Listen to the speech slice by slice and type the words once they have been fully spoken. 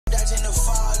catching the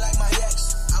fall like my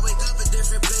ex. I wake up in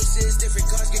different places, different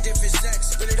cars get different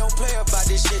sex. Really don't play about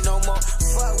this shit no more.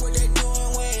 Fuck what they doing,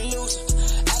 we ain't losing.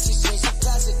 I just changed the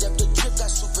closet up, the trip got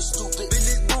super stupid. Been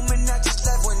this booming, I just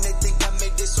left when they think I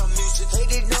made this on music.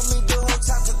 Hated on me the whole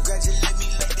time, congratulate me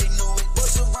like they knew it.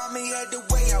 Boys around me had the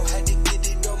way out, had to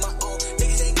get it on my own.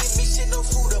 Niggas ain't give me shit, no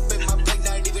food up in my plate,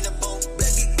 not even a bone.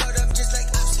 Black get caught up just like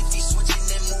ops if he switching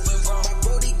and moving wrong. My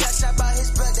brody got shot by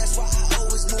his blood, that's why I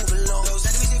always move along. Those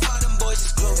enemies ain't fought, them boys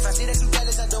is close. If I see that you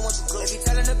jealous, I don't want you close. If you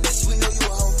telling a bitch, we know you a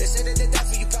hoe. They say that they die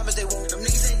for you, promise they won't. Them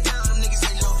niggas ain't down, them niggas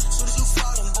ain't low. Soon as you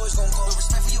fall, them boys gon' go.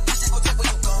 Respect for your bitch, they gon' take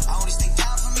where you go. I only stay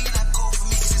down for me and I go for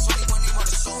me, cause it's only one name on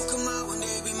the song. Come out when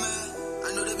they be mad,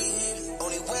 I know they be hating.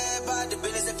 Only worry about the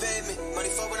business they pay me. Money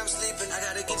for when I'm sleeping, I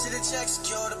gotta get to the check,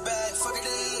 secure the bag. Fuck it,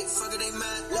 they hate, fuck it, they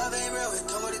mad. Love ain't real, it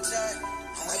come with a tag.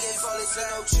 I get falling for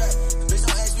no track. Bitch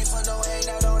don't ask me for no hang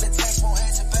out on the text, won't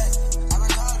answer back. I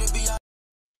work hard to be on.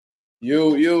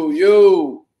 Yo,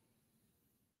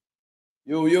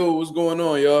 what's going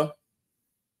on, y'all?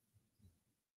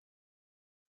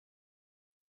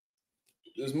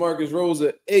 This is Marcus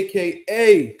Rosa,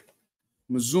 a.k.a.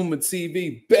 Mazuma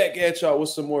TV, back at y'all with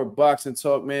some more boxing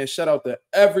talk, man. Shout out to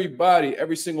everybody,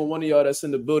 every single one of y'all that's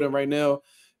in the building right now.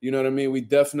 You know what I mean? We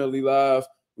definitely live.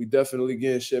 We definitely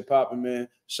getting shit popping, man.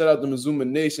 Shout out to Mazuma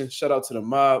Nation. Shout out to the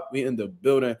mob. We in the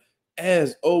building.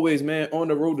 As always, man, on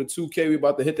the road to 2K. We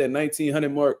about to hit that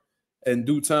 1,900 mark in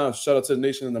due time. Shout out to the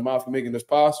nation and the mob for making this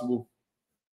possible.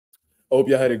 I hope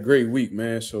y'all had a great week,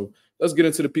 man. So let's get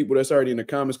into the people that's already in the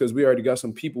comments because we already got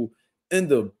some people in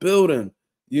the building.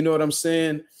 You know what I'm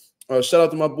saying? Shout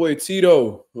out to my boy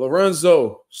Tito,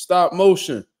 Lorenzo, Stop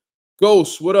Motion,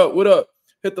 Ghost. What up? What up?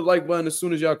 Hit the like button as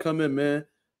soon as y'all come in, man.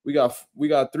 We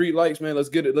got 3 likes, man. Let's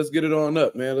get it on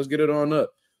up, man. Let's get it on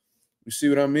up. You see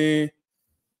what I mean?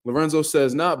 Lorenzo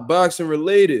says, not boxing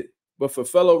related, but for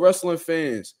fellow wrestling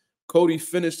fans, Cody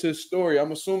finished his story.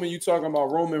 I'm assuming you talking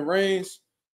about Roman Reigns.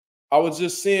 I was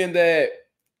just seeing that,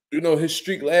 you know, his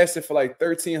streak lasted for like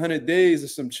 1,300 days or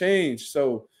some change.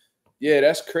 So, yeah,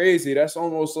 that's crazy. That's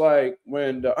almost like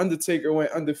when The Undertaker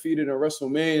went undefeated in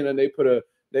WrestleMania and they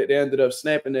ended up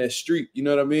snapping that streak. You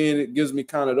know what I mean? It gives me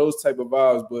kind of those type of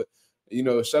vibes. But, you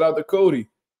know, shout out to Cody.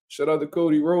 Shout out to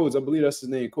Cody Rhodes. I believe that's his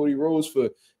name. Cody Rhodes for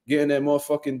getting that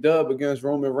motherfucking dub against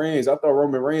Roman Reigns. I thought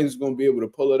Roman Reigns was going to be able to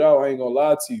pull it out. I ain't going to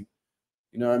lie to you.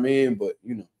 You know what I mean? But,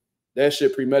 you know, that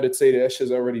shit premeditated. That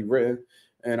shit's already written.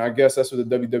 And I guess that's what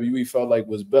the WWE felt like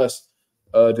was best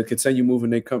to continue moving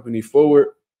their company forward.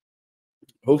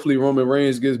 Hopefully Roman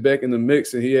Reigns gets back in the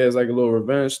mix and he has like a little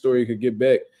revenge story he could get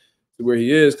back to where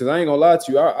he is. Because I ain't going to lie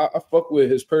to you. I fuck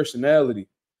with his personality.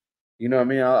 You know what I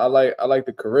mean? I like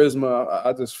the charisma.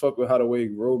 I just fuck with how the way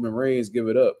Roman Reigns give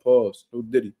it up. Pause. No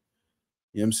diddy.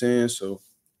 You know what I'm saying? So,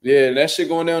 yeah, that shit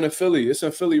going down in Philly. It's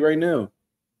in Philly right now.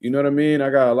 You know what I mean? I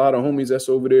got a lot of homies that's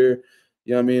over there,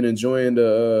 you know what I mean, enjoying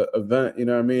the event. You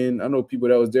know what I mean? I know people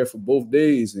that was there for both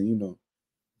days and, you know,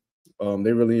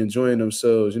 they really enjoying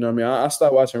themselves. You know what I mean? I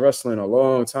stopped watching wrestling a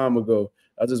long time ago.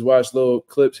 I just watched little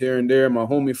clips here and there. My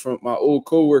homie from my old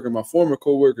coworker, my former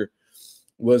coworker,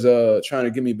 was trying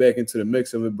to get me back into the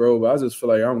mix of it, bro. But I just feel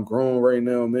like I'm grown right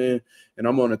now, man, and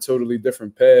I'm on a totally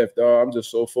different path, dog. I'm just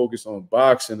so focused on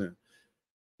boxing and,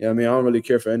 you know what I mean? I don't really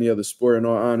care for any other sport, in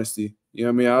all honesty. You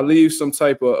know what I mean? I'll leave some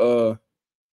type of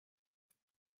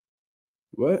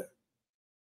what?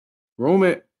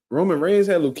 Roman Reigns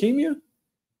had leukemia?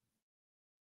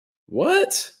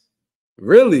 What?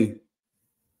 Really?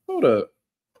 Hold up.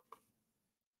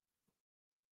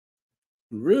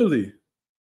 Really?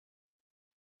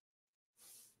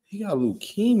 He got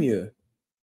leukemia.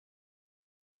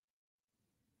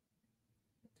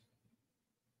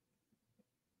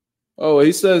 Oh,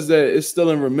 he says that it's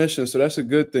still in remission, so that's a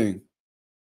good thing.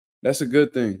 That's a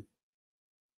good thing.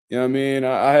 You know what I mean?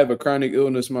 I have a chronic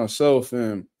illness myself,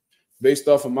 and based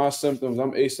off of my symptoms,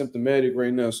 I'm asymptomatic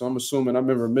right now, so I'm assuming I'm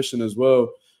in remission as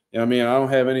well. You know what I mean? I don't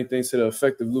have anything to the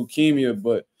effect of leukemia,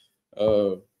 but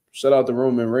shout out to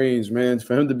Roman Reigns, man.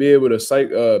 For him to be able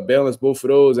to balance both of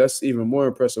those, that's even more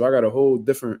impressive. I got a whole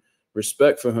different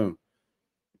respect for him.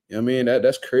 You know what I mean?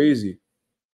 That's crazy.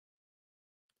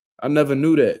 I never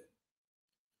knew that.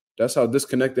 That's how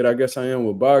disconnected I guess I am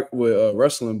with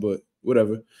wrestling, but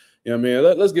whatever. You know what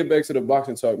I mean? Let's get back to the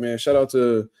boxing talk, man. Shout out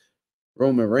to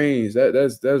Roman Reigns.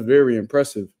 That's very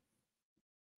impressive.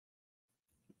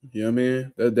 You know what I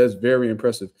mean? That's very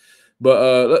impressive.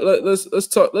 But let's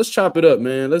talk. Let's chop it up,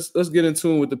 man. Let's get in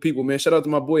tune with the people, man. Shout out to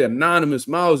my boy Anonymous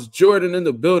Miles Jordan in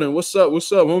the building. What's up?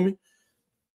 What's up, homie?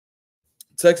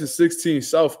 Texas 16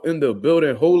 South in the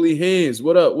building. Holy Hands.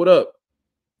 What up? What up?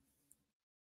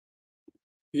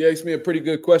 He asked me a pretty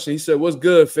good question. He said, "What's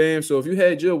good, fam? So if you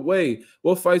had your way,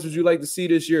 what fights would you like to see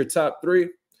this year? Top three?"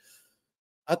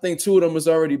 I think two of them is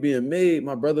already being made.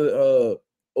 My brother,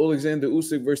 Alexander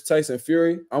Usyk versus Tyson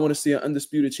Fury. I want to see an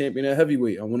undisputed champion at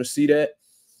heavyweight. I want to see that.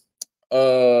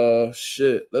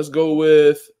 Shit. Let's go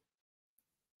with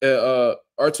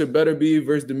Artur Beterbiev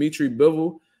versus Dimitri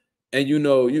Bivol.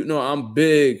 And I'm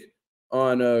big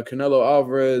on Canelo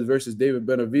Alvarez versus David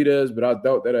Benavidez, but I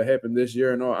doubt that'll happen this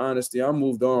year. In all honesty, I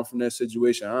moved on from that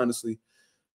situation, honestly.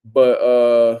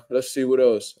 But let's see what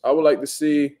else. I would like to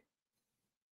see.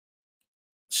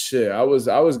 Shit, I was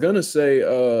gonna say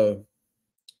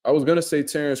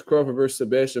Terrence Crawford versus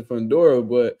Sebastian Fundora,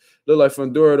 but look like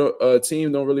Fundora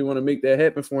team don't really want to make that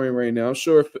happen for him right now. I'm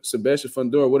sure Sebastian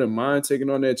Fundora wouldn't mind taking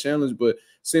on that challenge, but it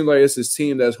seems like it's his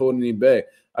team that's holding him back.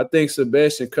 I think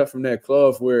Sebastian cut from that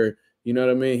cloth where, you know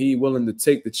what I mean, he willing to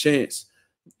take the chance.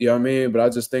 You know what I mean? But I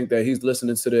just think that he's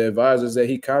listening to the advisors that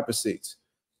he compensates.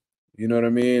 You know what I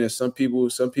mean? And some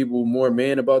people more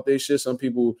man about their shit. Some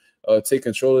people take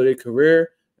control of their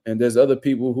career. And there's other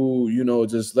people who,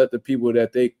 just let the people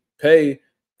that they pay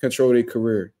control their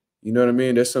career. You know what I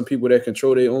mean? There's some people that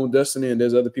control their own destiny, and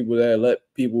there's other people that let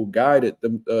people guide it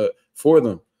for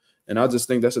them. And I just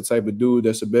think that's the type of dude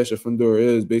that Sebastian Fundora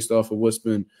is based off of what's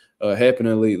been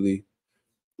happening lately.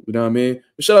 You know what I mean?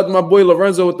 But shout out to my boy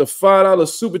Lorenzo with the $5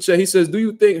 super chat. He says, do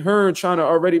you think Hearn trying to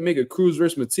already make a Cruz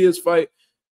versus Matias fight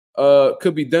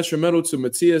could be detrimental to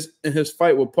Matias in his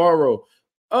fight with Paro?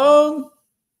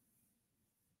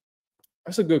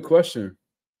 That's a good question.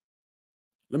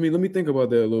 Let me think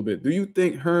about that a little bit. Do you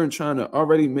think Hearn trying to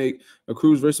already make a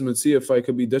Cruz versus Matias fight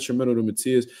could be detrimental to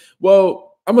Matias?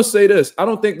 Well, I'm gonna say this. I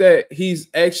don't think that he's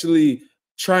actually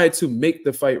trying to make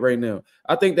the fight right now.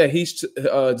 I think that he's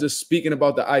just speaking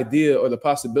about the idea or the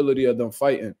possibility of them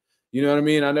fighting. You know what I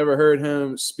mean? I never heard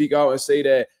him speak out and say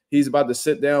that he's about to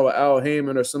sit down with Al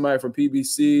Heyman or somebody from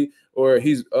PBC, or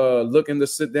he's looking to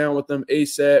sit down with them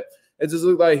ASAP. It just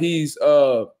looks like he's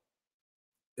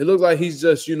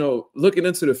just, looking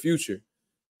into the future.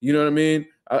 You know what I mean?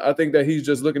 I think that he's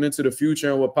just looking into the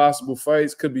future and what possible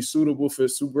fights could be suitable for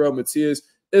Subriel Matias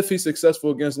if he's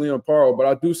successful against Leon Paro. But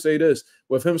I do say this,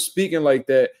 with him speaking like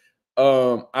that,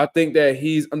 I think that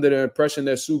he's under the impression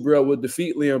that Subriel would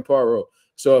defeat Leon Paro.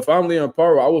 So if I'm Leon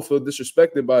Paro, I will feel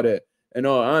disrespected by that, in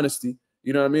all honesty.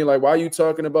 You know what I mean? Like, why are you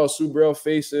talking about Subriel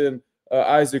facing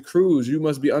Isaac Cruz? You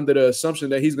must be under the assumption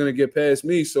that he's going to get past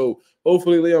me. So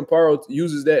hopefully Leon Paro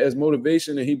uses that as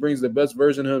motivation and he brings the best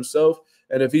version of himself.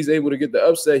 And if he's able to get the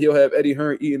upset, he'll have Eddie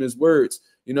Hearn eating his words.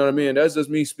 You know what I mean? That's just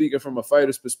me speaking from a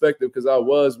fighter's perspective, because I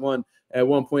was one at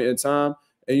one point in time.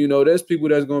 And, there's people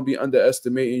that's going to be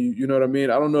underestimating you. You know what I mean?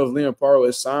 I don't know if Leon Paro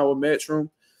is signed with Matchroom,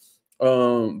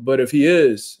 but if he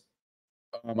is,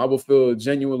 I will feel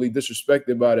genuinely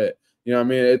disrespected by that. You know what I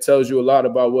mean? It tells you a lot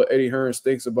about what Eddie Hearn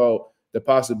thinks about the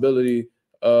possibility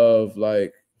of,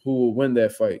 like, who will win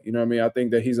that fight. You know what I mean? I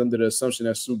think that he's under the assumption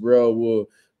that Subriel will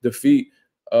defeat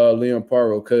Leon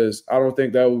Paro, because I don't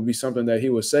think that would be something that he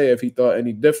would say if he thought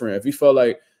any different. If he felt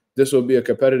like this would be a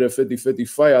competitive 50-50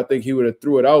 fight, I think he would have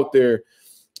threw it out there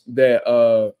that,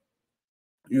 that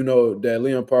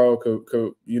Leon Paro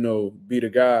could be the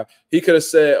guy. He could have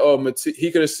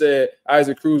said,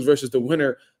 Isaac Cruz versus the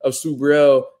winner of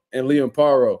Subriel and Leon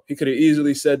Paro. He could have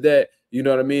easily said that, you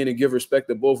know what I mean, and give respect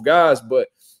to both guys. But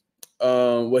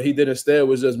what he did instead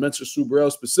was just mention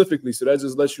Subriel specifically. So that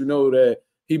just lets you know that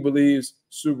he believes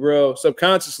Subriel.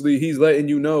 Subconsciously, he's letting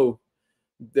you know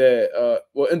that,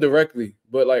 indirectly,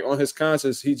 but like on his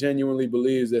conscience, he genuinely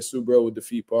believes that Subriel would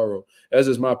defeat Paro. That's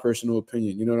just my personal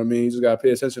opinion. You know what I mean? You just got to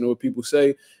pay attention to what people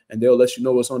say, and they'll let you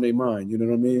know what's on their mind. You know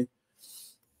what I mean?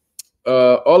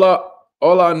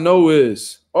 All I know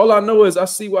is I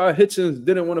see why Hitchins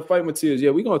didn't want to fight Matias.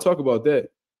 Yeah, we're going to talk about that.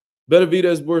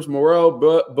 Benavidez versus Morel,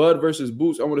 Bud versus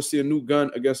Boots. I want to see a new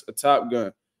gun against a top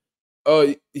gun.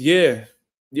 Oh, yeah.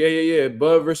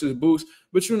 Bud versus Boots.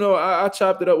 But, I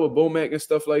chopped it up with Bomac and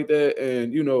stuff like that.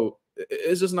 And,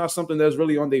 it's just not something that's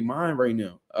really on their mind right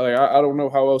now. Like, I don't know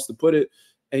how else to put it.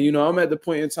 And, I'm at the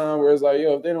point in time where it's like,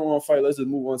 if they don't want to fight, let's just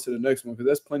move on to the next one, because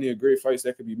there's plenty of great fights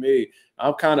that could be made.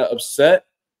 I'm kind of upset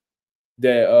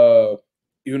that,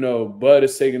 Bud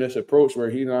is taking this approach where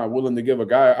he's not willing to give a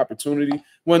guy an opportunity,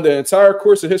 when the entire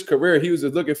course of his career, he was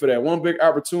just looking for that one big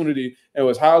opportunity and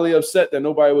was highly upset that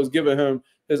nobody was giving him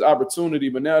his opportunity.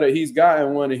 But now that he's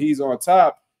gotten one and he's on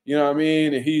top, you know what I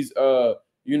mean, and he's,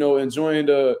 enjoying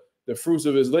the fruits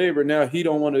of his labor, now he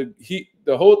don't want to,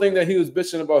 the whole thing that he was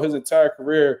bitching about his entire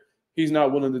career, he's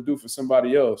not willing to do for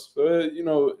somebody else. So,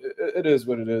 it is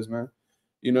what it is, man.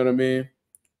 You know what I mean?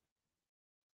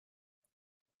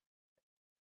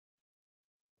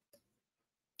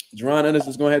 Jerron Ennis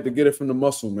is gonna have to get it from the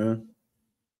muscle, man.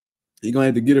 He's gonna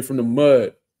have to get it from the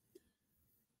mud.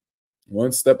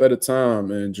 One step at a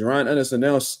time. And Jerron Ennis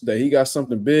announced that he got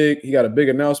something big. He got a big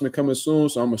announcement coming soon.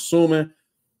 So I'm assuming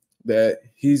that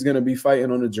he's gonna be fighting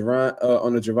on the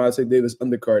Gervonta Davis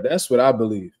undercard. That's what I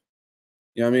believe.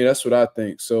 You know what I mean? That's what I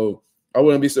think. So I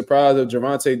wouldn't be surprised if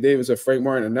Gervonta Davis or Frank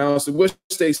Martin announced it, which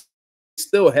they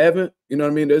still haven't. You know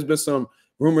what I mean? There's been some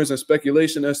rumors and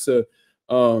speculation as to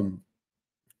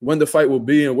when the fight will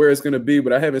be and where it's going to be,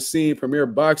 but I haven't seen Premier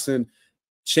Boxing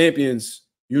champions,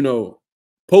 you know,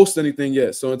 post anything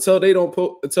yet. So until they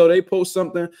post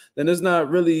something, then it's not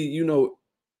really, you know,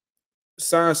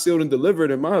 signed, sealed, and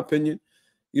delivered, in my opinion.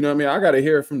 You know what I mean? I got to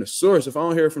hear it from the source. If I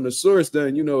don't hear it from the source,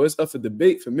 then, you know, it's up for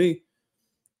debate for me.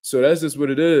 So that's just what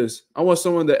it is. I want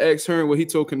someone to ask Hearn what he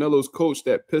told Canelo's coach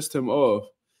that pissed him off.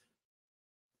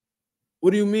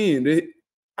 What do you mean?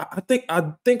 I think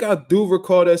I do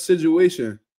recall that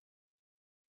situation.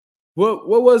 What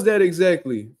was that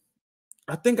exactly?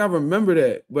 I think I remember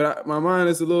that, but my mind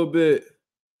is a little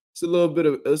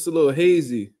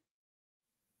hazy.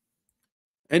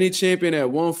 Any champion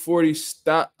at 140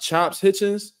 chops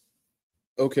Hitchins?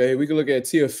 Okay, we can look at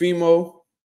Teofimo.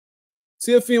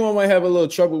 Teofimo might have a little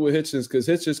trouble with Hitchins because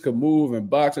Hitchins could move and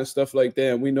box and stuff like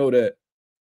that, and we know that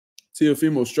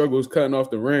Teofimo struggles cutting off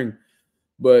the ring,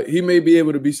 but he may be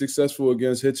able to be successful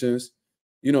against Hitchins.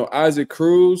 You know, Isaac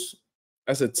Cruz,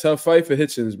 that's a tough fight for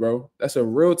Hitchins, bro. That's a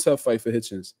real tough fight for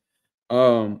Hitchins.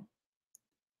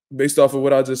 Based off of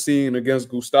what I just seen against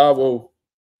Gustavo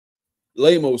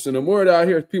Lemos. And the more that I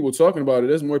hear people talking about it,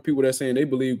 there's more people that saying they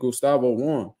believe Gustavo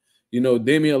won. You know,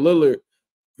 Damian Lillard,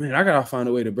 man, I gotta find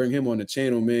a way to bring him on the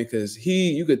channel, man, because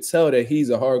you could tell that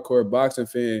he's a hardcore boxing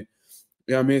fan.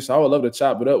 You know what I mean? So I would love to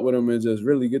chop it up with him and just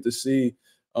really get to see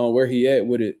where he at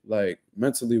with it, like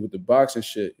mentally with the boxing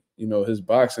shit. You know, his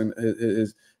boxing,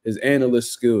 his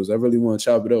analyst skills. I really want to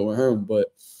chop it up with him,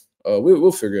 but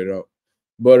we'll figure it out.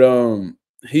 But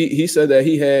he said that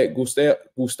he had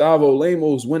Gustavo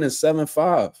Lemos winning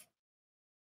 7-5.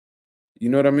 You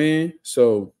know what I mean?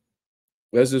 So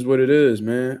that's just what it is,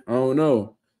 man. I don't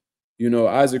know. You know,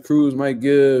 Isaac Cruz might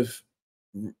give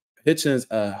Hitchins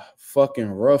a fucking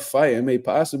rough fight and may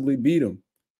possibly beat him.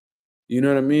 You know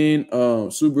what I mean?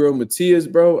 Subriel Matias,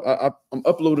 bro. I'm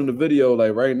uploading the video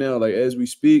like right now, like as we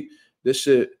speak. This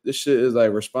shit is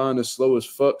like responding slow as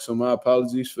fuck. So my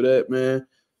apologies for that, man.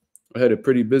 I had a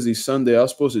pretty busy Sunday. I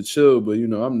was supposed to chill, but you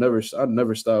know, I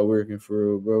never stop working for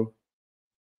real, bro.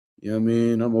 You know what I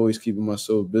mean? I'm always keeping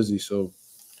myself busy. So,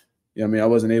 you know what I mean? I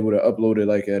wasn't able to upload it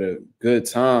like at a good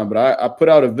time, but I put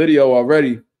out a video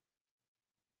already.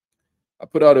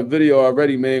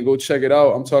 Man. Go check it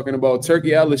out. I'm talking about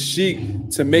Turki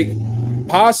Alycia to make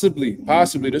possibly,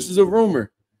 this is a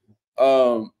rumor.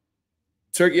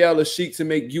 Turki Alycia to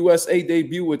make USA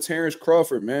debut with Terrence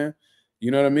Crawford, man.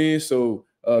 You know what I mean? So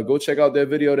go check out that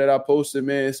video that I posted,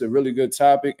 man. It's a really good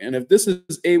topic. And if this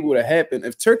is able to happen,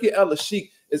 if Turki Alycia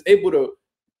is able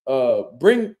to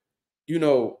bring, you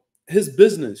know, his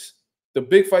business, the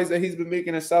big fights that he's been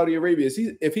making in Saudi Arabia,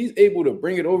 if he's able to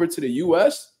bring it over to the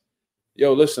U.S.,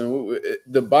 yo, listen,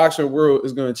 the boxing world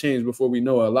is going to change before we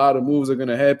know it. A lot of moves are going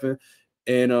to happen.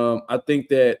 And I think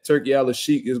that Turki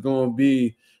Alycia is going to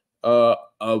be a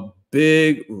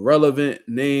big, relevant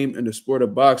name in the sport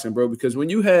of boxing, bro. Because when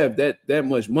you have that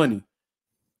much money,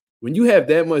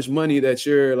 that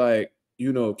you're like,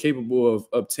 you know, capable of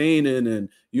obtaining and,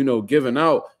 you know, giving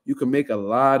out, you can make a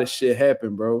lot of shit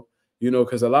happen, bro. You know,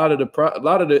 because a lot of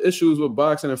the issues with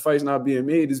boxing and fights not being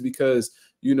made is because,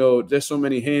 you know, there's so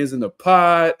many hands in the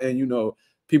pot, and, you know,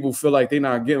 people feel like they're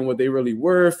not getting what they really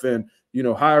worth, and, you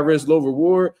know, high risk, low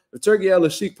reward. If Turki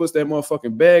Alycia puts that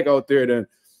motherfucking bag out there, then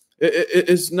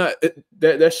it's not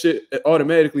that shit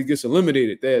automatically gets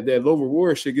eliminated. That low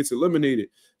reward shit gets eliminated.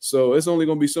 So it's only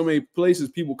gonna be so many places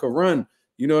people can run.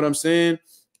 You know what I'm saying?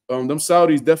 Them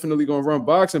Saudis definitely gonna run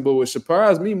boxing. But what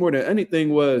surprised me more than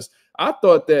anything was I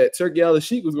thought that Turki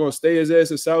Alycia was gonna stay his ass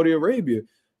in Saudi Arabia.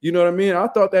 You know what I mean? I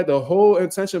thought that the whole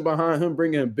intention behind him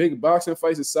bringing big boxing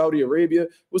fights in Saudi Arabia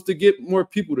was to get more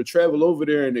people to travel over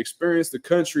there and experience the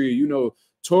country, you know,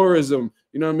 tourism,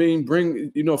 you know what I mean?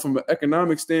 Bring, you know, from an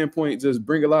economic standpoint, just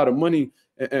bring a lot of money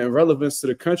and relevance to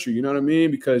the country, you know what I mean?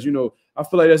 Because, you know, I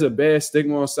feel like there's a bad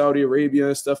stigma on Saudi Arabia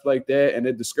and stuff like that, and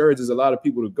it discourages a lot of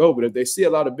people to go. But if they see a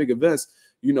lot of big events,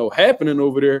 you know, happening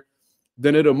over there,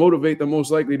 then it'll motivate them most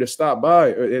likely to stop by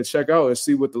and check out and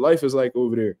see what the life is like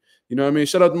over there. You know what I mean?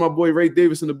 Shout out to my boy Ray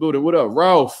Davis in the building. What up,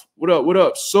 Ralph? What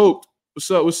up? Soaked.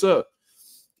 What's up?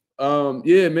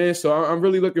 Yeah, man. So I'm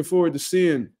really looking forward to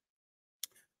seeing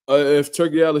if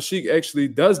Turki Alycia actually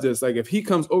does this. Like, if he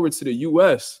comes over to the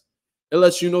U.S., it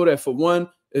lets you know that, for one,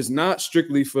 it's not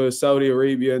strictly for Saudi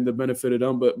Arabia and the benefit of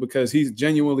them, but because he's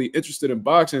genuinely interested in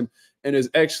boxing and is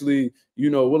actually,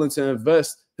 willing to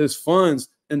invest his funds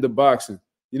into boxing.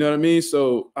 You know what I mean?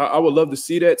 So I would love to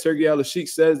see that. Turki Alycia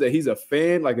says that he's a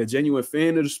fan, like a genuine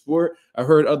fan of the sport. I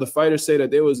heard other fighters say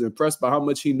that they was impressed by how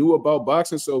much he knew about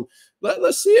boxing. So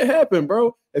let's see it happen,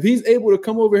 bro. If he's able to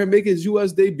come over here and make his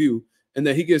U.S. debut, and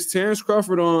that he gets Terrence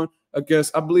Crawford on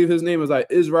against, I believe his name is like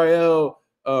Israel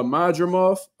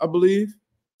Madrimov, I believe.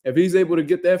 If he's able to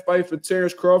get that fight for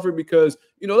Terrence Crawford, because,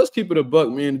 let's keep it a buck,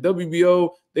 man. The WBO,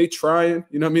 they trying,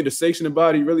 the sanctioning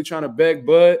body really trying to back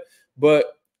Bud. But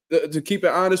to keep it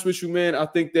honest with you, man, I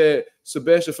think that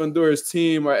Sebastian Fundor's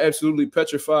team are absolutely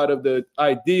petrified of the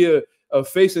idea of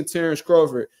facing Terrence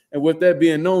Crawford. And with that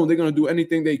being known, they're going to do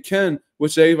anything they can,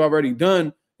 which they've already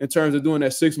done, in terms of doing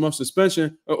that 6-month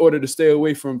suspension in order to stay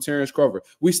away from Terrence Crawford.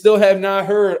 We still have not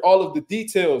heard all of the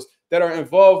details that are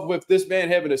involved with this man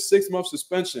having a 6-month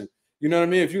suspension. You know what I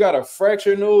mean? If you got a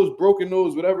fractured nose, broken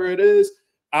nose, whatever it is,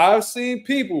 I've seen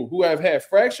people who have had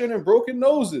fractured and broken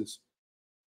noses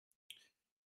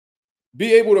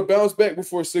be able to bounce back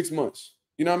before 6 months.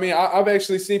 You know what I mean? I've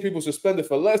actually seen people suspended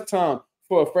for less time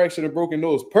for a fractured and broken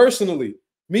nose. Personally,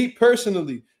 me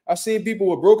personally, I've seen people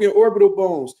with broken orbital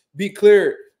bones be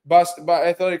cleared by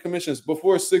athletic commissions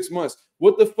before 6 months.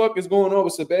 What the fuck is going on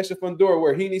with Sebastian Fundora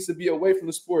where he needs to be away from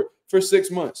the sport for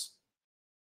 6 months?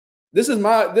 This is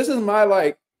my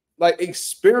like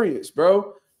experience,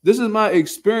 bro. This is my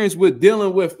experience with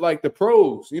dealing with like the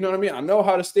pros. You know what I mean? I know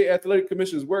how the state athletic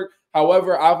commissions work.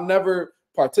 However, I've never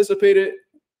participated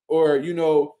or,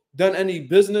 done any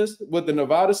business with the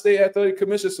Nevada State Athletic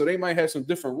Commission, so they might have some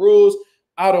different rules.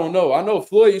 I don't know. I know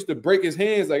Floyd used to break his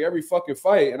hands like every fucking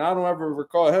fight, and I don't ever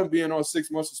recall him being on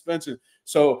 6-month suspension.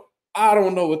 So I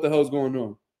don't know what the hell's going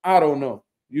on. I don't know.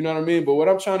 You know what I mean? But what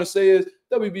I'm trying to say is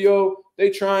WBO, they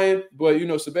trying, but,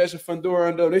 Sebastian Fundora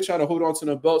and them, they trying to hold on to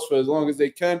the belts for as long as they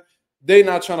can. They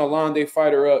not trying to line their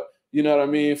fighter up, you know what I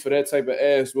mean, for that type of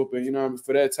ass whooping, you know what I mean,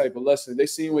 for that type of lesson. They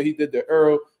seen what he did to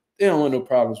Earl. They don't want no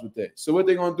problems with that. So what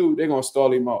they going to do, they're going to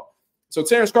stall him out. So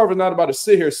Terrence Crawford's not about to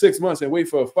sit here 6 months and wait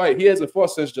for a fight. He hasn't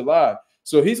fought since July.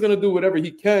 So he's going to do whatever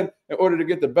he can in order to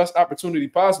get the best opportunity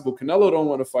possible. Canelo don't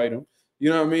want to fight him. You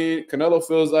know what I mean? Canelo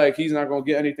feels like he's not going to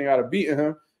get anything out of beating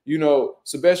him.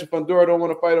 Sebastian Fundora don't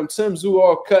want to fight him. Tim Tszyu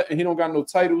all cut, and he don't got no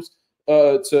titles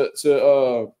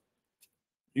to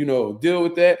deal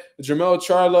with that. Jermell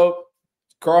Charlo,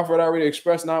 Crawford already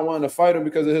expressed not wanting to fight him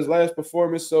because of his last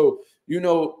performance. So,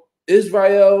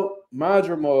 Israel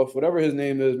Madrimov, whatever his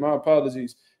name is, my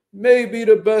apologies, may be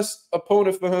the best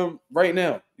opponent for him right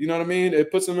now. You know what I mean?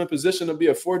 It puts him in position to be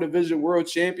a 4-division world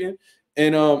champion.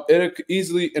 And it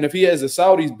easily, and if he has the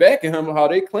Saudis backing him, how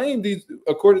they claim these,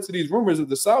 according to these rumors, if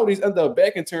the Saudis end up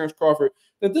backing Terrence Crawford,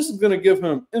 then this is going to give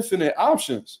him infinite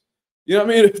options. You know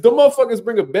what I mean? If the motherfuckers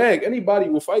bring a bag, anybody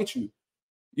will fight you.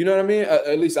 You know what I mean?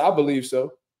 At least I believe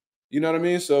so. You know what I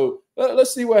mean? So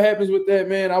let's see what happens with that,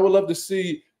 man. I would love to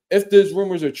see, if these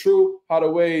rumors are true, how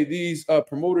the way these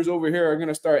promoters over here are going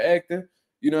to start acting.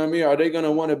 You know what I mean? Are they going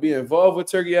to want to be involved with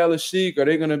Turki Alycia? Are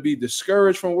they going to be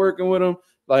discouraged from working with him?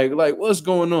 Like what's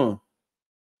going on?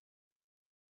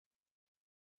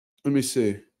 Let me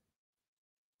see.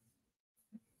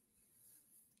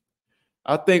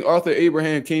 I think Arthur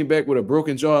Abraham came back with a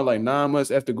broken jaw in like 9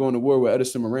 months after going to war with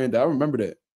Edison Miranda. I remember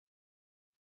that.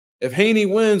 If Haney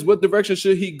wins, what direction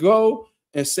should he go?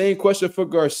 And same question for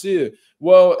Garcia.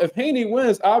 Well, if Haney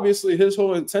wins, obviously his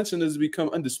whole intention is to become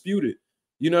undisputed.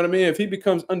 You know what I mean? If he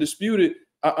becomes undisputed,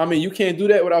 I mean, you can't do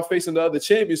that without facing the other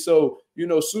champions. So,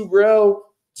 Subrel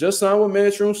just signed with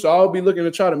Matchroom, so I'll be looking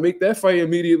to try to make that fight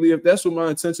immediately if that's what my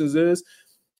intentions is.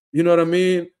 You know what I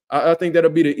mean? I think that'll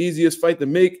be the easiest fight to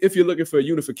make if you're looking for a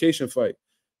unification fight.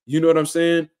 You know what I'm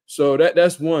saying? So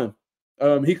that's one.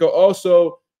 He could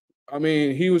also, I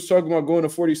mean, he was talking about going to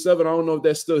 47. I don't know if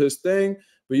that's still his thing,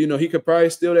 but, he could probably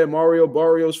steal that Mario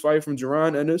Barrios fight from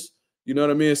Jaron Ennis. You know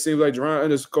what I mean? It seems like Jaron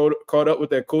Ennis caught up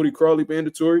with that Cody Crawley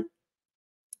mandatory.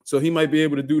 So he might be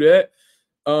able to do that.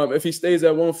 If he stays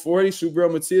at 140,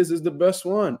 Subriel Matias is the best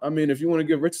one. I mean, if you want to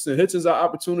give Richardson Hitchins an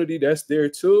opportunity, that's there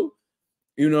too.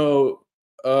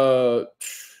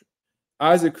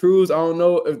 Isaac Cruz, I don't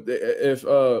know if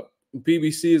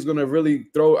BBC is going to really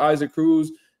throw Isaac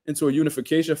Cruz into a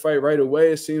unification fight right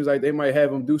away. It seems like they might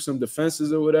have him do some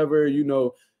defenses or whatever,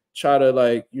 try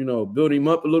to build him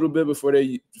up a little bit before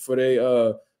they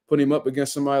put him up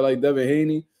against somebody like Devin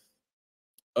Haney.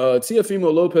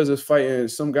 Teofimo Lopez is fighting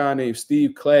some guy named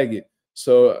Steve Claggett.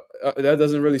 So that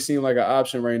doesn't really seem like an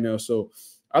option right now. So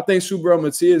I think Subriel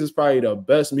Matias is probably the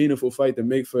best meaningful fight to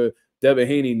make for Devin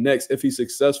Haney next if he's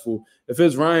successful. If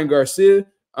it's Ryan Garcia,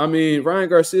 I mean, Ryan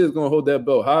Garcia is going to hold that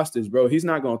belt hostage, bro. He's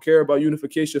not going to care about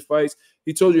unification fights.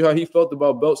 He told you how he felt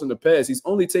about belts in the past. He's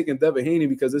only taking Devin Haney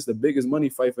because it's the biggest money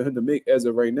fight for him to make as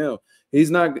of right now.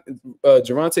 He's not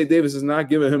Gervonta Davis is not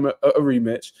giving him a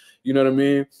rematch. You know what I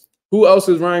mean? Who else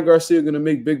is Ryan Garcia going to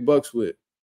make big bucks with?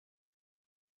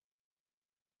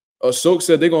 Sok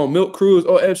said they're going to milk Cruz.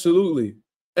 Oh, absolutely.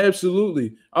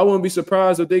 Absolutely. I wouldn't be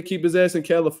surprised if they keep his ass in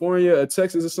California or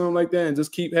Texas or something like that and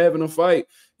just keep having a fight.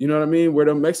 You know what I mean? Where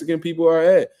the Mexican people are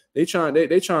at. They trying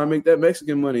to make that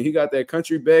Mexican money. He got that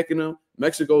country backing him.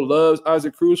 Mexico loves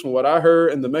Isaac Cruz from what I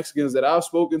heard and the Mexicans that I've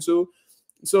spoken to.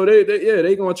 So they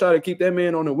going to try to keep that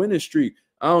man on a winning streak.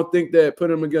 I don't think that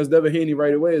putting him against Devin Haney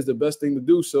right away is the best thing to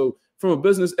do. So from a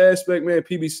business aspect, man,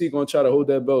 PBC going to try to hold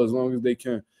that belt as long as they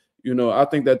can. You know, I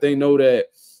think that they know that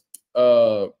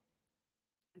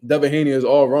Devin Haney is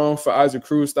all wrong for Isaac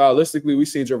Cruz. Stylistically, we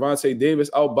seen Gervonta Davis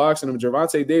outboxing him.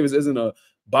 Gervonta Davis isn't a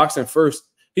boxing first.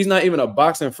 He's not even a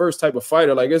boxing first type of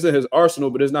fighter. Like, it's in his arsenal,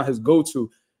 but it's not his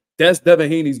go-to. That's Devin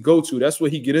Haney's go-to. That's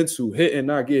what he get into, hit and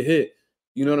not get hit.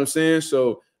 You know what I'm saying?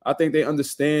 So I think they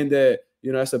understand that,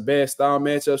 you know, that's a bad style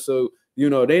matchup. So, you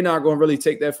know, they're not going to really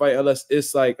take that fight unless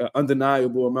it's like an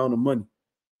undeniable amount of money.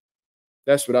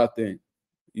 That's what I think.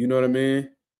 You know what I mean?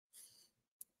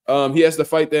 He has to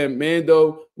fight that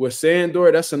Mando with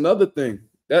Sandor. That's another thing.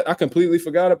 That I completely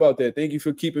forgot about that. Thank you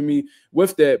for keeping me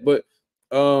with that. But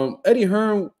Eddie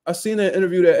Hearn, I seen that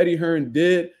interview that Eddie Hearn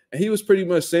did, and he was pretty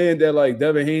much saying that like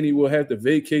Devin Haney will have to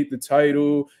vacate the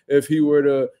title if he were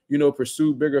to, you know,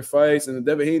 pursue bigger fights. And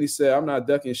Devin Haney said, "I'm not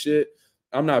ducking shit.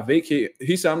 I'm not vacating."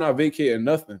 He said, "I'm not vacating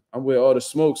nothing. I'm with all the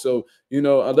smoke." So, you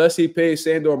know, unless he pays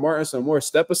Sandor Martin some more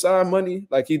step-aside money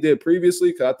like he did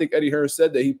previously, because I think Eddie Hearn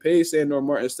said that he paid Sandor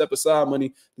Martin step-aside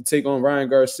money to take on Ryan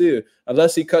Garcia.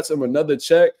 Unless he cuts him another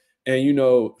check and, you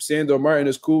know, Sandor Martin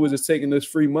is cool with just taking this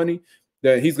free money,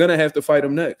 then he's going to have to fight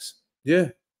him next. Yeah,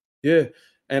 yeah.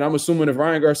 And I'm assuming if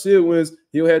Ryan Garcia wins,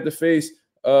 he'll have to face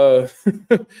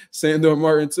Sandor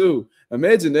Martin too.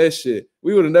 Imagine that shit.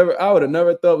 I would have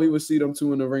never thought we would see them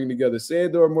two in the ring together.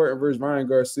 Sandor Martin versus Ryan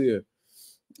Garcia.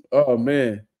 Oh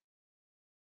man.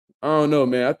 I don't know,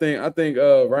 man. I think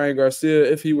Ryan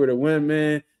Garcia, if he were to win,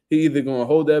 man, he either gonna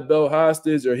hold that belt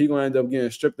hostage or he gonna end up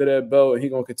getting stripped of that belt and he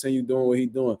gonna continue doing what he's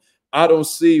doing. I don't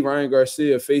see Ryan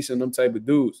Garcia facing them type of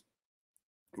dudes.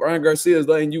 Ryan Garcia is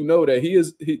letting you know that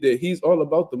he's all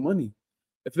about the money.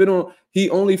 He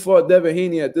only fought Devin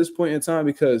Haney at this point in time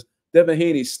because Devin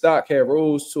Haney's stock had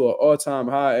rose to an all-time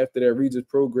high after that Regis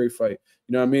Prograis fight.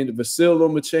 You know what I mean? Vasyl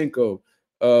Lomachenko,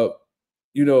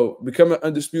 you know, becoming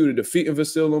undisputed, defeating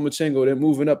Vasyl Lomachenko, then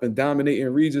moving up and dominating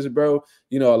Regis, bro.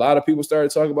 You know, a lot of people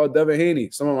started talking about Devin Haney.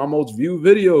 Some of my most viewed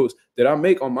videos that I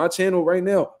make on my channel right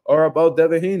now are about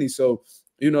Devin Haney. So,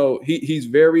 you know, he's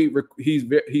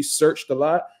searched a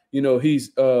lot. You know,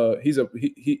 he's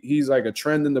like a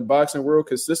trend in the boxing world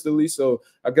consistently. So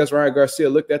I guess Ryan Garcia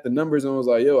looked at the numbers and was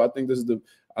like, "Yo, I think this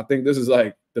is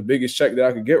like the biggest check that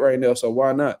I could get right now. So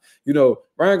why not?" You know,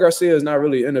 Ryan Garcia is not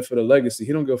really in it for the legacy.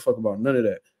 He don't give a fuck about none of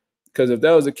that. Because if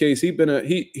that was the case,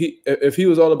 if he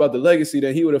was all about the legacy,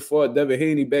 then he would have fought Devin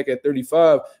Haney back at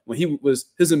 35 when he was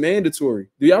his mandatory.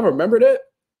 Do y'all remember that?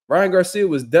 Ryan Garcia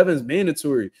was Devin's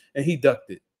mandatory and he ducked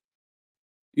it.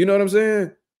 You know what I'm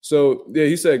saying? So yeah,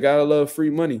 he said, "Gotta love free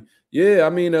money." Yeah,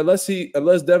 I mean, unless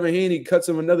Devin Haney cuts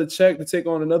him another check to take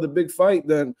on another big fight,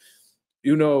 then,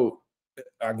 you know,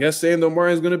 I guess Sandor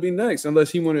Martin's gonna be next.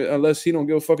 Unless he don't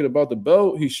give a fuck about the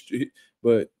belt.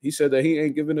 But he said that he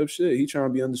ain't giving up shit. He trying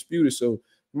to be undisputed. So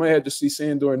you might have to see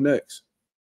Sandor next,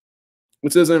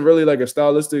 which isn't really like a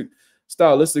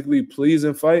stylistically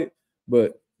pleasing fight,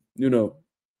 but you know,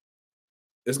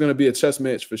 it's gonna be a chess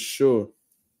match for sure.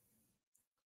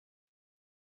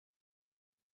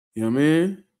 You know what I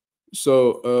mean?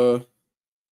 So,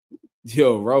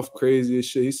 yo, Ralph crazy as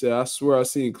shit. He said, "I swear I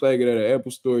seen Claggett at an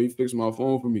Apple store. He fixed my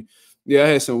phone for me." Yeah, I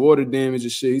had some water damage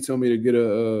and shit. He told me to get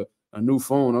a new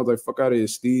phone. I was like, "Fuck out of here,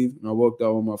 Steve." And I walked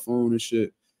out on my phone and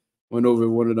shit. Went over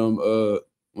one of them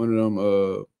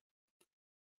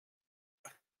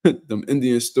them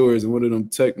Indian stores and one of them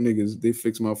tech niggas. They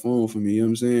fixed my phone for me. You know what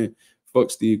I'm saying?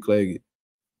 Fuck Steve Claggett.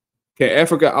 Can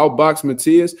Africa outbox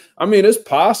Matias? I mean, it's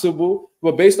possible,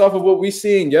 but based off of what we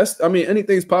seen, yes, I mean,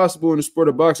 anything's possible in the sport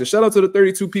of boxing. Shout out to the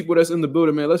 32 people that's in the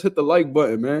building, man. Let's hit the like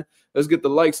button, man. Let's get the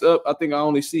likes up. I think I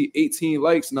only see 18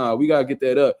 likes. Nah, we got to get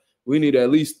that up. We need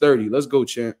at least 30. Let's go,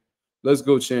 champ. Let's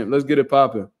go, champ. Let's get it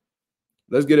popping.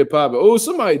 Let's get it popping. Oh,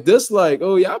 somebody dislike.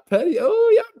 Oh, y'all petty.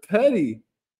 Oh, y'all petty.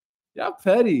 Y'all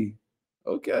petty.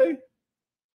 Okay.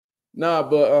 Nah,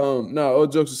 but nah, all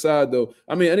jokes aside though.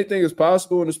 I mean, anything is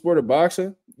possible in the sport of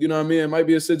boxing. You know what I mean? It might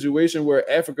be a situation where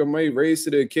Africa might raise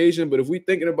to the occasion, but if we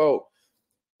thinking about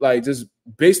like just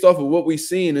based off of what we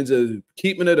seen and just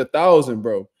keeping it 1,000,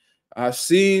 bro. I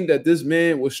seen that this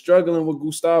man was struggling with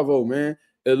Gustavo, man.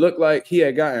 It looked like he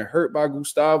had gotten hurt by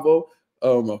Gustavo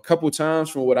a couple times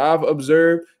from what I've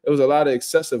observed. It was a lot of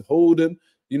excessive holding,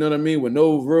 you know what I mean, with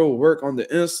no real work on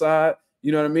the inside.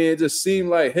 You know what I mean? It just seemed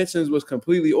like Hitchins was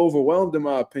completely overwhelmed, in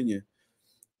my opinion.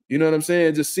 You know what I'm saying?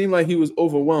 It just seemed like he was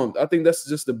overwhelmed. I think that's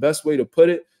just the best way to put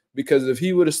it, because if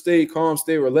he would have stayed calm,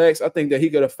 stayed relaxed, I think that he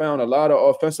could have found a lot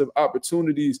of offensive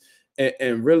opportunities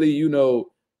and really, you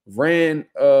know, ran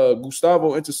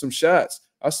Gustavo into some shots.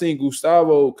 I seen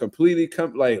Gustavo completely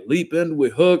come like leap in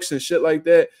with hooks and shit like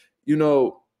that. You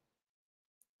know,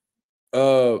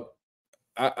 uh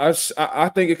I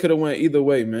think it could have went either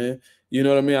way, man. You know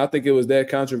what I mean? I think it was that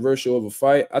controversial of a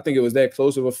fight. I think it was that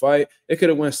close of a fight. It could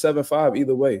have went 7-5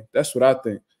 either way. That's what I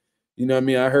think. You know what I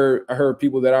mean? I heard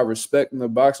people that I respect in the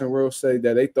boxing world say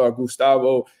that they thought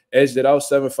Gustavo edged it out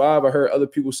 7-5. I heard other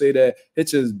people say that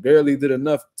Hitchins barely did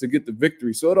enough to get the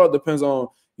victory. So it all depends on,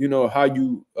 you know, how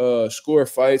you score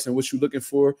fights and what you're looking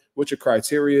for, what your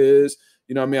criteria is.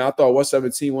 You know what I mean? I thought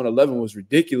 117, 111 was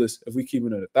ridiculous if we keep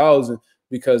it at 1,000,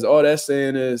 because all that's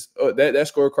saying is that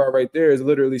scorecard right there is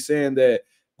literally saying that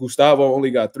Gustavo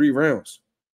only got 3 rounds.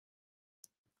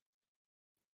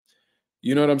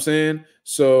 You know what I'm saying?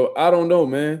 So I don't know,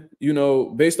 man. You know,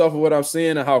 based off of what I'm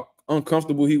seeing and how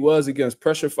uncomfortable he was against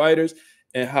pressure fighters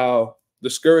and how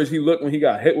discouraged he looked when he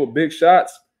got hit with big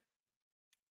shots,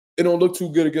 it don't look too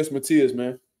good against Matias,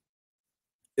 man.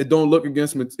 It don't look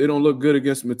good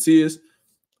against Matias.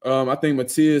 I think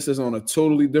Matias is on a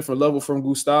totally different level from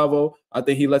Gustavo. I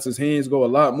think he lets his hands go a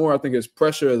lot more. I think his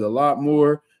pressure is a lot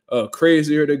more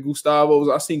crazier than Gustavo's.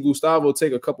 I seen Gustavo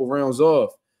take a couple rounds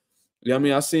off. Yeah, I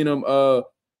mean, I seen him.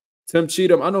 Tim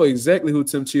Cheatham. I know exactly who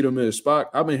Tim Cheatham is. Spock.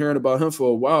 I've been hearing about him for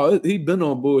a while. He been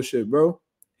on bullshit, bro.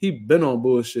 He been on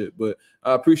bullshit. But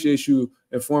I appreciate you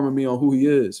informing me on who he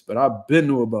is. But I've been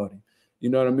knew about him. You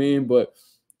know what I mean? But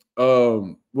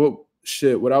well,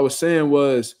 shit. What I was saying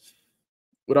was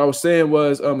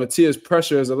Matias'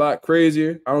 pressure is a lot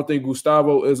crazier. I don't think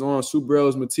Gustavo is on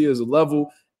Subriel's Matias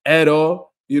level at all.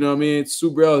 You know what I mean?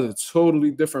 Subriel is a totally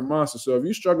different monster. So if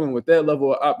you're struggling with that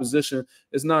level of opposition,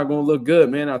 it's not going to look good,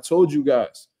 man. I told you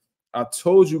guys,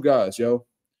 yo,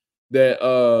 that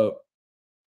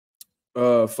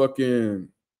fucking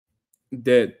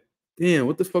that. Damn,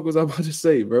 what the fuck was I about to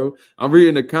say, bro? I'm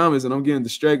reading the comments and I'm getting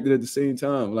distracted at the same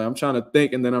time. Like I'm trying to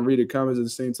think and then I'm reading comments at the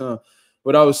same time.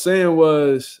 What I was saying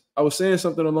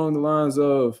something along the lines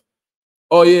of,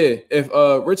 oh yeah, if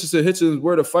Richardson Hitchins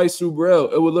were to fight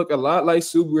Subriel, it would look a lot like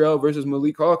Subriel versus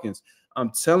Malik Hawkins. I'm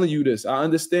telling you this. I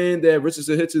understand that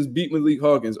Richardson Hitchins beat Malik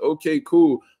Hawkins. Okay,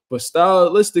 cool. But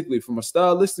stylistically, from a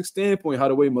stylistic standpoint, how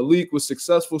the way Malik was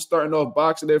successful starting off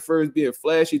boxing at first, being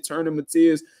flashy, turning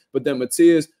Matias, but then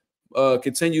Matias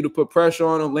continued to put pressure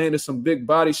on him, landed some big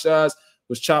body shots,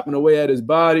 was chopping away at his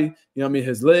body. You know what I mean?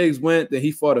 His legs went, then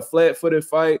he fought a flat-footed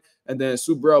fight, and then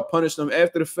Subriel punished him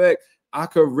after the fact. I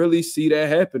could really see that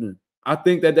happening. I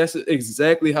think that that's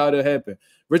exactly how that happened.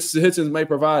 Richardson Hitchins might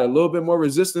provide a little bit more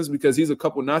resistance because he's a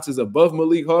couple notches above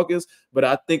Malik Hawkins, but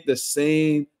I think the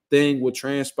same thing would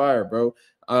transpire, bro.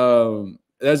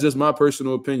 That's just my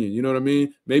personal opinion. You know what I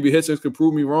mean? Maybe Hitchins could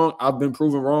prove me wrong. I've been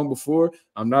proven wrong before.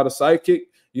 I'm not a psychic.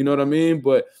 You know what I mean?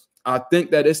 But I think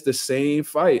that it's the same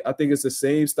fight. I think it's the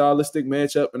same stylistic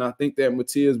matchup, and I think that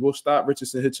Matias will stop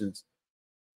Richardson Hitchins.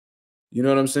 You know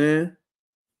what I'm saying?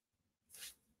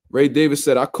 Ray Davis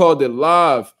said, I called it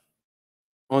live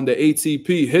on the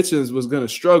ATP. Hitchins was going to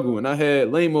struggle, and I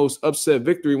had Lemos upset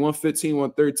victory 115,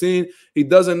 113. He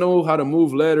doesn't know how to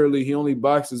move laterally. He only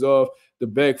boxes off the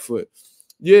back foot.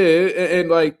 Yeah, and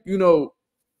like, you know,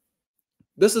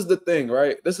 this is the thing,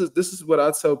 right? This is what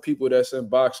I tell people that's in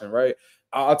boxing, right?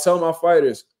 I tell my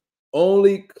fighters,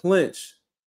 only clinch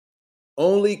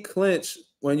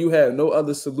when you have no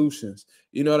other solutions.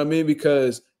 You know what I mean?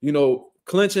 Because, you know,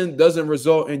 clinching doesn't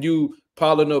result in you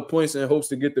piling up points in hopes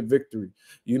to get the victory.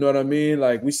 You know what I mean?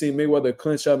 Like we seen Mayweather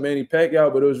clinch up Manny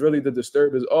Pacquiao, but it was really to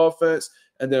disturb his offense.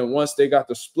 And then once they got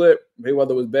the split,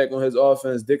 Mayweather was back on his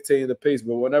offense, dictating the pace.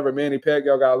 But whenever Manny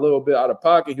Pacquiao got a little bit out of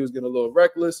pocket, he was getting a little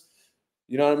reckless.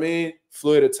 You know what I mean?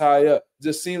 Floyd to tie up.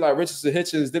 Just seemed like Richardson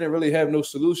Hitchins didn't really have no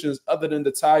solutions other than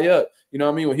to tie up. You know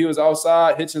what I mean? When he was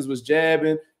outside, Hitchins was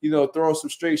jabbing, you know, throwing some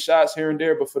straight shots here and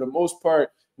there. But for the most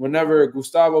part, whenever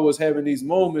Gustavo was having these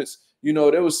moments, you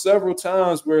know, there was several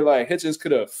times where like Hitchins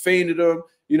could have feinted him,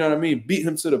 you know what I mean? Beat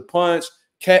him to the punch,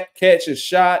 catch a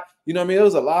shot. You know what I mean? There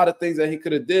was a lot of things that he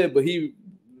could have did, but he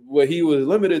what he was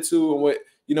limited to and what,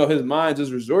 you know, his mind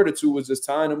just resorted to was just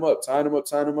tying him up.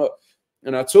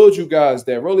 And I told you guys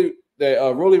that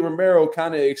Rolly Romero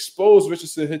kind of exposed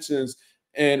Richardson Hitchins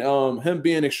and him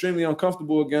being extremely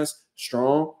uncomfortable against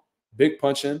strong, big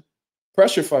punching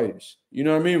pressure fighters. You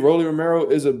know what I mean? Rolly Romero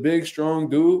is a big, strong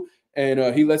dude,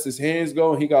 and he lets his hands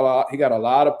go, and he got a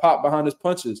lot of pop behind his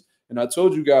punches. And I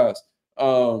told you guys,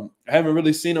 I haven't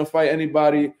really seen him fight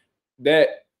anybody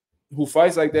who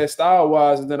fights like that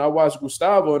style-wise. And then I watched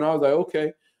Gustavo, and I was like,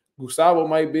 okay, Gustavo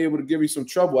might be able to give you some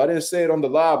trouble. I didn't say it on the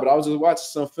live, but I was just watching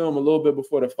some film a little bit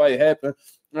before the fight happened.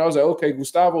 And I was like, okay,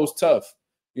 Gustavo's tough.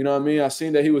 You know what I mean? I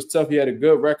seen that he was tough. He had a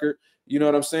good record. You know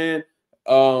what I'm saying?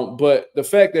 But the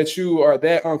fact that you are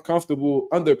that uncomfortable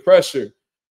under pressure,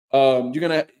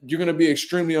 you're gonna be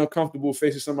extremely uncomfortable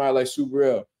facing somebody like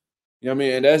Subriel. You know what I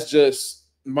mean? And that's just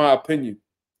my opinion.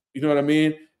 You know what I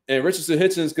mean? And Richardson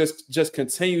Hitchins just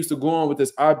continues to go on with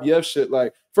this IBF shit.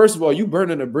 Like, first of all, you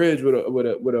burning a bridge with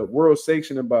a world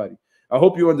sanctioning body. I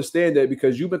hope you understand that,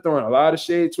 because you've been throwing a lot of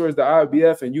shade towards the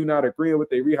IBF and you not agreeing with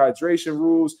their rehydration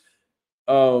rules.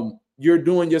 You're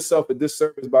doing yourself a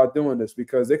disservice by doing this,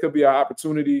 because there could be an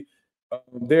opportunity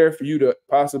there for you to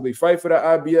possibly fight for the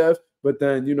IBF, but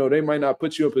then, you know, they might not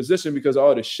put you in position because of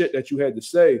all the shit that you had to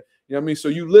say. You know what I mean? So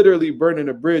you literally burning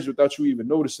a bridge without you even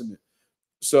noticing it.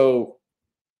 So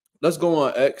let's go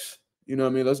on X. You know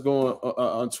what I mean? Let's go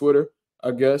on Twitter,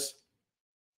 I guess.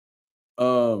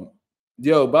 Yo,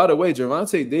 by the way,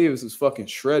 Gervonta Davis is fucking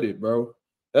shredded, bro.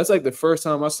 That's like the first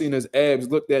time I seen his abs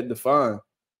look that defined.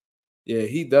 Yeah,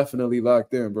 he definitely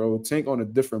locked in, bro. Tank on a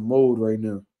different mode right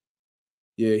now.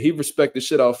 Yeah, he respect the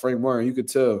shit out of Frank Martin. You could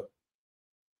tell.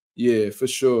 Yeah, for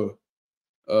sure.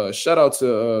 Shout out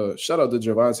to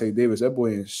Gervonta Davis. That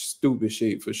boy in stupid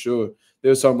shape for sure. They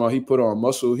were talking about he put on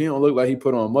muscle. He don't look like he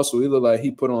put on muscle. He look like he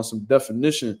put on some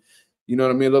definition. You know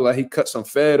what I mean? Look like he cut some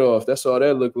fat off. That's all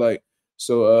that looked like.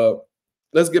 So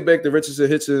let's get back to Richardson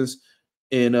Hitchins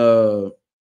and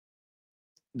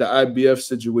the IBF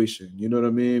situation. You know what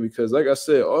I mean? Because like I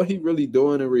said, all he really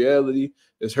doing in reality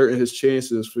is hurting his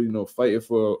chances for, you know, fighting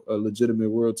for a legitimate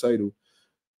world title.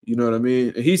 You know what I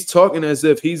mean? And he's talking as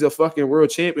if he's a fucking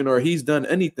world champion or he's done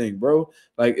anything, bro.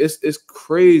 Like, it's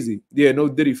crazy. Yeah, no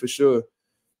Diddy for sure.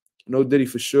 No Diddy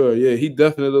for sure. Yeah, he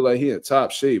definitely look like he in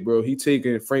top shape, bro. He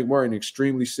taking Frank Martin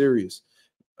extremely serious.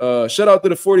 Shout out to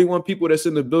the 41 people that's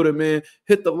in the building, man.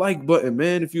 Hit the like button,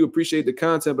 man, if you appreciate the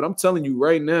content. But I'm telling you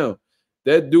right now,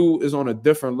 that dude is on a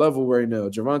different level right now.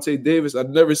 Gervonta Davis, I've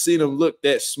never seen him look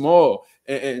that small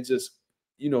and just,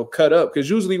 you know, cut up. Because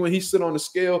usually when he sit on the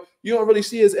scale, you don't really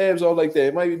see his abs all like that.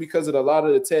 It might be because of a lot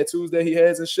of the tattoos that he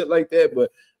has and shit like that.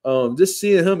 But just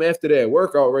seeing him after that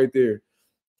workout right there,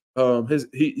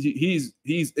 he's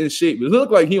in shape. It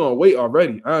looked like he on weight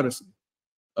already, honestly.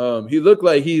 He looked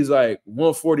like he's like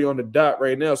 140 on the dot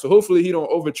right now. So hopefully he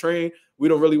don't overtrain. We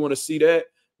don't really want to see that.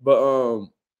 But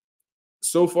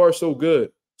so far, so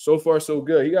good. So far, so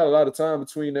good. He got a lot of time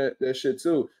between that shit,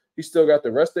 too. He still got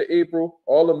the rest of April,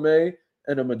 all of May,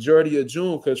 and the majority of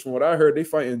June, because from what I heard, they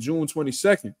fight in June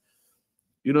 22nd.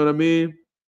 You know what I mean?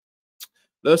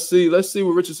 Let's see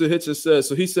what Richardson Hitchins says.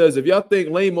 So he says, if y'all think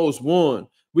Lamos won,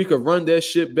 we could run that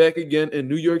shit back again in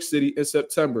New York City in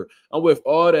September. I'm with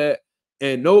all that.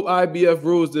 And no IBF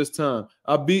rules this time.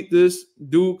 I beat this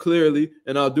dude clearly,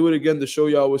 and I'll do it again to show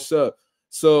y'all what's up.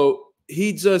 So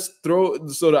he just the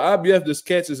IBF just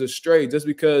catches a stray just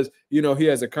because, you know, he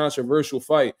has a controversial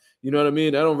fight. You know what I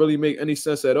mean? That don't really make any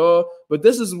sense at all. But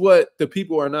this is what the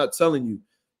people are not telling you.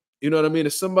 You know what I mean?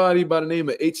 If somebody by the name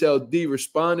of HLD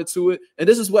responded to it, and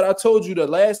this is what I told you the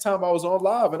last time I was on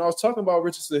live, and I was talking about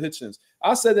Richardson Hitchins.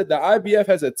 I said that the IBF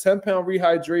has a 10-pound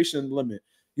rehydration limit.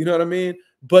 You know what I mean?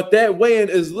 But that weigh-in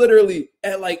is literally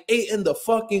at like 8 in the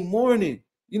fucking morning.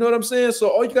 You know what I'm saying? So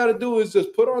all you got to do is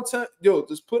just put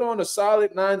on a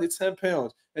solid 9 to 10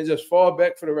 pounds and just fall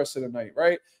back for the rest of the night,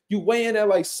 right? You weigh in at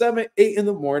like 7, 8 in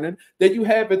the morning. Then you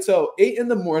have until 8 in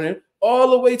the morning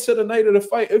all the way to the night of the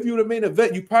fight. If you're the main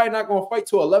event, you're probably not going to fight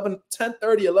till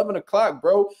 10:30, 11 o'clock,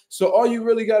 bro. So all you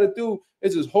really got to do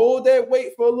is just hold that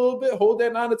weight for a little bit, hold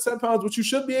that 9 to 10 pounds, which you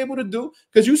should be able to do,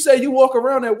 because you say you walk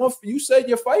around at you say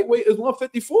your fight weight is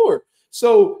 154.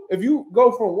 So if you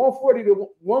go from 140 to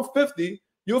 150,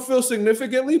 you'll feel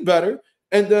significantly better.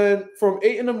 And then from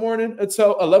 8 in the morning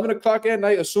until 11 o'clock at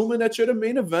night, assuming that you're the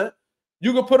main event,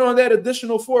 you can put on that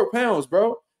additional 4 pounds,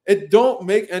 bro. It don't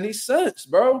make any sense,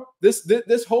 bro. This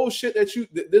whole shit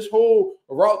this whole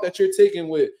route that you're taking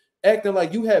with acting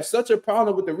like you have such a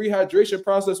problem with the rehydration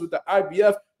process with the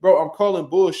IBF, bro, I'm calling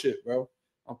bullshit, bro.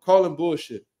 I'm calling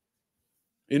bullshit.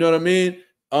 You know what I mean?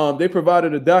 They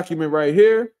provided a document right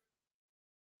here.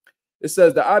 It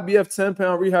says the IBF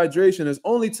 10-pound rehydration is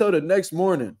only till the next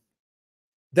morning.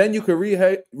 Then you can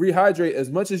rehydrate as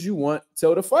much as you want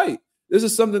till the fight. This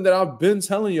is something that I've been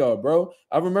telling y'all, bro.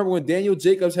 I remember when Daniel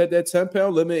Jacobs had that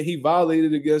 10-pound limit, he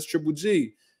violated against Triple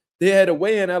G. They had a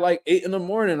weigh-in at like 8 in the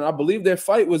morning. I believe their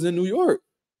fight was in New York.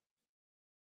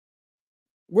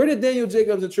 Where did Daniel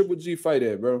Jacobs and Triple G fight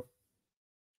at, bro?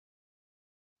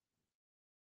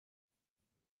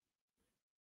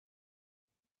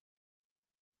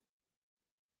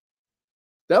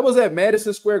 That was at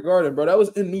Madison Square Garden, bro. That was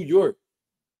in New York.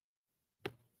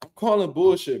 I'm calling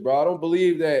bullshit, bro. I don't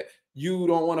believe that you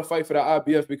don't want to fight for the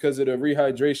IBF because of the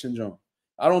rehydration jump.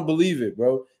 I don't believe it,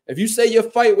 bro. If you say your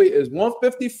fight weight is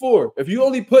 154, if you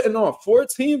only putting on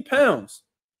 14 pounds,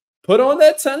 put on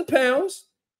that 10 pounds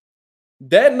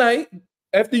that night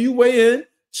after you weigh in,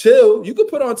 chill. You could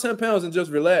put on 10 pounds and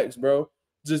just relax, bro.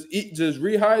 Just eat, just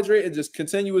rehydrate and just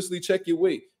continuously check your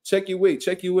weight. Check your weight,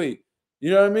 check your weight.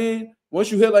 You know what I mean? Once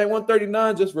you hit like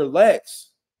 139, just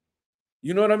relax.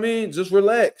 You know what I mean? Just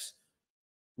relax.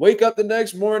 Wake up the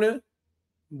next morning,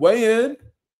 weigh in.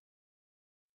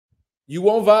 You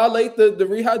won't violate the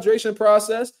rehydration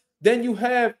process. Then you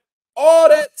have all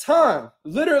that time,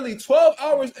 literally 12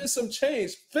 hours and some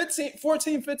change, 15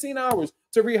 hours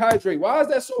to rehydrate. Why is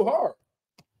that so hard?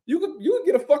 You could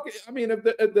get a fucking, I mean, if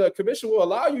the commission will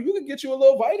allow you, you can get you a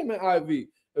little vitamin IV.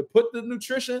 Put the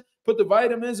nutrition, put the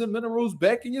vitamins and minerals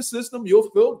back in your system. You'll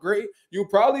feel great. You'll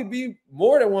probably be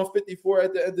more than 154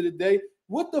 at the end of the day.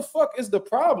 What the fuck is the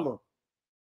problem?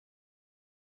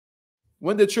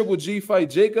 When did Triple G fight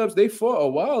Jacobs? They fought a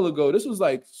while ago. This was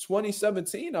like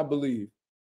 2017, I believe.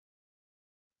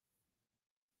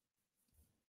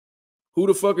 Who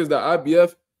the fuck is the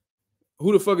IBF?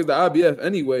 Who the fuck is the IBF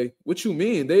anyway? What you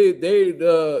mean?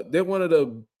 They're one of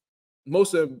the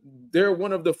most they're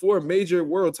one of the 4 major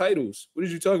world titles. What are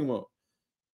you talking about?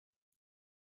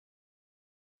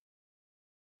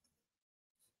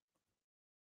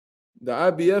 The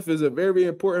IBF is a very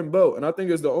important belt, and I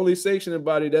think it's the only sanctioning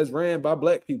body that's ran by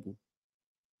black people.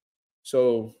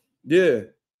 So yeah,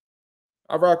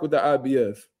 I rock with the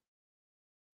IBF.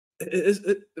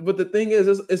 But the thing is,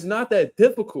 it's not that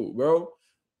difficult, bro.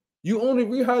 You only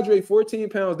rehydrate 14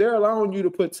 pounds. They're allowing you to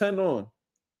put 10 on.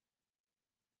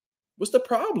 What's the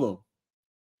problem?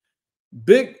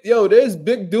 There's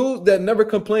big dudes that never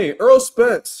complain. Earl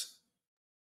Spence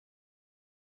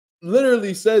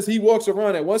literally says he walks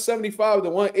around at 175 to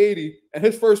 180, and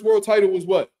his first world title was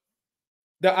what?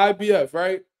 The IBF,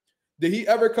 right? Did he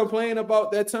ever complain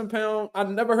about that 10-pound? I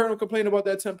never heard him complain about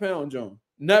that 10-pound, John.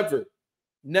 Never.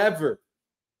 Never.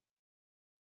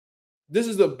 This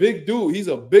is a big dude. He's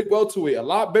a big welterweight, a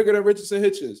lot bigger than Richardson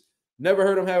Hitchins. Never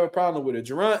heard him have a problem with it.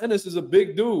 Jerron Ennis is a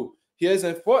big dude. He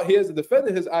hasn't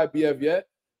defended his IBF yet.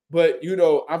 But,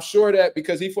 I'm sure that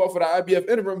because he fought for the IBF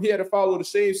interim, he had to follow the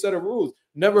same set of rules.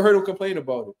 Never heard him complain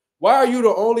about it. Why are you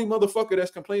the only motherfucker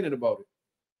that's complaining about it?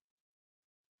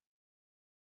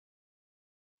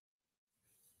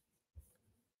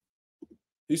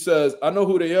 He says, I know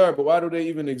who they are, but why do they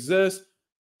even exist?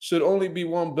 Should only be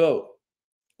one belt.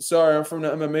 Sorry, I'm from the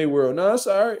MMA world. No, it's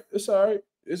all right. It's all right.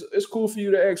 It's cool for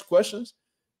you to ask questions.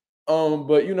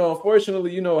 But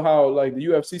unfortunately, how like the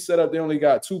UFC set up, they only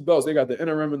got 2 belts. They got the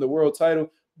interim and the world title.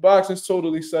 Boxing's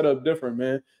totally set up different,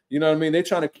 man. You know what I mean? They're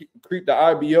trying to creep the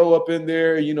IBO up in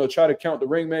there, try to count the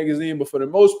Ring magazine. But for the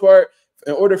most part,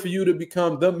 in order for you to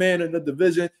become the man in the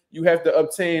division, you have to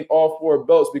obtain all 4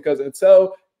 belts, because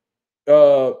until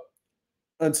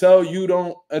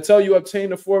you obtain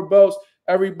the 4 belts,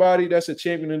 everybody that's a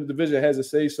champion in the division has a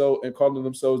say so and calling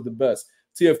themselves the best.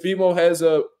 Teofimo has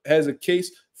a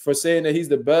case for saying that he's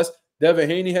the best. Devin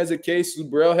Haney has a case.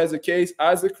 Subrel has a case.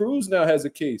 Isaac Cruz now has a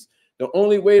case. The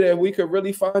only way that we could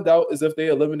really find out is if they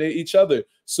eliminate each other.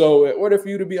 So in order for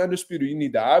you to be undisputed, you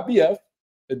need the IBF,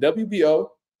 the WBO,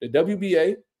 the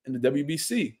WBA, and the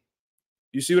WBC.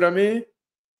 You see what I mean?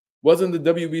 Wasn't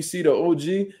the WBC the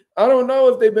OG? I don't know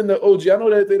if they've been the OG. I know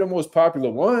that they're the most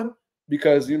popular one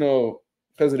because of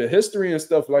the history and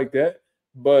stuff like that.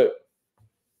 But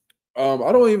I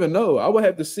don't even know. I would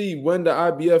have to see when the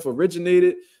IBF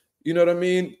originated. You know what I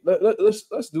mean?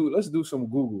 Let's do some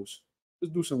Googles.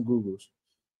 Let's do some Googles.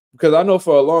 Because I know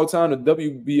for a long time the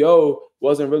WBO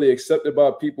wasn't really accepted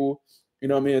by people,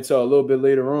 until a little bit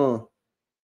later on.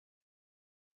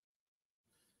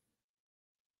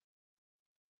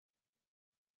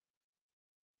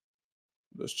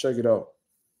 Let's check it out.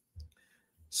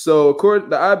 So, the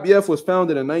IBF was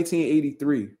founded in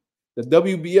 1983. The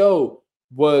WBO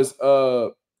was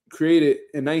created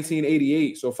in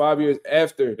 1988, so 5 years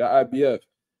after the IBF.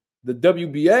 The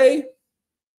WBA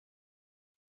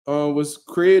was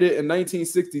created in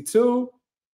 1962.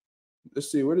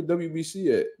 Let's see, where the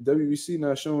WBC at? WBC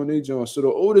not showing they joint. So the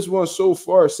oldest one so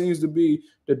far seems to be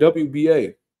the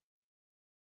WBA.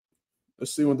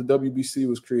 Let's see when the WBC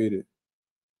was created.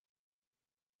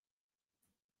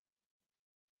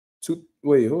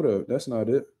 Wait, hold up. That's not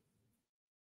it.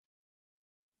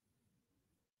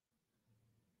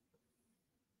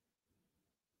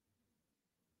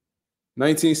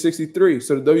 $1963.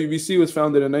 So the WBC was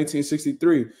founded in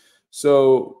 1963.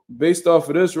 So based off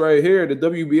of this right here, the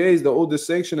WBA is the oldest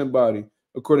sanctioning body,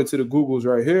 according to the Googles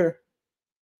right here.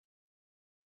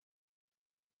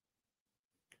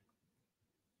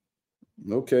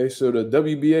 Okay, so the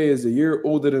WBA is a year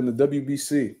older than the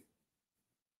WBC.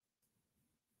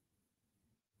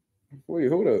 Wait,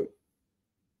 hold up.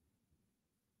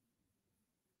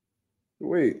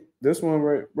 Wait, this one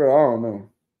right, bro, I don't know.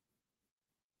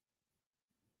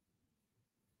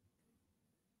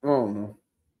 I don't know.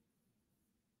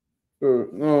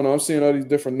 No, I'm seeing all these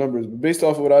different numbers. But based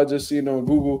off of what I just seen on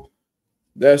Google,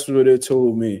 that's what it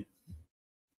told me.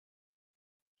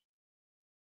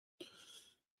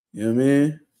 You know what I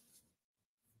mean?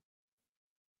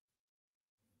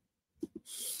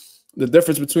 The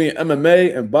difference between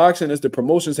MMA and boxing is the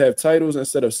promotions have titles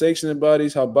instead of sanctioning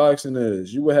bodies. How boxing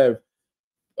is, you would have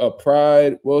a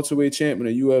Pride welterweight champ and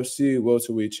a UFC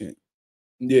welterweight champ.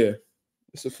 Yeah,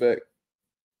 it's a fact.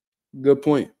 Good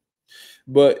point.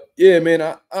 But yeah,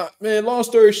 man, man, long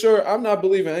story short, I'm not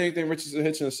believing anything Richardson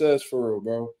Hitchins says for real,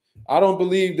 bro. I don't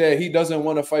believe that he doesn't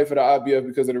want to fight for the IBF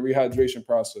because of the rehydration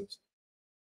process.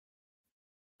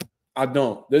 I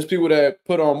don't. There's people that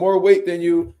put on more weight than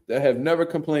you that have never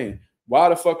complained. Why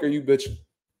the fuck are you bitching?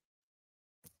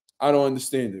 I don't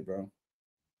understand it, bro.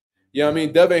 You know what I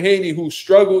mean? Devin Haney, who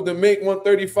struggled to make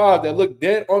 135, that looked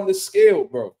dead on the scale,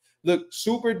 bro. Looked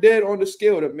super dead on the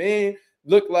scale. The man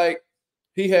looked like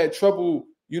he had trouble,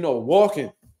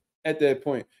 walking at that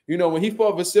point. When he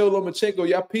fought Vasyl Lomachenko,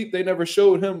 y'all peeped, they never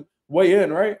showed him weigh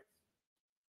in, right?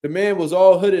 The man was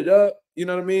all hooded up. You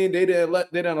know what I mean? They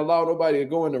didn't allow nobody to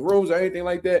go in the rooms or anything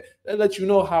like that. That let you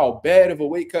know how bad of a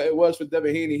weight cut it was for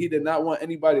Devin Haney. He did not want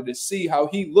anybody to see how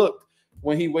he looked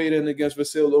when he weighed in against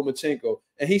Vasyl Lomachenko.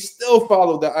 And he still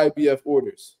followed the IBF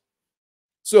orders.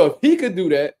 So if he could do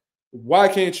that, why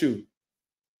can't you?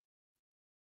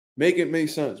 Make it make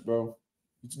sense, bro.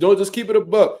 Don't just keep it a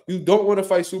buck. You don't want to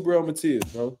fight Subriel Matias,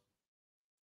 bro.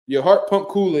 Your heart pump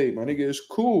Kool-Aid, my nigga. It's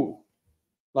cool.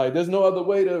 Like, there's no other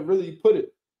way to really put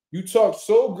it. You talk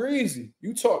so greasy.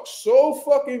 You talk so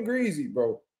fucking greasy,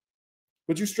 bro.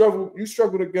 But you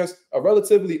struggled against a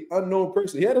relatively unknown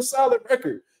person. He had a solid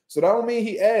record. So that don't mean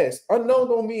he ass. Unknown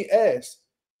don't mean ass.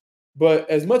 But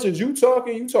as much as you talk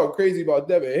crazy about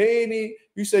Devin Haney.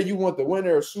 You say you want the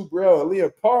winner of Subriel and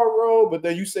Leah Paro, but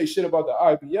then you say shit about the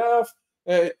IBF.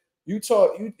 And you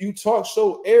talk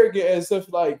so arrogant as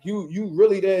if like you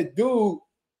really that dude,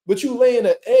 but you laying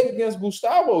an egg against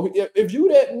Gustavo. If you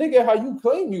that nigga how you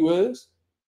claim you is,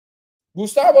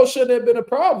 Gustavo shouldn't have been a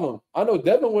problem. I know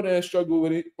Devin wouldn't have struggled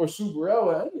with it, or Subriel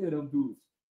or any of them dudes.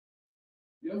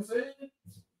 You know what I'm saying?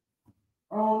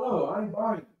 I don't know. I ain't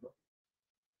buying it, bro.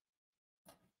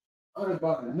 I ain't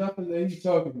buying nothing that he's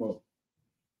talking about.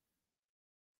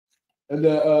 And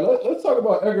then let's talk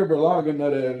about Edgar Berlanga,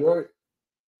 nut ass, right?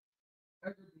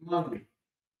 Edgar Berlanga.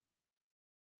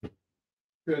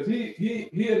 Because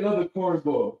he another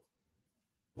cornball.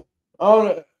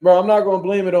 Bro, I'm not gonna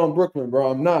blame it on Brooklyn,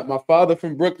 bro. I'm not. My father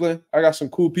from Brooklyn. I got some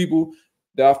cool people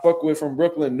that I fuck with from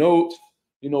Brooklyn. Note,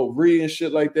 Ree and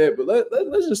shit like that. But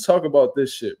let's just talk about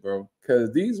this shit, bro.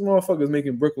 Because these motherfuckers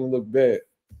making Brooklyn look bad.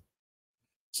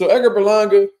 So Edgar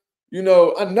Berlanga,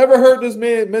 I never heard this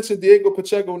man mention Diego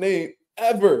Pacheco name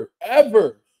ever,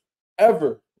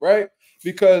 right?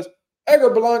 Because Edgar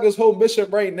Berlanga's whole mission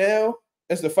right now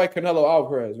is to fight Canelo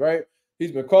Alvarez, right?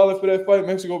 He's been calling for that fight,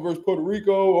 Mexico versus Puerto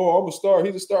Rico. Oh, I'm a star.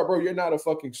 He's a star, bro. You're not a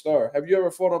fucking star. Have you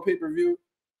ever fought on pay-per-view?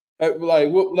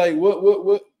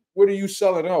 What are you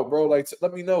selling out, bro? Like,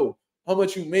 let me know how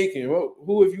much you making.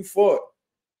 Who have you fought?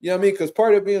 You know what I mean? Because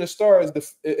part of being a star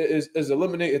is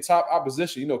eliminating top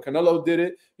opposition. Canelo did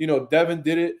it. Devin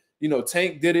did it.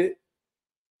 Tank did it.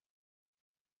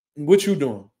 What you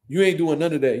doing? You ain't doing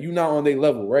none of that. You not on their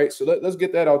level, right? So let's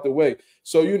get that out the way.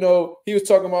 So he was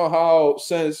talking about how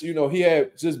since he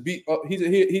had just beat up,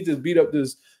 he just beat up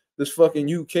this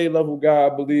fucking UK level guy, I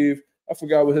believe. I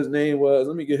forgot what his name was.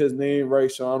 Let me get his name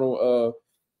right so I don't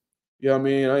you know what I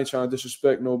mean? I ain't trying to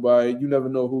disrespect nobody. You never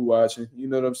know who watching. You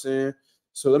know what I'm saying?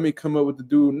 So let me come up with the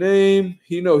dude name.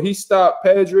 He stopped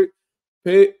Patrick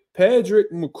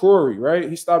McCrory, right?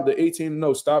 He stopped the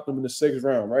 18-0, stopped him in the 6th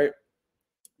round, right?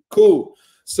 Cool.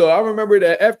 So I remember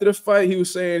that after the fight, he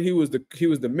was saying he was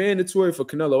the mandatory for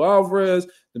Canelo Alvarez,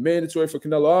 the mandatory for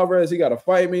Canelo Alvarez. He got to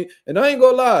fight me, and I ain't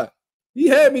gonna lie, he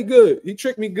had me good. He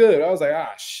tricked me good. I was like,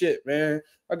 ah, shit, man.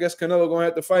 I guess Canelo gonna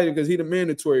have to fight him because he the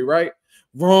mandatory, right?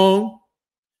 Wrong.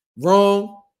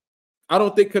 I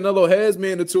don't think Canelo has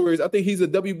mandatories. I think he's a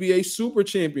WBA super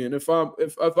champion. If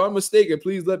I'm mistaken,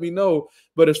 please let me know.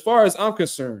 But as far as I'm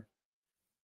concerned,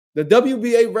 the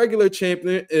WBA regular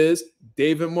champion is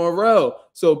David Morrell.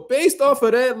 So based off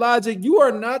of that logic, you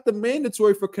are not the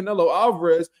mandatory for Canelo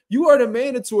Alvarez. You are the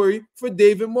mandatory for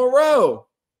David Morrell.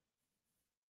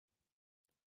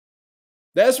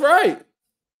 That's right.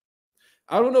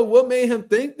 I don't know what made him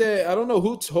think that. I don't know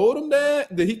who told him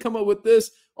that. Did he come up with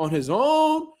this on his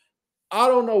own? I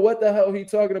don't know what the hell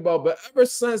he's talking about. But ever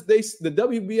since the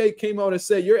WBA came out and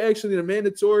said, you're actually the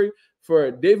mandatory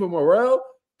for David Morrell,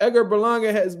 Edgar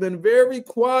Berlanga has been very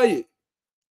quiet.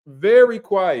 Very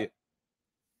quiet.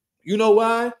 You know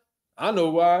why? I know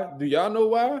why. Do y'all know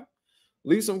why?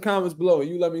 Leave some comments below.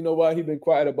 You let me know why he's been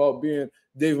quiet about being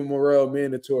David Morrell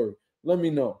mandatory. Let me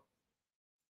know.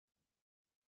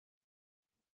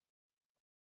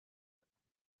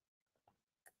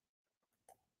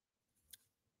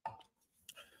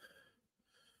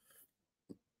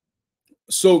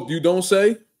 So you don't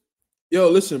say? Yo,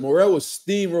 listen, Morrell was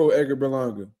steamroll Edgar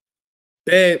Berlanga.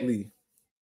 Badly.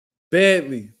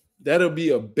 That'll be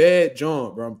a bad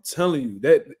jump, bro. I'm telling you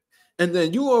that. And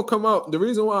then you gonna come out. The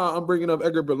reason why I'm bringing up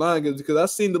Edgar Berlanga is because I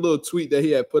seen the little tweet that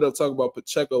he had put up talking about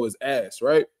Pacheco his ass,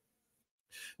 right?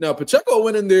 Now Pacheco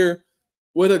went in there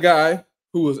with a guy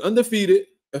who was undefeated,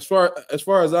 as far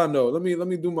as I know. Let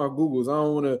me do my Googles.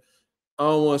 I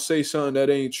don't want to say something that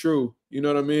ain't true. You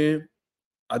know what I mean?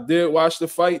 I did watch the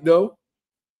fight though.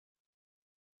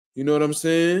 You know what I'm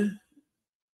saying?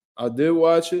 I did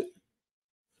watch it.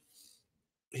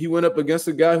 He went up against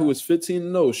a guy who was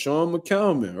 15-0, Sean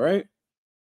McCalman, right?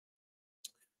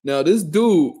 Now, this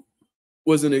dude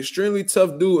was an extremely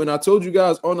tough dude, and I told you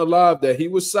guys on the live that he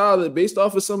was solid based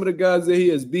off of some of the guys that he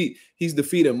has beat. He's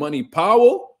defeated Money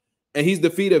Powell, and he's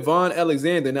defeated Von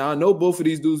Alexander. Now, I know both of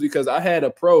these dudes because I had a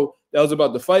pro that was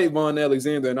about to fight Von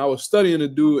Alexander, and I was studying the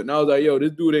dude, and I was like, yo,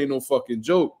 this dude ain't no fucking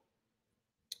joke.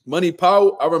 Money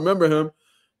Powell, I remember him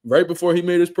right before he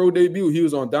made his pro debut. He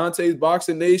was on Dante's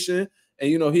Boxing Nation. And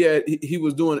you know, he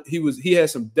had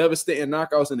some devastating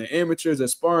knockouts in the amateurs and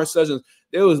sparring sessions.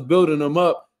 They was building him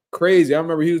up crazy. I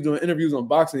remember he was doing interviews on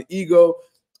Boxing Ego.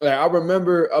 Like I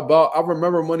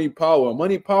remember Money Powell.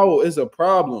 Money Powell is a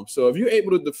problem. So if you're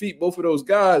able to defeat both of those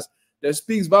guys, that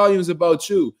speaks volumes about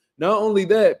you. Not only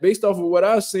that, based off of what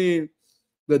I've seen,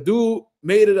 the dude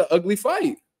made it an ugly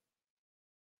fight.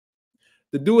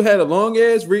 The dude had a long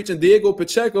ass reach, and Diego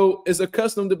Pacheco is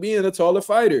accustomed to being a taller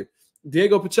fighter.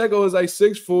 Diego Pacheco is like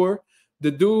 6'4".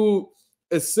 The dude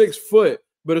is 6 foot.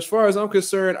 But as far as I'm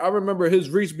concerned, I remember his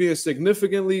reach being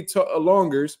significantly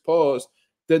longer, pause,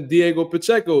 than Diego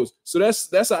Pacheco's. So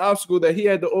that's an obstacle that he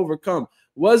had to overcome.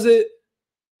 Was it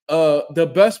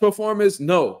the best performance?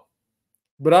 No.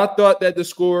 But I thought that the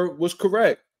score was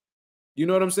correct. You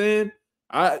know what I'm saying?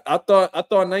 I thought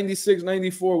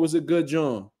 96-94 was a good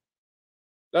jump.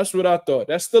 That's what I thought.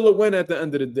 That's still a win at the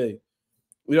end of the day.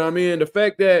 You know what I mean? The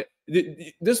fact that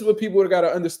this is what people got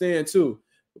to understand too.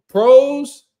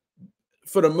 Pros,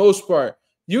 for the most part,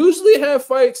 usually have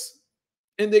fights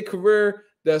in their career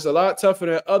that's a lot tougher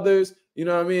than others. You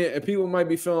know what I mean? And people might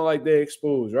be feeling like they're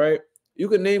exposed, right? You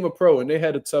could name a pro and they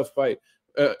had a tough fight,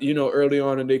 you know, early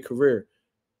on in their career.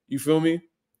 You feel me?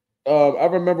 I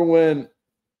remember when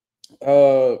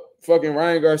fucking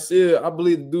Ryan Garcia, I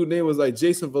believe the dude's name was like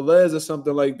Jason Velez or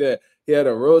something like that. He had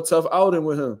a real tough outing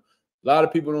with him. A lot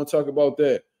of people don't talk about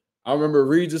that. I remember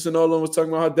Regis and all of them was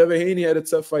talking about how Devin Haney had a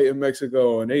tough fight in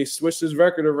Mexico and they switched his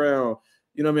record around.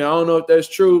 You know what I mean? I don't know if that's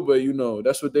true, but you know,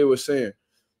 that's what they were saying.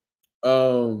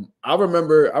 I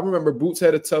remember Boots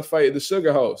had a tough fight at the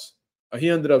Sugar House. He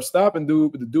ended up stopping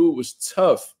dude, but the dude was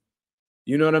tough.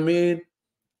 You know what I mean?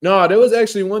 No, there was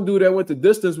actually one dude that went the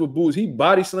distance with Boots. He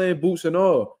body slammed Boots and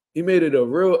all. He made it a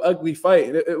real ugly fight.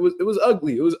 And it was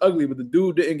ugly. It was ugly, but the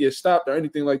dude didn't get stopped or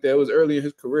anything like that. It was early in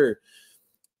his career.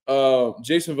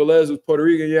 Jason Velez was Puerto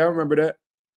Rican. Yeah, I remember that.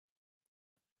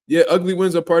 Yeah, ugly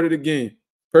wins are part of the game.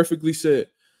 Perfectly said.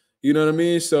 You know what I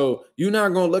mean? So you're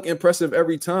not going to look impressive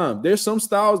every time. There's some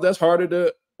styles that's harder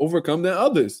to overcome than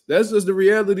others. That's just the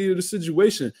reality of the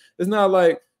situation. It's not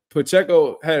like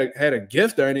Pacheco had a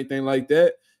gift or anything like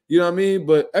that. You know what I mean?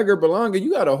 But Edgar Berlanga,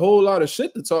 you got a whole lot of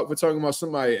shit to talk for talking about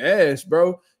somebody's ass,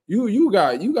 bro. You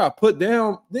got put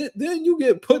down. Then you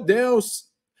get put down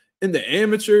in the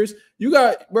amateurs. You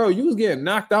was getting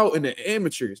knocked out in the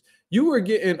amateurs. You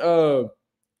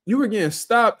You were getting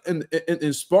stopped and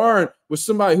sparring with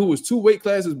somebody who was 2 weight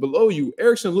classes below you.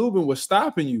 Erickson Lubin was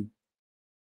stopping you.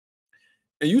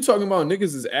 And you talking about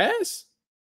niggas' ass?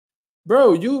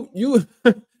 Bro, you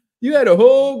you had a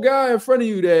whole guy in front of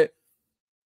you that,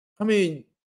 I mean,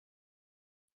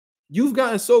 you've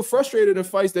gotten so frustrated in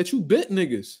fights that you bit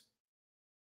niggas.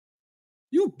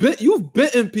 You've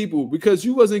bitten people because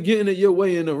you wasn't getting it your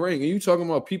way in the ring, and you talking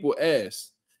about people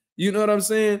ass. You know what I'm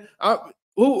saying?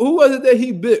 Who was it that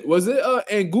he bit? Was it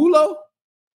Angulo?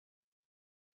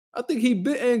 I think he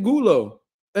bit Angulo.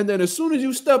 And then as soon as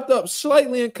you stepped up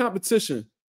slightly in competition,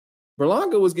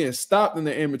 Berlanga was getting stopped in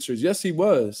the amateurs. Yes, he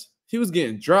was. He was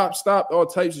getting dropped, stopped, all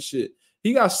types of shit.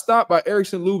 He got stopped by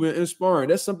Erickson Lubin in sparring.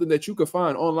 That's something that you can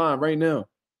find online right now.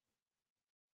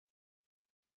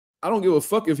 I don't give a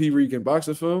fuck if he reeking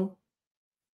boxing film.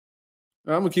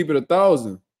 I'm gonna keep it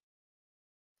 1,000.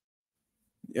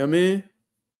 You know what I mean?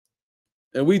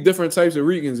 And we different types of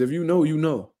reekins. If you know, you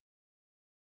know.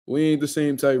 We ain't the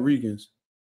same type reekins.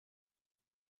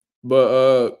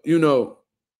 But you know,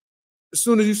 as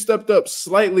soon as you stepped up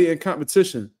slightly in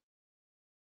competition,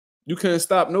 you can't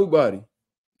stop nobody.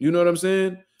 You know what I'm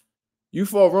saying? You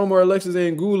fought Romer Alexis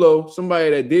Angulo, somebody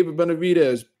that David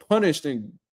Benavidez punished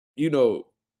and, you know,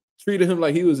 treated him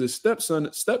like he was his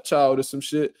stepchild or some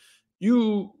shit.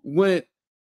 You went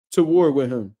to war with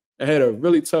him and had a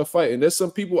really tough fight. And there's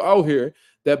some people out here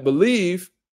that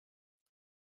believe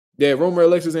that Romer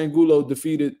Alexis Angulo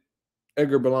defeated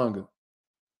Edgar Berlanga.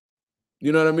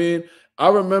 You know what I mean? I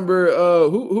remember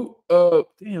who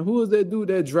was that dude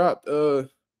that dropped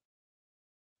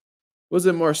was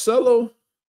it Marcelo?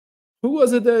 Who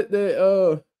was it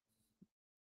that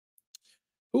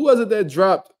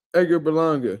dropped Edgar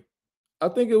Berlanga? I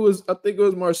think it was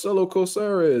Marcelo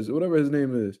Cosares, whatever his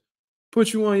name is.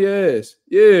 Put you on your ass.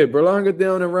 Yeah, Berlanga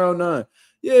down in round 9.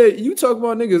 Yeah, you talk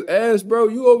about niggas ass, bro.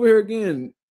 You over here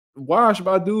again washed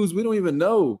by dudes we don't even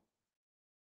know.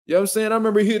 You know what I'm saying? I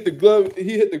remember he hit the glove,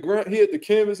 he hit the ground, he hit the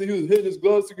canvas, and he was hitting his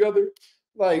gloves together.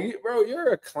 Like, bro,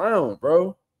 you're a clown,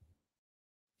 bro.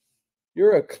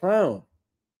 You're a clown.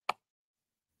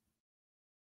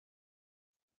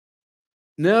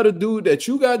 Now the dude that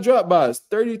you got dropped by is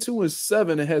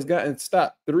 32-7 and has gotten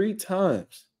stopped 3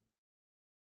 times.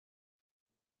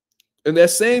 And that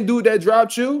same dude that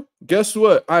dropped you, guess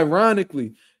what?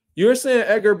 Ironically, you're saying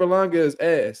Edgar Berlanga is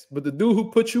ass, but the dude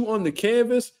who put you on the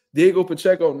canvas, Diego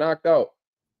Pacheco, knocked out.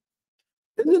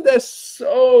 Isn't that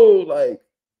so, like,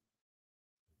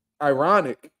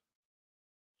 ironic?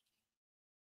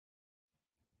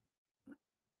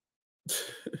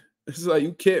 It's like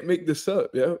you can't make this up,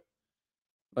 yo.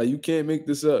 Like, you can't make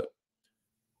this up.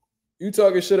 You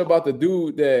talking shit about the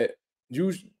dude that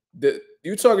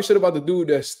you talking shit about the dude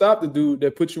that stopped the dude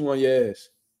that put you on your ass.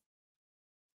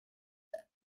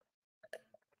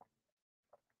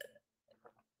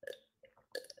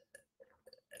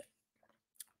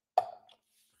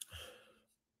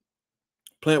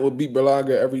 Plant would beat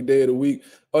Berlanga every day of the week.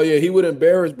 Oh yeah, he would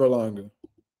embarrass Berlanga.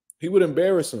 He would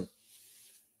embarrass him.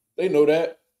 They know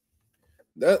that.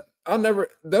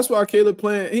 That's why Caleb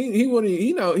Plant, he don't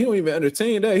even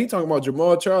entertain that. He talking about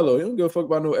Jamal Charlo. He don't give a fuck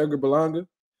about no Edgar Berlanga.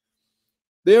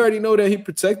 They already know that he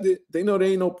protected. They know there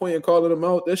ain't no point in calling him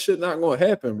out. That shit not gonna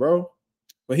happen, bro.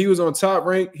 When he was on Top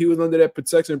Rank, he was under that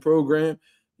protection program.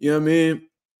 You know what I mean?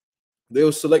 They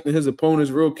were selecting his opponents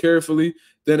real carefully.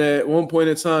 Then at one point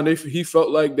in time, he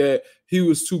felt like that he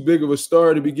was too big of a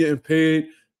star to be getting paid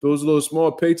those little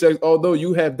small paychecks. Although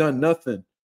you have done nothing.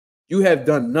 You have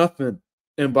done nothing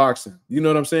in boxing. You know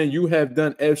what I'm saying? You have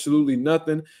done absolutely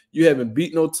nothing. You haven't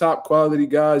beat no top quality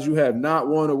guys. You have not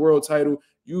won a world title.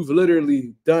 You've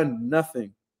literally done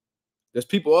nothing. There's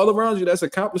people all around you that's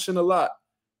accomplishing a lot.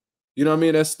 You know what I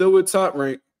mean? That's still with Top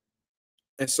Rank.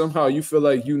 And somehow you feel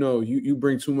like, you know, you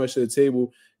bring too much to the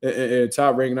table and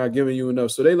Top Rank not giving you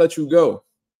enough. So they let you go.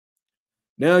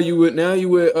 Now you with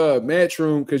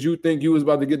Matchroom because you think you was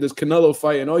about to get this Canelo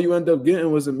fight, and all you end up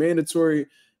getting was a mandatory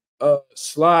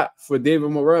slot for David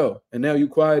Morrell. And now you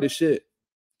quiet as shit.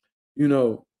 You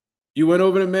know, you went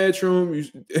over to Matchroom,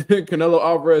 Canelo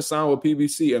Alvarez signed with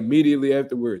PBC immediately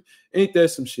afterwards. Ain't that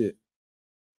some shit?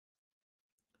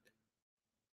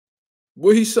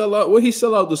 Will he sell out? Will he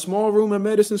sell out the small room at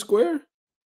Madison Square?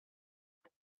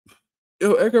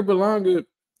 Yo, Edgar Berlanga,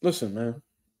 listen, man.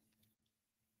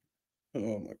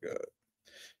 Oh my God.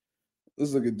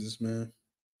 Let's look at this, man.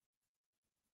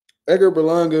 Edgar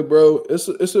Berlanga, bro,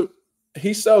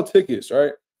 he sell tickets,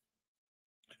 right?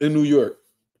 In New York.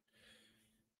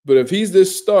 But if he's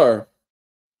this star,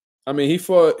 I mean, he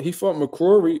fought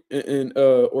McCrory in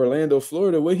Orlando,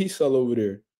 Florida. What he sell over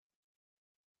there?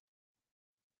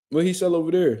 What he sell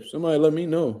over there? Somebody let me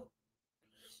know.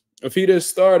 If he just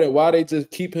started, why they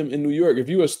just keep him in New York? If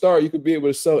you a star, you could be able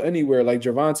to sell anywhere, like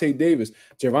Gervonta Davis.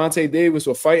 Gervonta Davis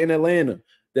will fight in Atlanta.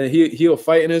 Then he'll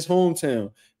fight in his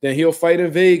hometown. Then he'll fight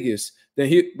in Vegas. Then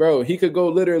he could go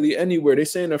literally anywhere. They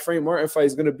saying the Frank Martin fight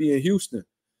is gonna be in Houston.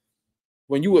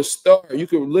 When you a star, you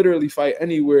could literally fight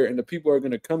anywhere, and the people are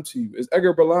gonna come to you. Is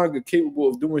Edgar Berlanga capable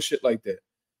of doing shit like that?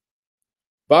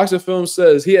 Boxing Film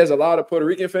says he has a lot of Puerto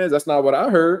Rican fans. That's not what I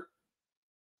heard.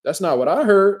 That's not what I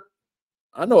heard.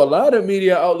 I know a lot of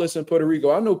media outlets in Puerto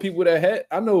Rico. I know people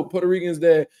I know Puerto Ricans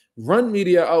that run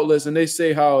media outlets, and they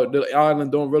say how the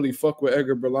island don't really fuck with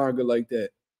Edgar Berlanga like that.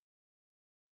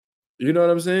 You know what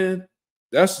I'm saying?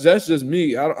 That's just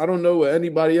me. I don't know what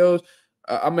anybody else.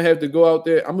 I'm gonna have to go out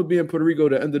there. I'm gonna be in Puerto Rico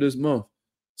the end of this month.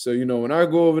 So when I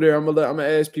go over there, I'm gonna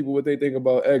ask people what they think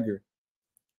about Edgar.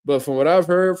 But from what I've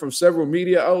heard from several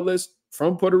media outlets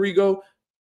from Puerto Rico,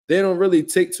 they don't really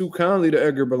take too kindly to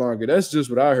Edgar Berlanga. That's just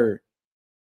what I heard.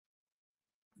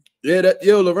 Yeah,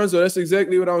 Lorenzo, that's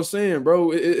exactly what I was saying,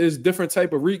 bro. It's different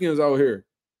type of Ricans out here.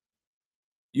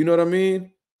 You know what I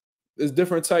mean? There's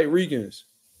different type Ricans.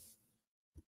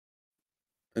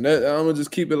 And that I'm gonna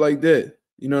just keep it like that.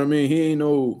 You know what I mean?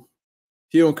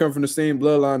 He don't come from the same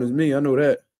bloodline as me. I know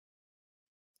that.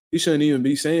 He shouldn't even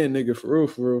be saying nigga for real,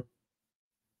 for real.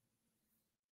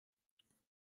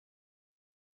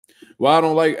 Why I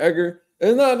don't like Edgar?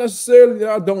 It's not necessarily that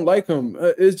I don't like him.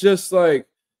 It's just like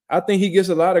I think he gets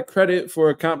a lot of credit for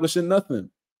accomplishing nothing.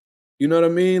 You know what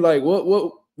I mean? Like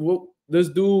what this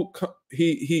dude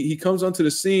he comes onto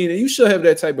the scene, and you should have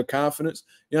that type of confidence.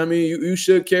 You know what I mean? You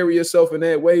should carry yourself in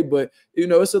that way, but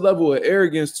it's a level of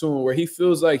arrogance to him where he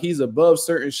feels like he's above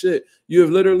certain shit. You have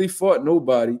literally fought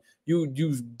nobody.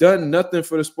 You've done nothing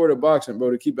for the sport of boxing,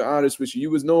 bro. To keep it honest with you,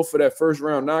 you was known for that first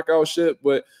round knockout shit,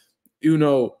 but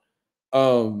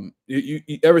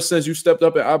ever since you stepped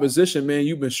up in opposition, man,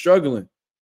 you've been struggling.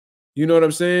 You know what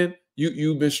I'm saying?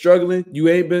 You've been struggling. You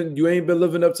ain't been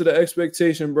living up to the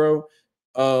expectation, bro.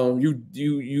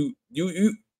 You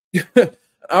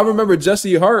I remember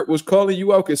Jesse Hart was calling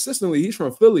you out consistently. He's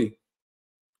from Philly.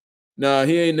 Nah,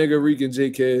 he ain't nigga Rican J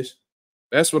Cash.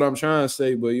 That's what I'm trying to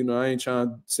say, but I ain't trying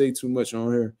to say too much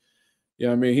on here.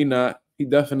 Yeah, I mean, he not. He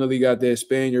definitely got that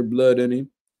Spaniard blood in him.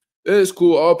 It's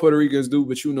cool. All Puerto Ricans do,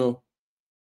 but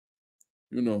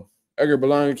Edgar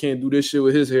Berlanga can't do this shit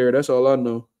with his hair. That's all I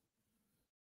know.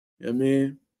 You know what I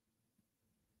mean?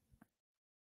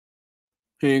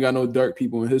 He ain't got no dark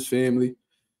people in his family.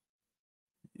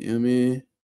 You know what I mean?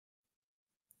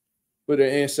 Put an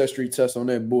ancestry test on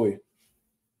that boy.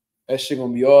 That shit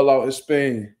gonna be all out in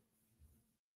Spain.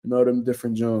 And all them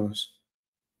different Jones.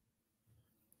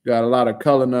 Got a lot of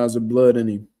colonizer blood in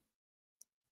him.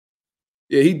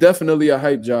 Yeah, he definitely a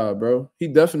hype job, bro. He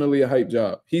definitely a hype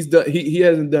job. He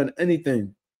hasn't done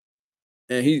anything.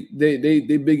 And they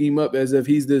big him up as if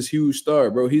he's this huge star,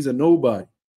 bro. He's a nobody.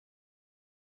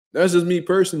 That's just me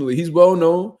personally. He's well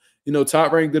known.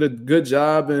 Top Rank did a good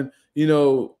job and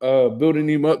building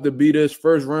him up to be this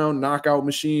first round knockout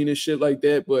machine and shit like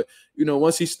that. But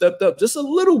once he stepped up just a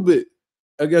little bit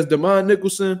against Damon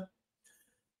Nicholson,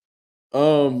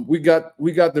 we got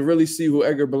to really see who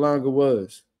Edgar Berlanga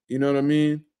was. You know what I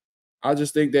mean? I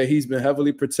just think that he's been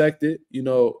heavily protected.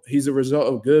 He's a result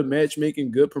of good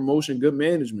matchmaking, good promotion, good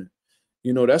management.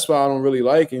 That's why I don't really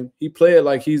like him. He played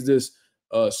like he's this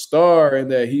star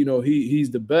and that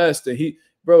he's the best. And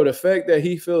the fact that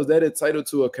he feels that entitled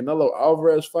to a Canelo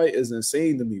Alvarez fight is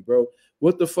insane to me, bro.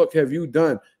 What the fuck have you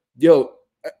done? Yo,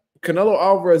 Canelo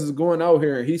Alvarez is going out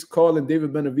here and he's calling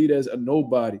David Benavidez a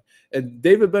nobody. And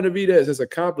David Benavidez has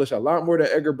accomplished a lot more than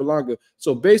Edgar Berlanga.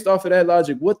 So based off of that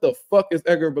logic, what the fuck is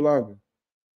Edgar Berlanga?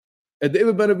 And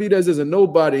David Benavidez is a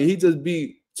nobody. He just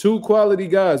beat two quality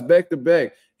guys back to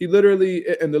back. He literally,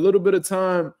 in the little bit of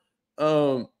time,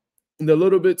 that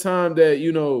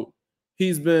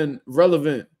he's been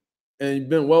relevant and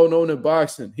been well known in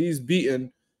boxing, he's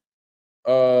beaten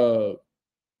 3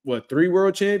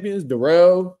 world champions?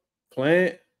 Darrell,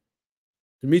 Plant,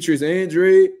 Demetrius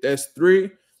Andrade, that's 3.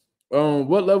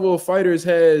 What level of fighters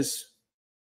has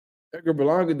Edgar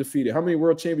Berlanga defeated? How many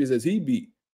world champions has he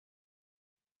beat?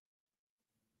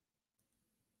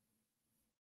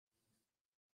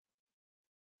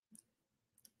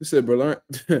 You said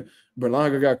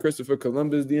Berlanga got Christopher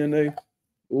Columbus DNA.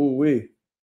 Ooh wee.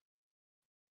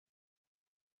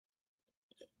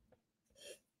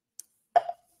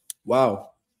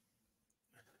 Wow.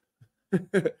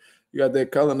 You got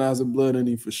that colonizer blood in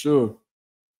him for sure.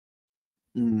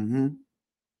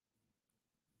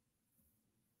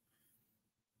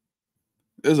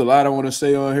 There's a lot I want to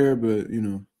say on here, but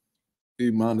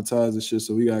He monetized the shit,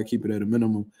 so we gotta keep it at a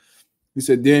minimum. He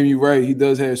said, "Damn, you right. He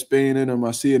does have Spain in him.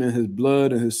 I see it in his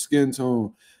blood and his skin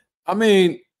tone." I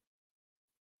mean,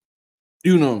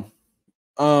 you know,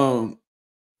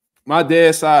 my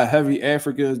dad's side heavy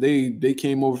Africans. They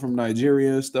came over from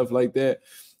Nigeria and stuff like that.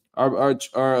 Our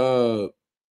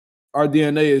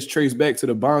DNA is traced back to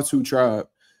the Bantu tribe.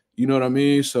 You know what I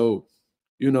mean? So,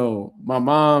 my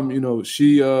mom,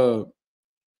 she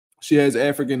has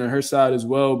African on her side as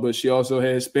well, but she also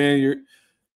has Spaniard.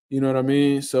 You know what I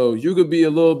mean? So you could be a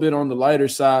little bit on the lighter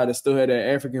side and still have that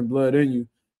African blood in you.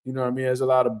 You know what I mean? There's a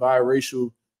lot of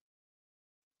biracial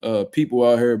people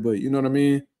out here, but you know what I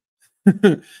mean?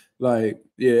 Like,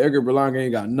 yeah, Edgar Berlanga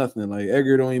ain't got nothing. Like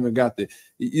Edgar don't even got the,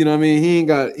 you know what I mean? He ain't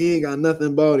got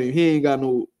nothing about him. He ain't got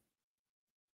no.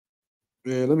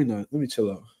 Man, let me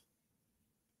chill out.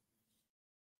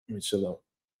 Let me chill out.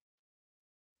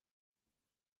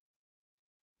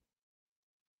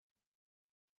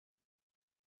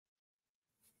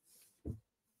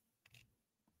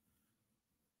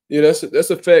 Yeah,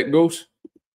 that's a fact, Ghost.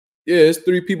 Yeah, it's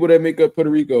 3 people that make up Puerto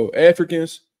Rico: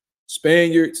 Africans,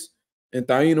 Spaniards, and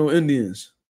Taino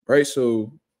Indians. Right.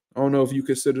 So I don't know if you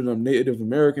consider them Native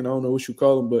American. I don't know what you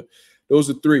call them, but those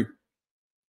are 3.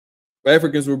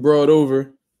 Africans were brought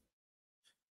over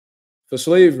for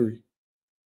slavery.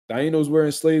 Tainos were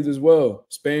enslaved as well.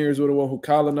 Spaniards were the one who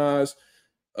colonized,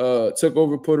 took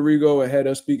over Puerto Rico and had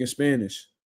us speaking Spanish.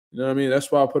 You know what I mean? That's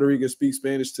why Puerto Rico speaks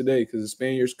Spanish today, because the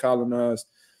Spaniards colonized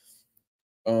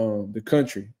the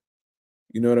country.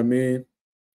 You know what I mean?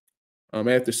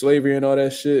 After slavery and all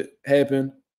that shit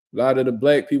happened, a lot of the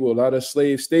black people, a lot of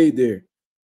slaves stayed there.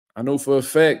 I know for a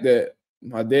fact that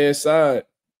my dad's side,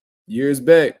 years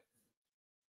back,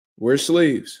 were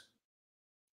slaves.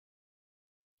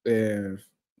 And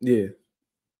yeah,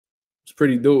 it's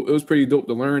pretty dope. It was pretty dope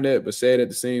to learn that, but sad at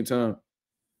the same time.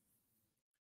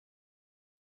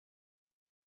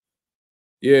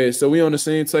 Yeah, so we on the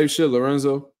same type shit,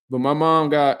 Lorenzo. But my mom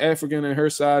got African in her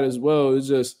side as well. It's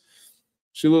just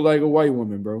she looked like a white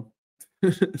woman, bro.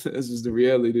 That's just the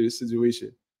reality of the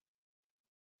situation.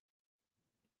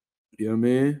 You know what I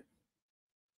mean?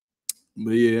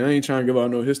 But yeah, I ain't trying to give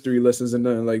out no history lessons or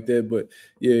nothing like that. But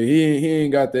yeah, he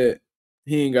ain't got that.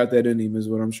 He ain't got that in him, is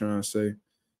what I'm trying to say.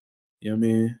 You know what I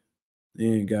mean?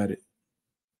 He ain't got it.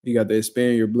 He got that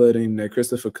Spaniard blood in him, that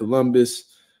Christopher Columbus,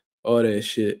 all that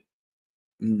shit.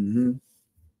 Mm-hmm.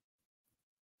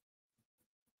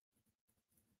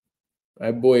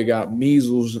 That boy got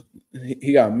measles.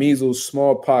 He got measles,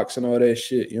 smallpox, and all that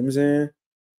shit. You know what I'm saying?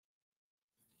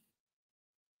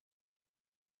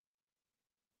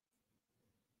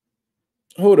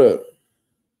 Hold up.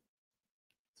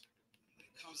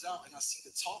 Comes out and I see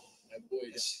the top. That boy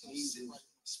got measles.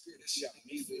 He got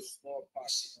measles,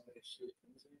 smallpox, and all that shit. You know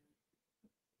what I'm saying?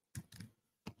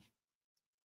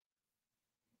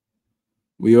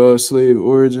 We all slave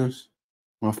origins.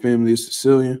 My family is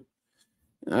Sicilian.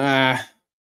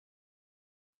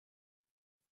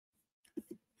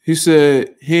 He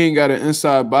said he ain't got an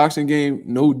inside boxing game,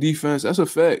 no defense. That's a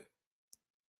fact.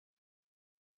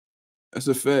 That's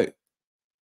a fact.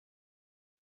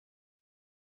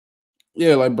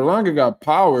 Yeah, like Berlanga got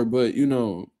power, but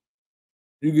you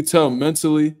could tell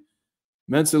mentally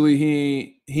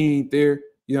he ain't there.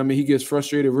 You know what I mean? He gets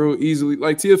frustrated real easily.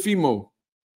 Like Teofimo.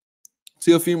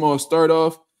 Teofimo will start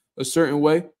off a certain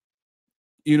way.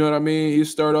 You know what I mean? He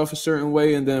start off a certain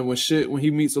way, and then when he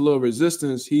meets a little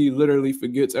resistance, he literally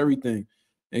forgets everything.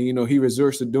 And he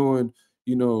resorts to doing,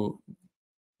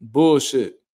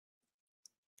 bullshit.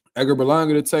 Edgar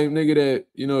Berlanga, the type nigga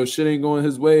that, shit ain't going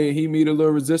his way, he meet a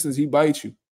little resistance, he bites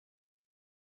you.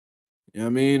 You know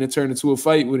what I mean? It turned into a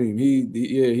fight with him. He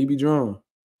be drawn.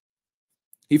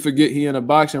 He forget he in a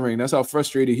boxing ring. That's how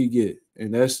frustrated he get.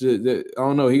 And that's just, I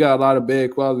don't know. He got a lot of bad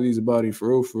qualities about him, for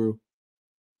real, for real.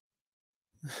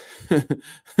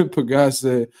 Pagas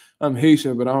said, I'm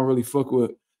Haitian, but I don't really fuck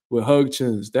with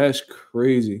Hitchins. That's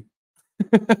crazy.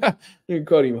 You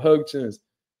called him Hitchins.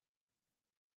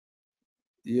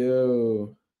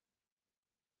 Yo.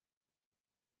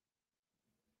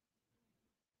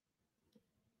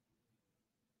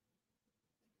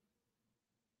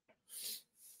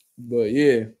 But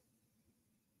yeah.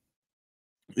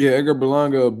 Yeah, Edgar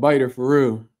Berlanga a biter for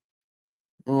real.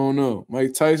 I don't know.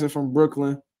 Mike Tyson from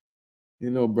Brooklyn.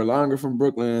 Berlanga from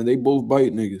Brooklyn. They both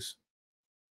bite niggas.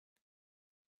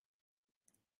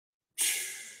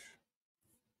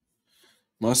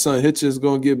 My son Hitchins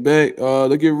gonna get back.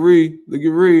 Look at Ree. Look at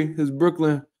Ree. His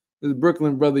Brooklyn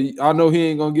brother. I know he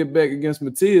ain't gonna get back against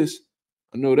Matias.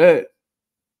 I know that.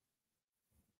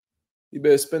 You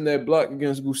better spend that block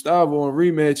against Gustavo and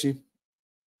rematch him.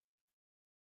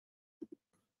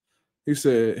 He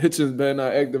said Hitchins better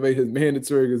not activate his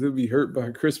mandatory because he'll be hurt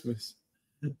by Christmas.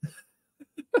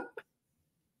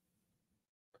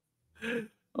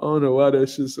 I don't know why that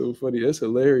shit's so funny. That's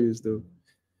hilarious though.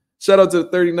 Shout out to the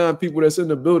 39 people that's in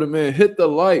the building, man. Hit the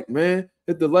like, man.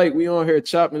 Hit the like. We on here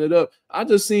chopping it up. I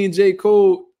just seen J.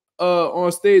 Cole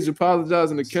on stage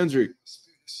apologizing to Kendrick.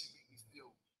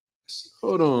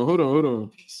 Hold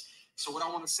on. So what I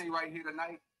want to say right here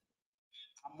tonight,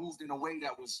 I moved in a way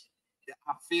that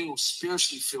I feel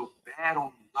spiritually feel bad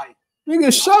on me. Like,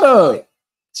 nigga, shut up. Like,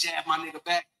 jab my nigga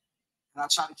back, and I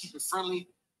try to keep it friendly.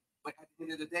 But at the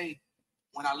end of the day,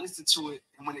 when I listen to it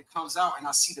and when it comes out and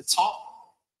I see the talk,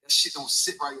 that shit don't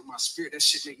sit right with my spirit. That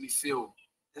shit make me feel.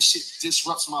 That shit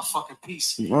disrupts my fucking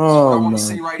peace. Oh, so what I want to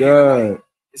say right here tonight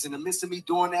is in the midst of me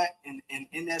doing that and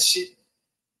in that shit,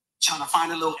 trying to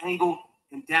find a little angle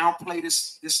and downplay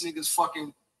this nigga's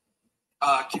fucking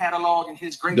catalog and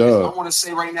his greatness. I want to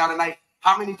say right now tonight,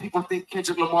 how many people think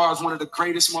Kendrick Lamar is one of the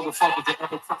greatest motherfuckers that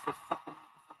ever touched?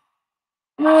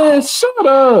 Man, shut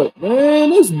up,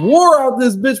 man. There's war out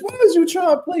this bitch. Why is you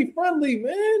trying to play friendly,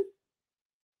 man?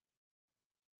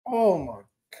 Oh my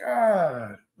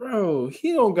God, bro.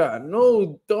 He don't got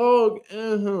no dog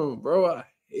in him, bro. I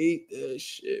hate that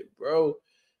shit, bro.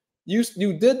 You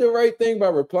did the right thing by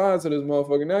replying to this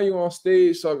motherfucker. Now you on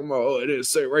stage talking about, oh, it didn't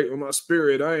sit right with my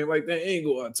spirit. I ain't like that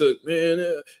angle I took,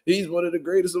 man. He's one of the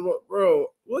greatest of all. Bro,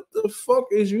 what the fuck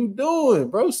is you doing,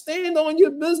 bro? Stand on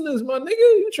your business, my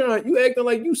nigga. You acting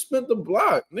like you spent the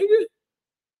block, nigga.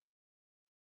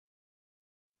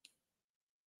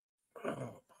 Oh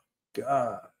my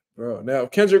God, bro. Now,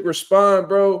 if Kendrick respond,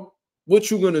 bro, what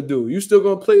you gonna do? You still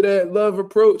gonna play that love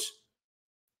approach?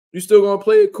 You still gonna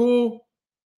play it cool?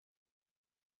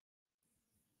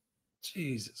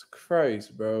 Jesus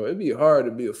Christ, bro. It'd be hard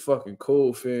to be a fucking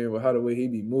Cole fan with how the way he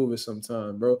be moving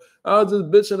sometimes, bro. I was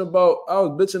bitching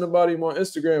about him on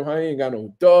Instagram, how he ain't got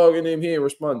no dog in him. He ain't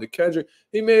responding to Kendrick.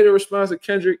 He made a response to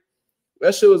Kendrick.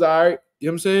 That shit was all right. You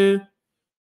know what I'm saying?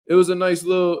 It was a nice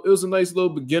little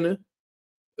beginning.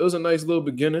 You know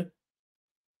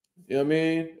what I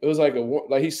mean? It was like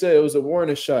he said, it was a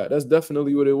warning shot. That's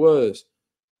definitely what it was.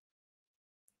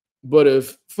 But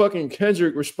if fucking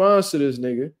Kendrick responds to this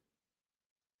nigga,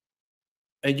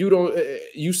 and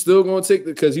you still gonna take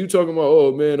because you talking about,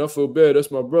 oh man, I feel bad,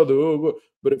 that's my brother. Oh,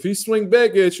 but if he swing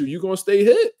back at you, you gonna stay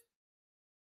hit.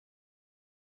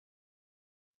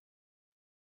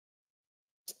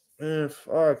 Man,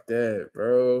 fuck that,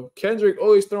 bro. Kendrick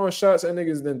always throwing shots at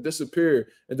niggas, then disappear,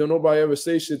 and don't nobody ever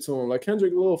say shit to him. Like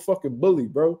Kendrick, a little fucking bully,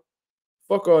 bro.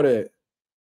 Fuck all that.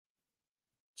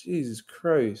 Jesus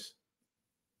Christ.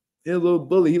 He a little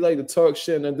bully. He like to talk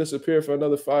shit and then disappear for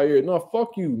another 5 years. No,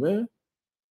 fuck you, man.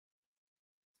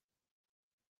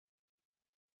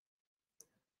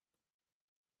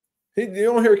 You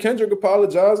don't hear Kendrick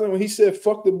apologizing when he said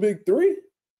 "fuck the big three"?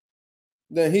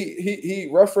 Then he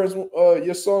referenced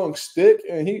your song "Stick"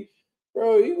 and he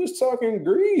was talking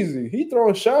greasy. He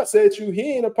throwing shots at you.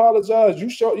 He ain't apologized. You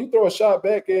throw a shot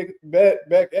back at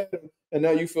him, and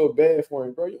now you feel bad for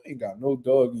him, bro. You ain't got no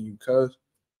dog in you, cuz.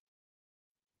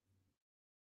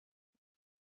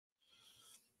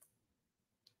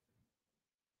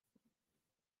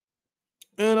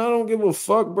 Man, I don't give a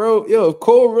fuck, bro. Yo, if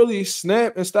Cole really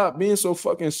snap and stop being so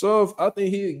fucking soft, I think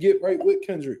he'd get right with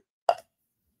Kendrick.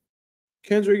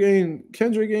 Kendrick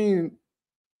ain't.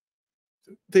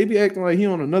 They be acting like he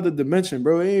on another dimension,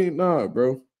 bro. He ain't, nah,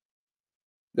 bro.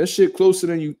 That shit closer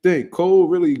than you think. Cole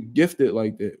really gifted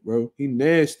like that, bro. He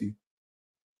nasty.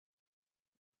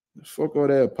 Fuck all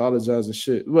that apologizing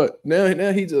shit. Look,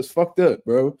 now he just fucked up,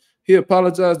 bro. He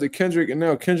apologized to Kendrick, and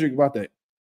now Kendrick about to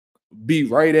be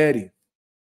right at him.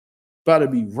 About to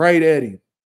be right at him.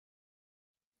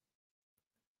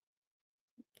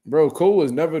 Bro, Cole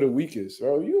was never the weakest,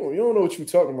 bro. You don't know what you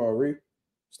talking about, Ree.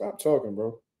 Stop talking,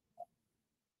 bro.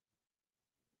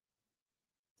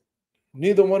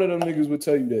 Neither one of them niggas would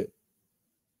tell you that.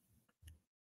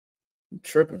 You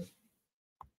tripping.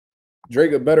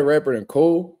 Drake a better rapper than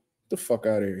Cole? Get the fuck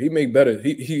out of here. He make better.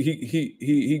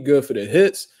 He good for the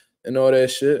hits and all that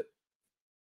shit.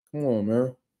 Come on,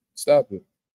 man. Stop it.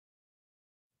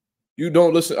 You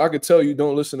don't listen. I could tell you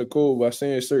don't listen to Cole by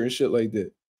saying certain shit like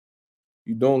that.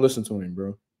 You don't listen to him,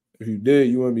 bro. If you did,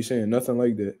 you wouldn't be saying nothing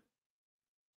like that.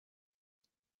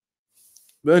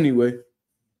 But anyway,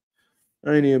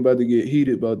 I ain't even about to get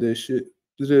heated about that shit.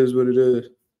 This is what it is.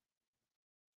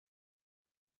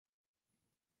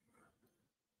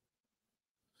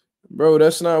 Bro,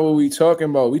 that's not what we talking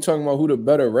about. We talking about who the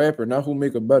better rapper, not who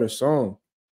make a better song.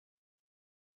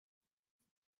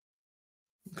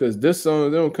 Because this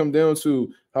song, they don't come down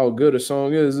to how good a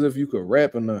song is, as if you could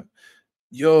rap or not.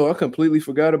 Yo, I completely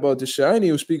forgot about this shit. I didn't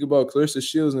even speak about Claressa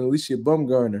Shields and Alycia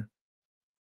Baumgardner.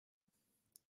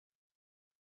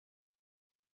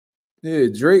 Yeah,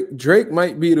 Drake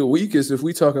might be the weakest if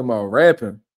we talking about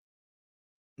rapping,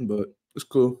 but it's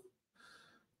cool.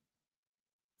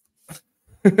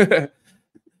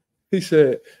 He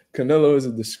said Canelo is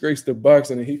a disgrace to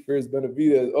boxing and he fears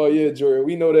Benavidez. Oh yeah, Jordan,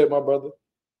 we know that, my brother.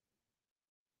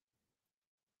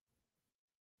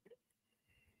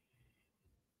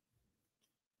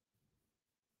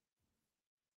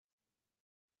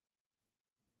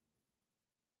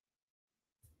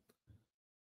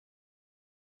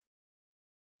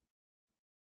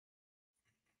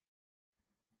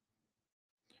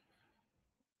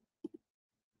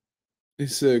 He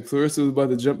said Claressa was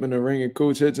about to jump in the ring and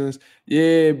Coach Hitchins.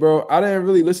 Yeah, bro. I didn't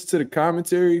really listen to the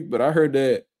commentary, but I heard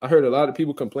a lot of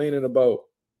people complaining about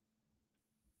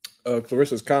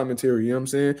Claressa's commentary. You know what I'm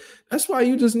saying? That's why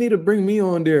you just need to bring me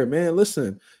on there, man.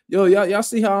 Listen, yo, y'all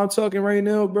see how I'm talking right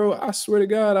now, bro? I swear to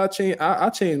God, I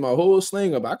changed my whole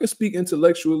slang up. I could speak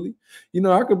intellectually. You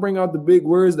know, I could bring out the big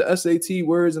words, the SAT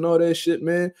words, and all that shit,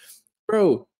 man.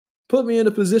 Bro, put me in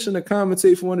a position to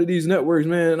commentate for one of these networks,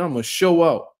 man, and I'm gonna show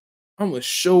out. I'm gonna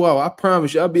show out. I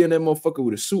promise you, I'll be in that motherfucker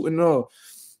with a suit and all.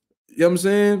 You know what I'm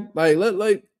saying?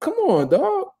 Like, come on,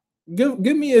 dog.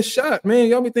 Give me a shot, man.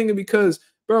 Y'all be thinking because,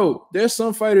 bro, there's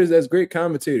some fighters that's great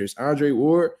commentators. Andre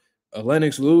Ward,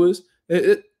 Lennox Lewis,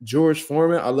 George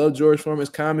Foreman. I love George Foreman's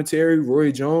commentary.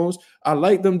 Roy Jones. I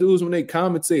like them dudes when they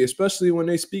commentate, especially when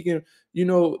they speaking, you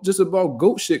know, just about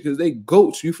GOAT shit because they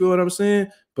GOATs. You feel what I'm saying?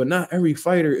 But not every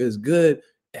fighter is good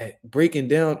at breaking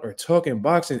down or talking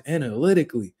boxing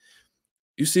analytically.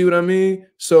 You see what I mean?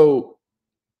 So,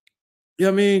 yeah,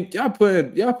 I mean, y'all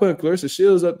putting Claressa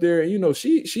Shields up there, and you know,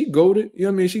 she goated. You know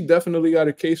what I mean? She definitely got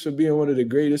a case for being one of the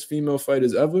greatest female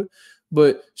fighters ever.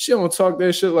 But she don't talk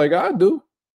that shit like I do.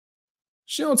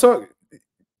 She don't talk,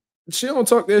 she don't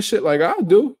talk that shit like I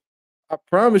do. I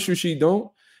promise you she don't.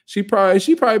 She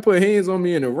probably put hands on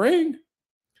me in the ring.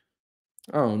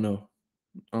 I don't know.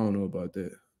 I don't know about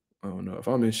that. I don't know. If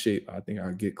I'm in shape, I think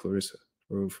I'll get Claressa.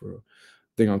 For real, for real.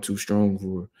 I think I'm too strong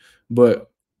for her.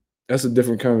 But that's a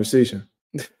different conversation.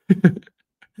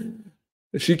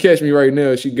 If she catch me right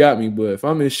now, she got me. But if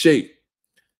I'm in shape,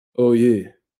 oh yeah.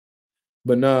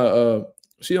 But nah,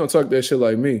 she don't talk that shit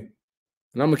like me.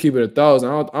 And I'm gonna keep it 1,000.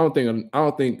 I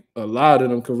don't think a lot of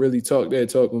them can really talk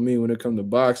with me when it comes to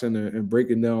boxing and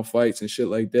breaking down fights and shit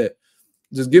like that.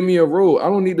 Just give me a role. I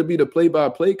don't need to be the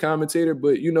play-by-play commentator,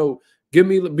 but you know, let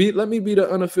me be the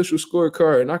unofficial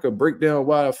scorecard, and I could break down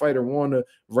why a fighter won a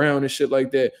round and shit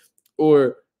like that.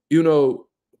 Or you know,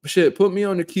 shit, put me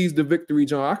on the keys to victory,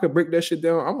 John. I could break that shit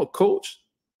down. I'm a coach.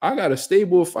 I got a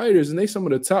stable of fighters, and they some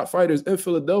of the top fighters in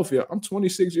Philadelphia. I'm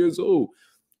 26 years old.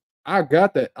 I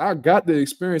got that. I got the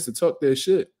experience to talk that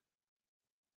shit.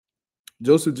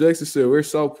 Joseph Jackson said, "Where's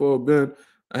Southpaw been?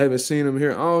 I haven't seen him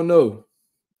here. I don't know.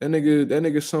 That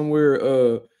nigga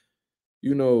somewhere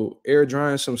you know, air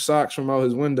drying some socks from out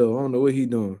his window. I don't know what he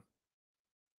doing.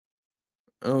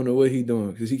 I don't know what he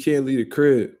doing because he can't leave the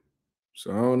crib.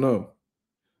 So I don't know.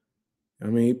 I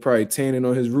mean, he probably tanning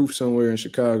on his roof somewhere in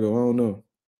Chicago. I don't know.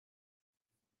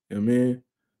 You know what I mean?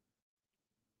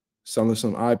 Selling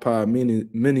some iPod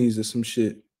minis or some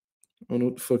shit. I don't know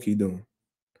what the fuck he doing.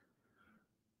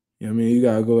 You know what I mean? You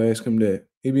gotta go ask him that.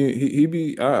 I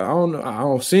don't know. I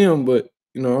don't see him, but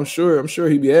you know, I'm sure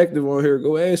he be active on here.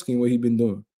 Go ask him what he been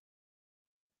doing.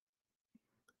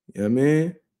 You know what I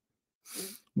mean?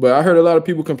 But I heard a lot of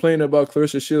people complaining about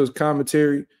Claressa Shields'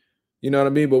 commentary. You know what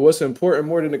I mean? But what's important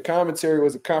more than the commentary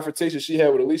was the confrontation she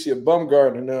had with Alycia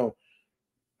Baumgardner. Now,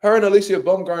 her and Alycia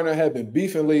Baumgardner have been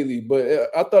beefing lately, but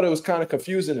I thought it was kind of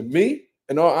confusing to me,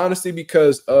 in all honesty,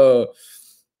 because they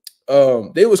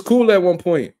was cool at one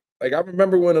point. Like I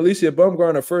remember when Alycia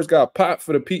Baumgardner first got popped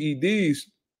for the PEDs,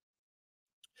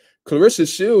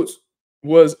 Claressa Shields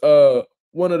was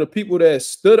one of the people that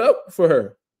stood up for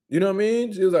her. You know what I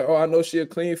mean? She was like, "Oh, I know she a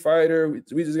clean fighter.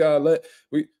 We just gotta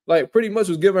like pretty much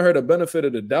was giving her the benefit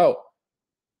of the doubt."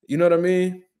 You know what I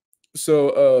mean?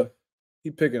 So he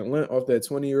picking lint off that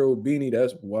 20-year-old beanie.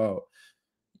 That's wild.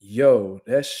 Yo,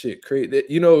 that shit crazy.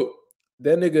 You know,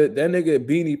 that nigga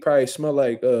beanie probably smell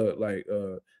like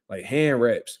hand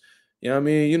wraps. You know what I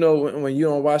mean? You know, when you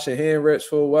don't wash your hand wraps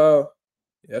for a while,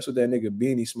 that's what that nigga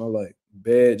beanie smell like.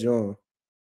 Bad John.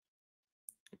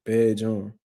 Bad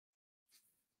John.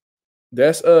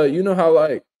 That's you know how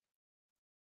like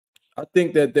I think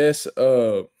I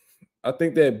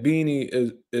think that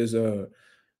beanie is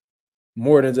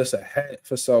more than just a hat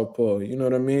for Southpaw. You know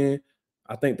what I mean?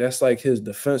 I think that's like his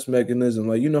defense mechanism.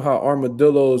 Like, you know how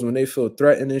armadillos, when they feel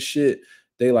threatened and shit,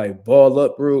 they like ball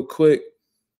up real quick.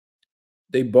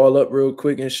 they ball up real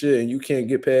quick and shit, and you can't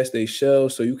get past their shell,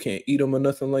 so you can't eat them or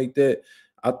nothing like that.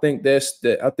 I think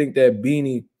that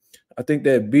beanie,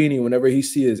 whenever he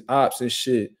see his ops and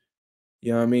shit,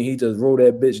 you know what I mean, he just roll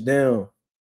that bitch down.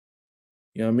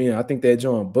 You know what I mean? I think that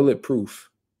joint bulletproof.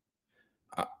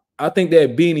 I think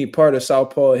that beanie part of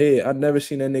Southpaw head. I never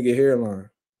seen that nigga hairline.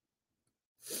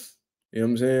 You know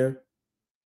what I'm saying?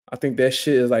 I think that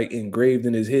shit is like engraved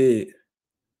in his head.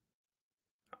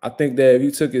 I think that if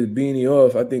you took his beanie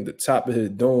off, I think the top of his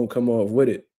dome come off with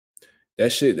it.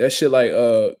 That shit like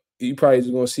you probably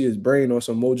just gonna see his brain on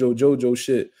some Mojo Jojo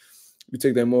shit. You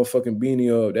take that motherfucking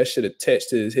beanie off, that shit attached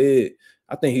to his head.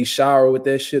 I think he showered with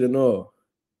that shit and all.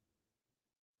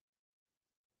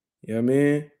 You know what I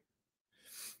mean?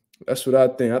 That's what I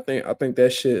think. I think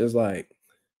that shit is like,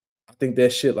 I think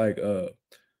that shit like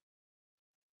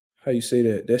how you say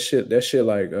that? That shit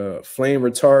like flame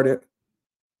retardant.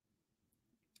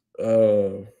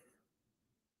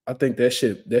 I think that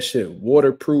shit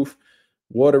waterproof,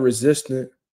 water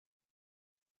resistant.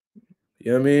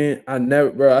 You know what I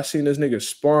mean? I seen this nigga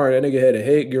sparring. That nigga had a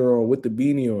headgear on with the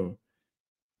beanie on.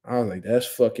 I was like, that's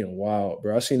fucking wild,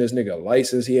 bro. I seen this nigga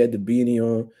license. He had the beanie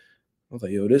on. I was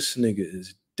like, yo, this nigga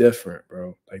is different,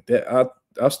 bro. Like that.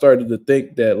 I started to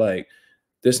think that like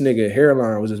this nigga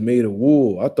hairline was just made of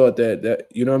wool. I thought that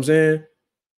you know what I'm saying?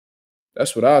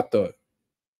 That's what I thought.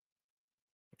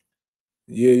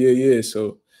 Yeah.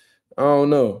 So I don't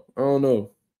know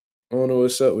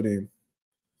what's up with him.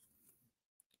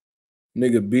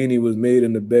 Nigga beanie was made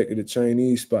in the back of the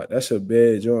Chinese spot. That's a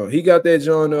bad joint. He got that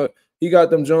joint up. He got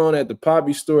them joint at the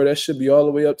Poppy store. That should be all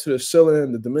the way up to the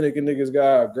ceiling. The Dominican niggas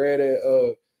got grab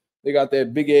that. They got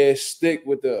that big ass stick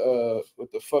with the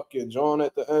fucking joint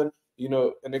at the end. You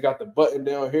know, and they got the button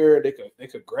down here. They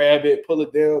could grab it, pull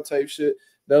it down, type shit.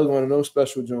 That was one of those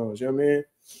special joints. You know what I mean?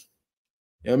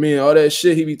 You know what I mean? All that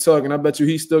shit he be talking. I bet you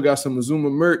he still got some Mazuma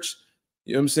merch.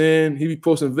 You know what I'm saying? He be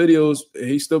posting videos. And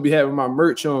he still be having my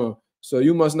merch on. So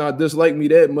you must not dislike me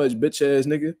that much, bitch ass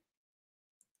nigga.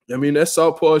 I mean, that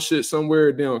Southpaw shit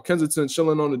somewhere down Kensington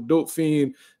chilling on the dope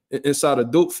fiend inside a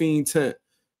dope fiend tent.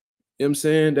 You know what I'm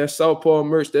saying? That Southpaw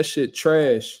merch, that shit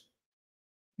trash.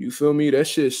 You feel me? That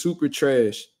shit super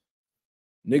trash.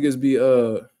 Niggas be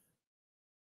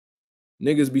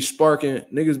sparking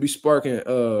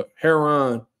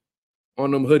heroin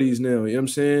on them hoodies now. You know what I'm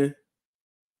saying?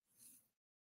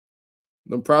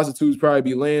 Them prostitutes probably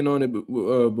be laying on it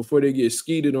before they get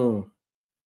skeeted on.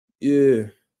 Yeah.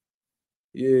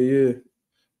 That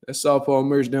Southpaw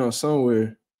merch down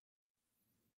somewhere.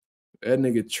 That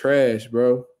nigga trash,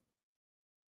 bro.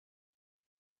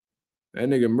 That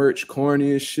nigga merch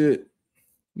corny as shit.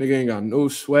 Nigga ain't got no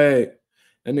swag.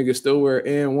 That nigga still wear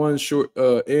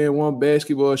N1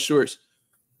 basketball shorts.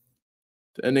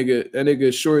 That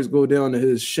nigga shorts go down to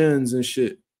his shins and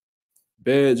shit.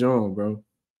 Badge on, bro.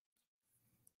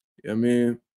 You know what I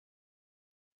mean?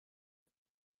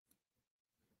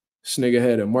 This nigga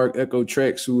had a Mark Echo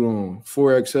tracksuit on,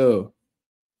 4XL.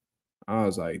 I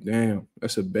was like, damn,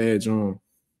 that's a badge on.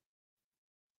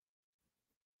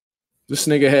 This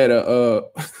nigga had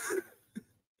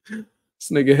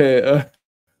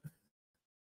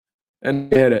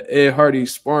an Ed Hardy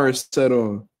sparring set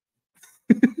on.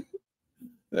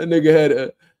 That nigga had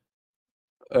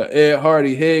a Ed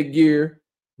Hardy headgear,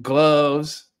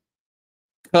 gloves,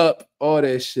 cup, all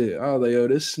that shit. I was like, yo,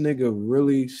 this nigga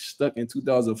really stuck in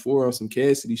 2004 on some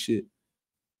Cassidy shit.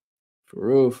 For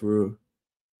real.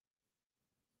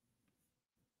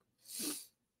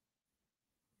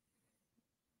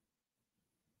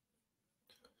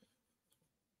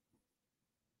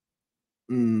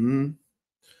 Mm-hmm.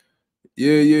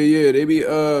 Yeah. They be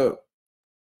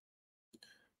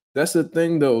that's the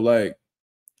thing though. Like,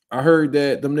 I heard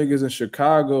that them niggas in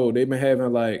Chicago, they been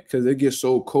having like, cause it gets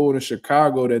so cold in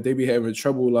Chicago that they be having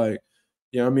trouble, like,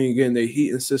 you know what I mean, getting their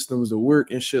heating systems to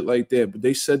work and shit like that. But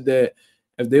they said that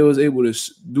if they was able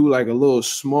to do like a little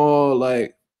small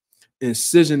like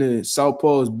incision in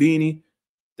Southpaw's beanie,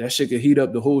 that shit could heat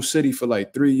up the whole city for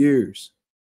like 3 years.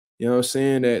 You know what I'm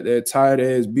saying? That tight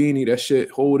ass beanie, that shit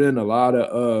hold in a lot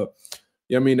of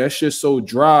you know what I mean, that shit's so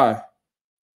dry.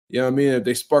 You know what I mean? If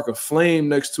they spark a flame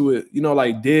next to it, you know,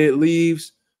 like dead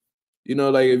leaves, you know,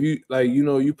 like if you like, you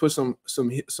know, you put some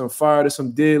fire to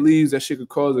some dead leaves, that shit could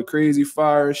cause a crazy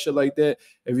fire and shit like that.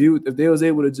 If they was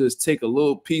able to just take a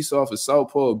little piece off of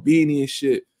Southpaw beanie and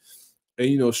shit, and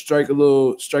you know, strike a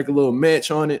little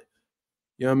match on it,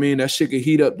 you know what I mean? That shit could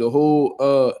heat up the whole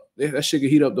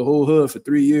hood for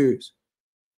 3 years.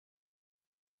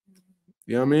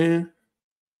 You know what I mean?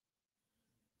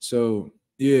 So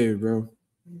yeah, bro.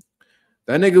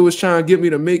 That nigga was trying to get me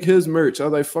to make his merch. I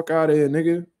was like, fuck out of here,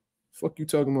 nigga. Fuck you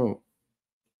talking about?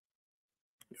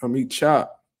 I mean,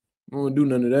 chop. I don't do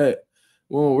none of that.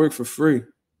 We don't work for free.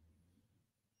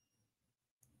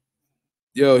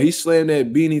 Yo, he slammed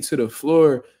that beanie to the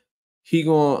floor. He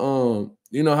gonna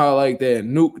you know how like that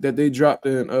nuke that they dropped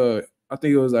in I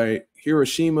think it was like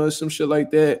Hiroshima or some shit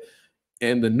like that,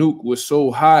 and the nuke was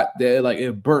so hot that like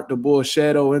it burnt the boy's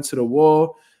shadow into the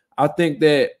wall. I think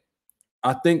that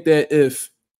if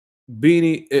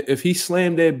he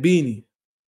slammed that beanie,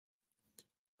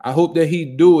 I hope that he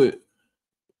do it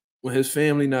when his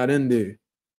family not in there.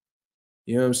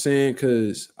 You know what I'm saying?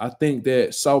 Because I think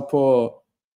that Southpaw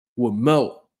would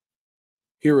melt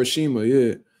Hiroshima.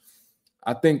 Yeah,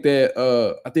 I think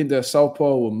that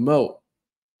Southpaw would melt.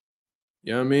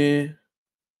 You know what I mean?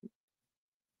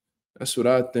 That's what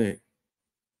I think.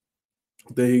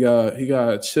 That he got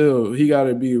to chill. He got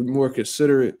to be more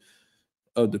considerate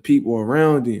of the people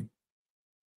around him.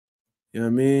 You know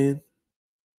what I mean?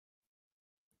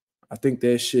 I think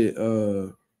that shit.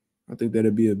 I think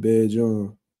that'd be a bad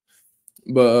job.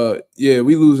 But yeah,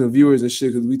 we losing viewers and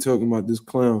shit because we talking about this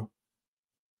clown.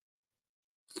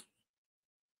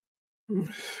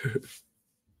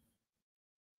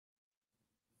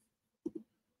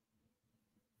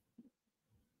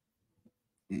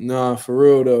 Nah, for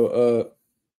real though.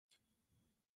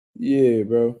 Yeah,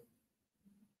 bro.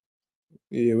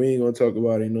 Yeah, we ain't gonna talk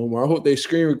about it no more. I hope they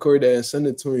screen record that and send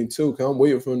it to him too, cause I'm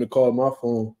waiting for him to call my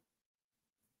phone.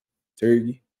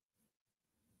 Turkey.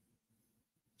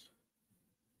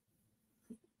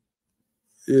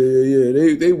 Yeah.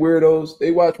 They weirdos.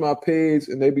 They watch my page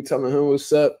and they be telling him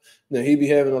what's up. Now he be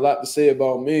having a lot to say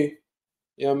about me.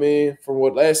 You know what I mean? From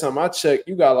what last time I checked,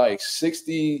 you got like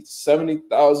 60,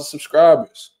 70,000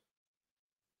 subscribers.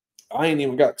 I ain't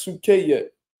even got 2K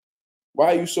yet.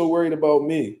 Why are you so worried about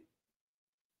me?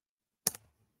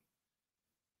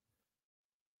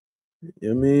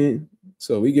 You know what I mean?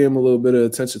 So we gave him a little bit of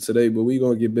attention today, but we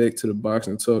going to get back to the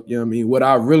boxing talk. You know what I mean? What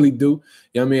I really do,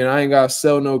 you know what I mean? I ain't got to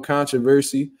sell no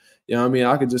controversy. You know what I mean?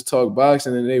 I could just talk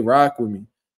boxing and they rock with me.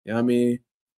 You know what I mean?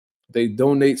 They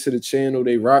donate to the channel.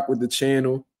 They rock with the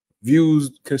channel.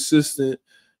 Views consistent.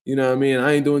 You know what I mean?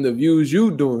 I ain't doing the views you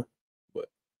doing, but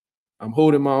I'm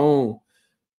holding my own.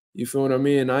 You feel what I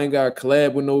mean? I ain't got to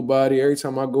collab with nobody. Every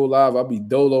time I go live, I be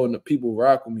dolo and the people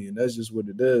rock with me, and that's just what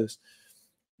it is.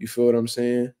 You feel what I'm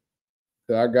saying?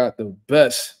 I got the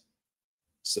best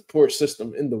support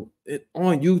system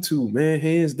on YouTube, man,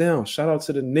 hands down. Shout out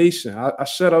to the nation. I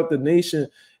shout out the nation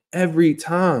every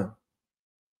time.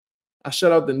 I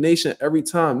shout out the nation every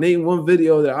time. Name one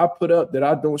video that I put up that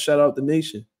I don't shout out the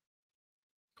nation.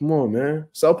 Come on, man.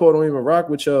 Southpaw don't even rock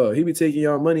with y'all. He be taking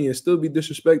y'all money and still be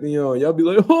disrespecting y'all. Y'all be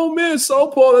like, oh, man,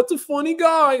 Southpaw, that's a funny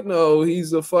guy. No,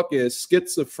 he's a fucking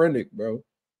schizophrenic, bro.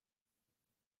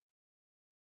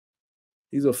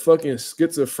 He's a fucking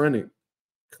schizophrenic,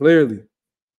 clearly.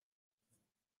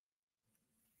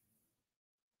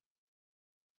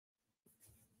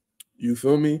 You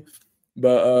feel me?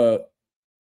 But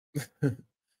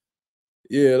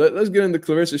yeah, let's get into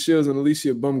Claressa Shields and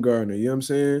Alycia Baumgardner. You know what I'm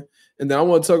saying? And then I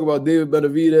want to talk about David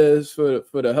Benavidez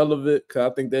for the hell of it,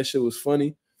 because I think that shit was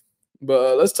funny.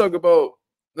 But let's talk about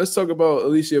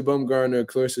Alycia Baumgardner and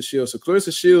Claressa Shields. So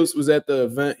Claressa Shields was at the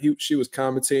event. She was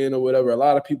commentating or whatever. A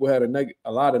lot of people had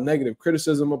a lot of negative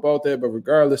criticism about that, but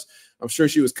regardless, I'm sure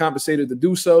she was compensated to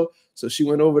do so. So she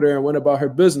went over there and went about her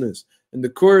business. In the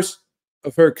course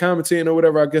of her commentating or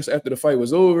whatever, I guess after the fight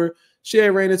was over, she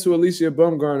had ran into Alycia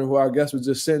Baumgardner, who I guess was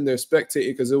just sitting there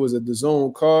spectating because it was a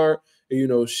DAZN card. And, you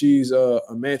know, she's a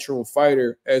matchroom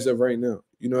fighter as of right now.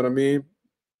 You know what I mean?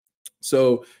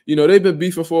 So, you know, they've been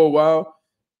beefing for a while.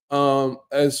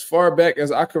 As far back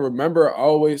as I can remember, I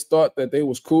always thought that they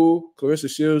was cool. Claressa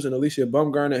Shields and Alycia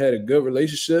Baumgardner had a good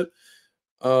relationship.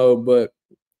 But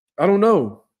I don't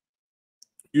know.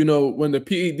 You know, when the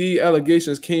PED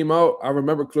allegations came out, I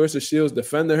remember Claressa Shields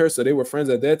defending her, so they were friends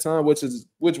at that time, which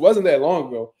wasn't that long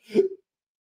ago.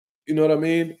 You know what I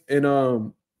mean? And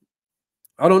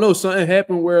I don't know, something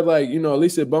happened where, like, you know,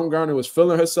 Alycia Baumgardner was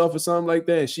feeling herself or something like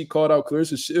that, and she called out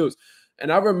Claressa Shields.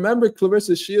 And I remember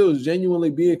Claressa Shields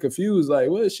genuinely being confused, like,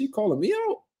 what is she calling me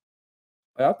out?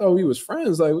 Like, I thought we was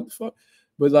friends. Like, what the fuck?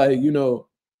 But, like, you know,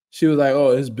 she was like,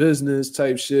 oh, it's business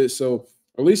type shit. So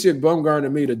Alycia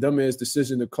Baumgardner made a dumbass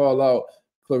decision to call out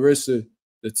Claressa,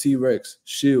 the T-Rex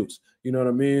Shields. You know what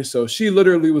I mean? So she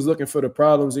literally was looking for the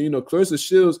problems. And, you know, Claressa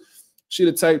Shields, she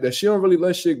the type that she don't really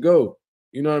let shit go.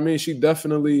 You know what I mean? She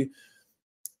definitely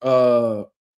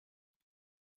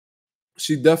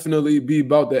be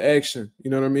about the action. You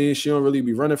know what I mean? She don't really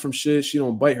be running from shit. She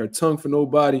don't bite her tongue for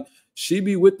nobody. She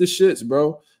be with the shits,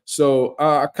 bro. So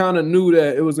I kind of knew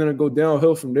that it was going to go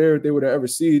downhill from there if they were to ever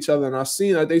see each other. And I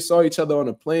seen that they saw each other on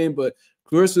a plane, but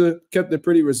Claressa kept it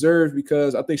pretty reserved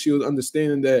because I think she was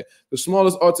understanding that the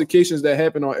smallest altercations that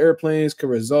happen on airplanes can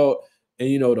result in,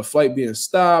 you know, the flight being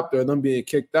stopped or them being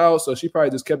kicked out. So she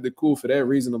probably just kept it cool for that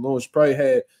reason alone. She probably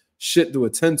had shit to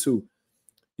attend to.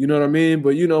 You know what I mean?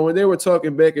 But, you know, when they were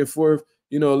talking back and forth,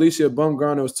 you know, Alycia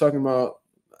Baumgardner was talking about,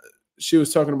 she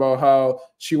was talking about how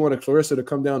she wanted Claressa to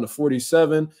come down to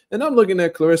 47. And I'm looking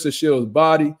at Claressa Shields'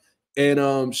 body,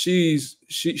 and she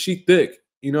thick.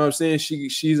 You know what I'm saying?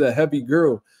 She's a heavy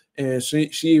girl. And she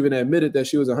even admitted that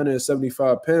she was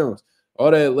 175 pounds.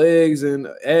 All that legs and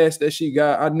ass that she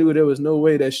got, I knew there was no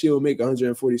way that she would make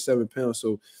 147 pounds.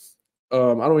 So I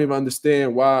don't even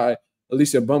understand why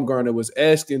Alycia Baumgardner was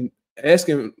asking,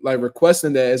 like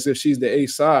requesting that as if she's the A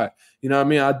side. You know what I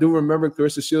mean? I do remember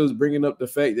Claressa Shields bringing up the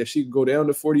fact that she could go down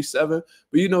to 47,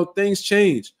 but you know, things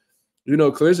change. You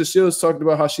know, Claressa Shields talked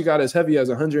about how she got as heavy as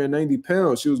 190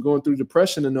 pounds. She was going through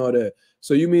depression and all that.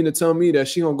 So you mean to tell me that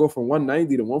she gonna go from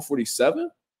 190 to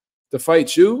 147 to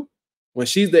fight you when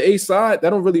she's the A side? That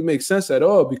don't really make sense at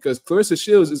all because Claressa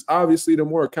Shields is obviously the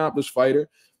more accomplished fighter.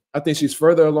 I think she's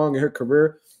further along in her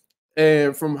career.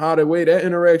 And from how the way that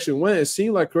interaction went, it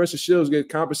seemed like Claressa Shields get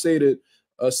compensated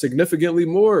significantly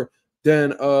more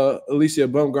than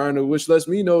Alycia Baumgardner, which lets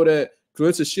me know that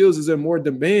Claressa Shields is in more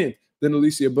demand than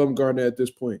Alycia Baumgardner at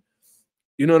this point.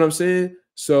 You know what I'm saying?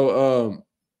 So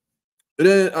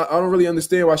then I don't really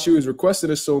understand why she was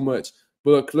requesting it so much.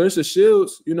 But Claressa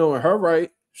Shields, you know, in her right,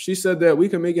 she said that we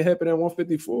can make it happen at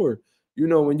 154. You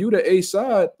know, when you the A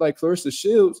side like Claressa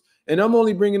Shields, and I'm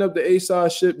only bringing up the A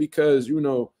side shit because, you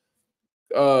know,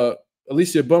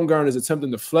 Alycia Baumgardner is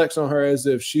attempting to flex on her as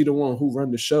if she the one who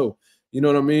run the show. You know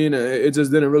what I mean? It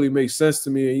just didn't really make sense to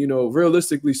me. And, you know,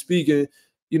 realistically speaking,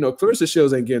 you know, Claressa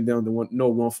Shields ain't getting down to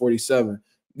 147.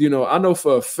 You know, I know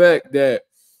for a fact that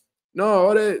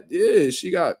all that, yeah,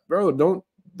 she got, bro,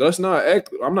 let's not act.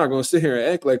 I'm not gonna sit here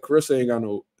and act like Claressa ain't got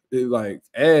no like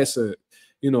ass or,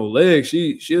 you know, legs.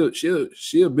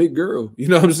 She a big girl. You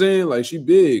know what I'm saying? Like she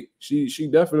big. She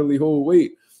definitely hold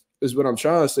weight. Is what I'm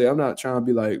trying to say. I'm not trying to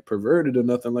be like perverted or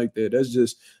nothing like that. That's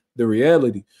just the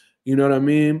reality. You know what I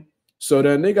mean? So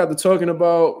then they got to talking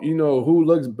about, you know, who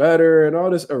looks better and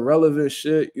all this irrelevant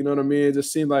shit. You know what I mean? It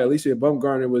just seemed like Alycia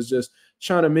Baumgardner was just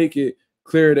trying to make it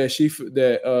clear that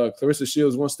Claressa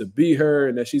Shields wants to beat her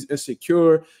and that she's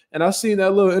insecure. And I seen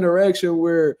that little interaction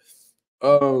where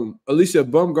Alycia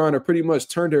Baumgardner pretty much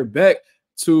turned her back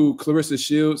to Claressa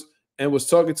Shields and was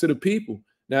talking to the people.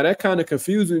 Now, that kind of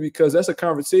confused me because that's a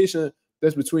conversation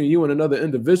that's between you and another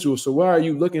individual. So why are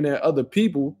you looking at other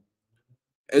people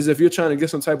as if you're trying to get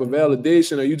some type of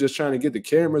validation, or you just trying to get the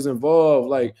cameras involved?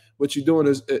 Like what you're doing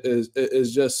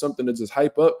is just something to just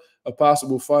hype up a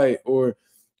possible fight, or,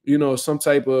 you know, some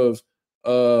type of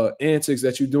antics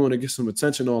that you're doing to get some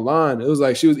attention online. It was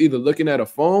like she was either looking at a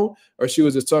phone or she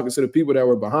was just talking to the people that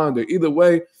were behind her. Either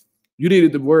way, you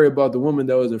needed to worry about the woman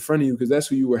that was in front of you because that's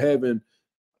who you were having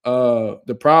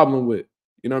the problem with.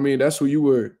 You know what I mean? That's who you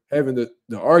were having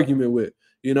the argument with,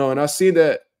 you know. And I see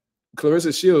that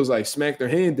Claressa Shields like smacked her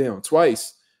hand down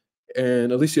twice,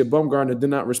 and Alycia Baumgardner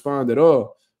did not respond at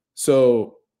all.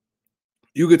 So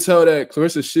you could tell that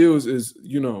Claressa Shields is,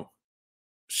 you know,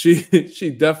 she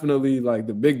definitely like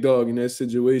the big dog in that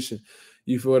situation.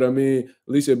 You feel what I mean?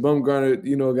 Alycia Baumgardner,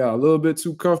 you know, got a little bit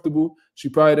too comfortable. She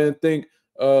probably didn't think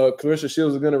Claressa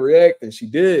Shields was going to react, and she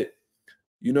did.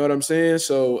 You know what I'm saying?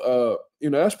 So,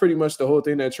 you know, that's pretty much the whole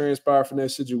thing that transpired from that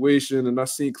situation. And I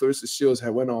seen Claressa Shields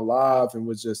had went on live and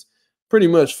was just pretty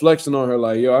much flexing on her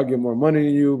like, yo, I get more money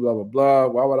than you, blah, blah, blah.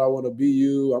 Why would I want to be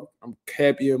you? I'm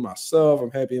happy in myself.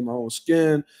 I'm happy in my own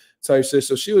skin type shit.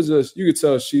 So she was just, you could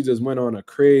tell she just went on a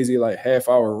crazy like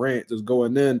half-hour rant just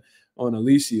going in on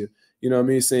Alycia. You know what I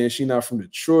mean? Saying she not from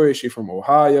Detroit, she from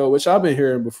Ohio, which I've been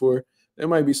hearing before. There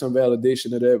might be some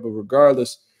validation of that, but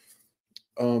regardless,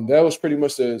 that was pretty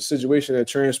much the situation that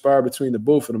transpired between the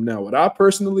both of them. Now, what I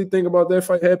personally think about that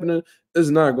fight happening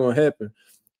is not going to happen.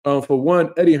 For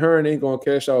one, Eddie Hearn ain't going to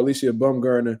cash out Alycia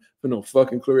Baumgardner for no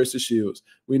fucking Claressa Shields.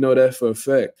 We know that for a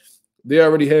fact. They're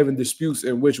already having disputes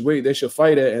in which weight they should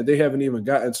fight at, and they haven't even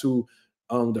gotten to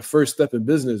the first step in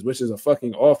business, which is a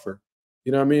fucking offer.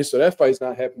 You know what I mean? So that fight's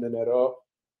not happening at all.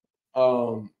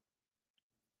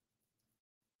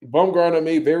 Baumgardner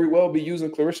may very well be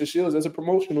using Claressa Shields as a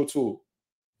promotional tool.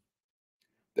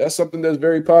 That's something that's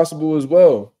very possible as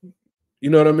well. You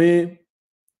know what I mean?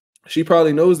 She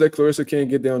probably knows that Claressa can't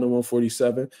get down to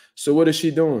 147. So what is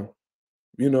she doing?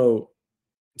 You know,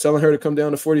 telling her to come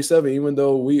down to 47, even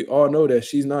though we all know that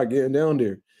she's not getting down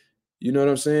there. You know what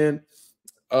I'm saying?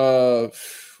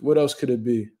 What else could it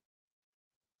be?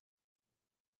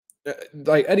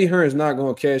 like Eddie Hearn's not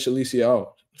gonna cash Alycia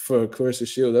out for Claressa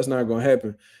Shields. That's not gonna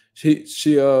happen. He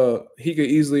could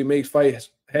easily make fights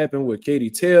happen with Katie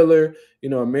Taylor, you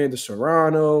know, Amanda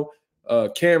Serrano,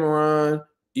 Cameron,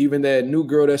 even that new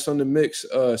girl that's on the mix,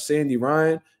 Sandy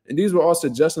Ryan. And these were all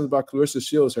suggestions by Claressa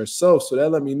Shields herself. So that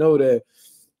let me know that,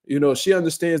 you know, she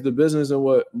understands the business and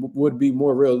what would be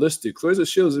more realistic. Claressa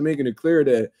Shields is making it clear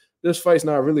that this fight's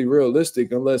not really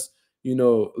realistic unless, you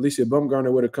know, Alycia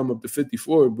Baumgardner would have come up to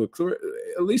 54, but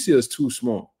Alycia is too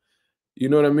small. You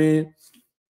know what I mean?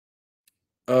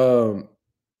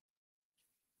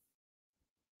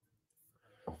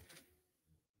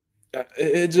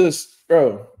 It just,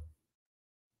 bro,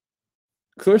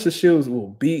 Claressa Shields will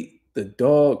beat the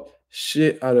dog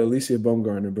shit out of Alycia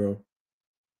Baumgardner, bro.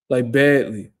 Like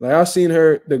badly. Like I've seen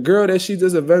her, the girl that she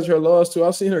just avenged her loss to,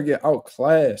 I've seen her get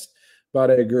outclassed by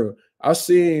that girl. I've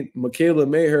seen Michaela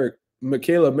Mayer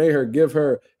give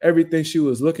her everything she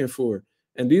was looking for.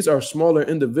 And these are smaller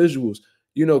individuals.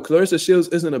 You know, Claressa Shields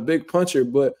isn't a big puncher,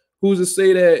 but who's to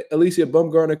say that Alycia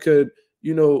Baumgardner could,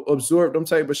 you know, absorb them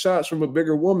type of shots from a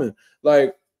bigger woman?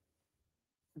 Like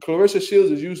Claressa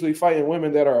Shields is usually fighting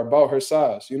women that are about her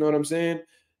size. You know what I'm saying?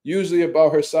 Usually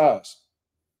about her size.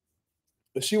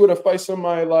 If she were to fight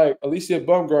somebody like Alycia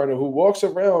Baumgardner, who walks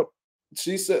around,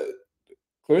 she said,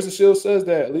 Claressa Shields says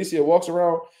that Alycia walks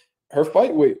around her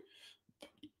fight weight.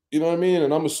 You know what I mean?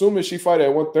 And I'm assuming she fight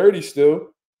at 130 still.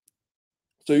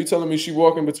 So you telling me she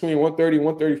walking between 130 and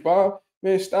 135?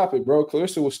 Man, stop it, bro.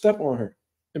 Claressa will step on her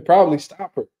and probably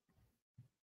stop her.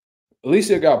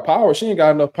 Alycia got power. She ain't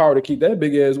got enough power to keep that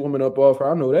big ass woman up off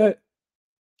her. I know that.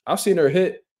 I've seen her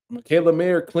hit Michaela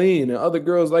Mayer clean and other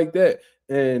girls like that.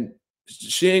 And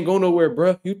she ain't going nowhere,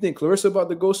 bro. You think Claressa about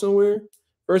to go somewhere?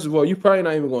 First of all, you probably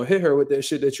not even going to hit her with that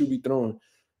shit that you be throwing.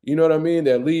 You know what I mean?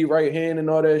 That lead right hand and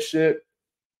all that shit.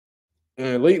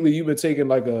 And lately, you've been taking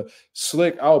like a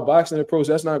slick outboxing approach.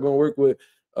 That's not going to work with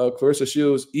Claressa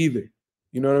Shields either.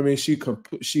 You know what I mean?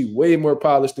 She way more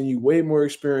polished than you, way more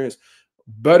experience,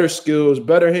 better skills,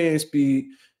 better hand speed.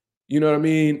 You know what I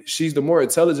mean? She's the more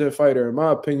intelligent fighter, in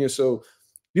my opinion. So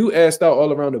you asked out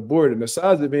all around the board, and the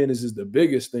size advantage is the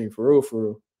biggest thing for real, for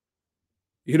real.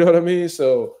 You know what I mean?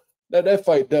 So that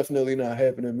fight definitely not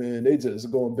happening, man. They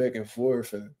just going back and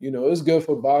forth, and you know it's good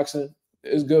for boxing.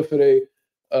 It's good for their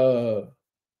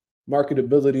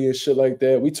marketability and shit like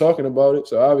that. We talking about it,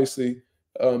 so obviously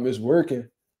it's working.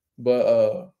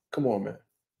 But come on, man.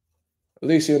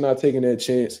 Alycia not taking that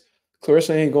chance.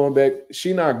 Claressa ain't going back.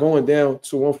 She not going down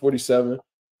to 147.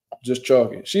 Just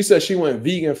chalking. She said she went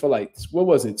vegan for like, what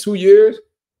was it, 2 years?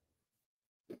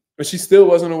 But she still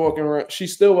wasn't walking around. She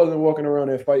still wasn't walking around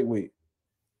that fight weight.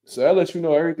 So that lets you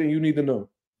know everything you need to know.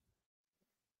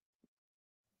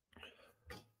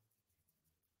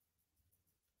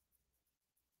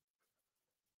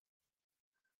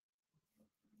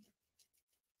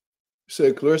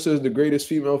 Said Claressa is the greatest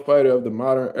female fighter of the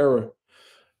modern era.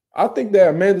 I think that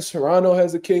Amanda Serrano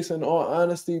has a case in all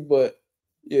honesty, but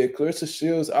yeah, Claressa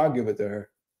Shields, I'll give it to her.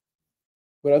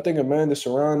 But I think Amanda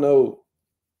Serrano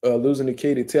losing to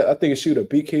Katie Taylor, I think if she would have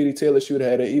beat Katie Taylor, she would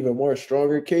have had an even more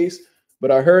stronger case.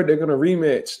 But I heard they're going to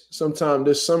rematch sometime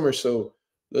this summer. So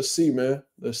let's see, man.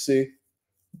 Let's see.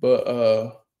 But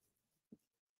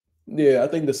yeah, I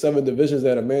think the 7 divisions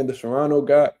that Amanda Serrano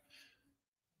got,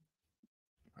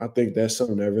 I think that's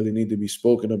something that really need to be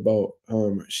spoken about.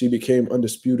 She became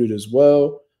undisputed as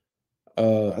well.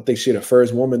 I think she's the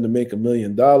first woman to make $1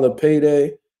 million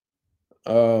payday.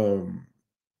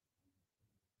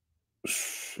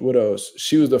 What else?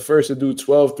 She was the first to do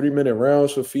 12 3-minute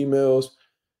rounds for females.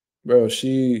 Bro,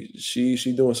 she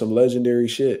doing some legendary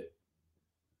shit.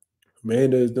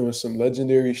 Amanda is doing some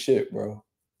legendary shit, bro.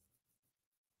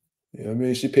 You know what I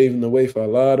mean? She paving the way for a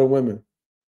lot of women.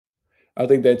 I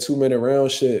think that 2-minute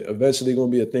round shit eventually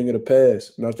going to be a thing of the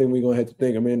past. And I think we're going to have to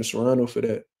thank Amanda Serrano for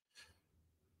that.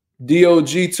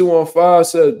 DOG 215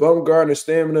 says Baumgardner's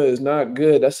stamina is not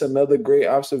good. That's another great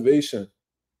observation.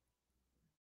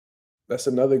 That's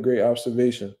another great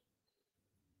observation.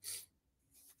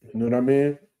 You know what I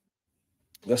mean?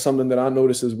 That's something that I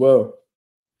noticed as well.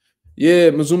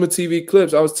 Yeah, Mazuma TV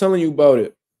clips. I was telling you about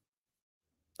it.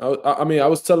 I mean, I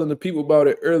was telling the people about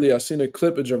it earlier. I seen a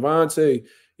clip of Gervonta.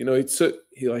 You know,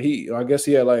 I guess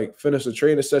he had like finished a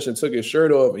training session, took his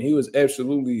shirt off, and he was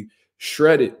absolutely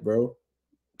shredded, bro.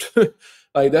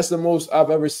 Like that's the most I've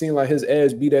ever seen like his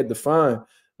ass be that defined.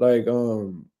 Like,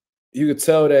 you could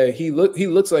tell that he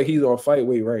looks like he's on fight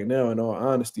weight right now, in all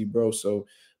honesty, bro. So,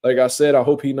 like I said, I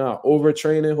hope he's not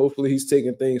overtraining. Hopefully he's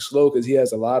taking things slow because he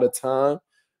has a lot of time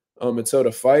until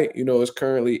the fight. You know, it's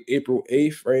currently April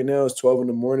 8th right now. It's 12 in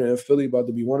the morning in Philly, about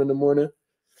to be 1 in the morning.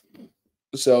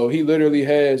 So he literally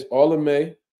has all of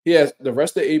May. He has the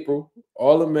rest of April,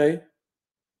 all of May,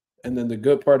 and then the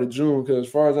good part of June. Because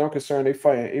as far as I'm concerned, they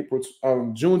fight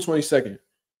in June 22nd.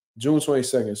 June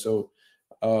 22nd. So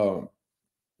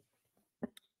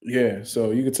yeah,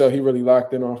 so you can tell he really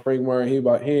locked in on Frank Martin. He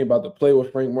ain't about to play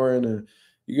with Frank Martin, and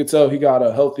you can tell he got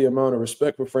a healthy amount of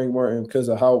respect for Frank Martin because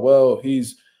of how well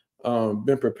he's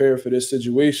been prepared for this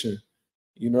situation.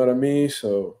 You know what I mean?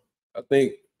 So I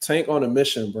think Tank on a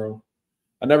mission, bro.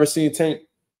 I never seen Tank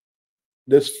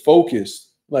this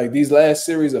focused like these last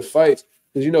series of fights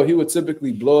because you know he would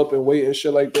typically blow up and wait and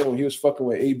shit like that when he was fucking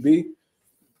with AB,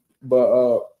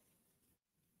 but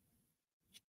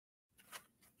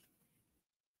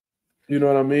you know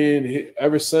what I mean?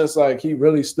 Ever since like he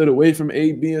really stood away from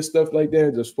AB and stuff like that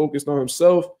and just focused on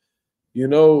himself, you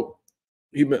know,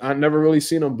 I never really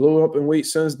seen him blow up and wait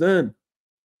since then.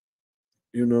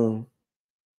 You know,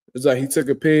 it's like he took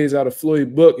a page out of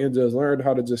Floyd's book and just learned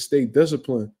how to just stay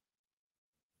disciplined.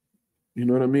 You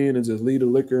know what I mean? And just leave the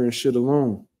liquor and shit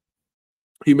alone.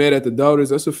 He mad at the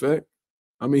doubters. That's a fact.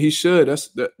 I mean, he should.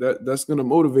 That's gonna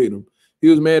motivate him. He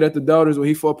was mad at the doubters when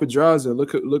he fought Pedraza.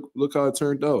 Look how it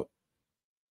turned out.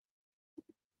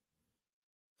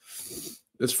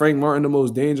 Is Frank Martin the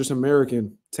most dangerous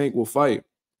American Tank will fight?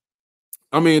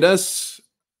 I mean,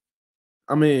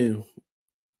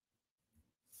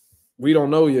 we don't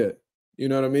know yet. You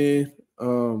know what I mean?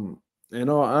 In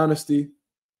all honesty,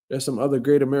 there's some other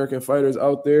great American fighters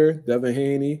out there. Devin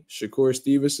Haney, Shakur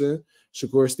Stevenson.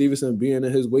 Shakur Stevenson being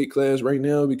in his weight class right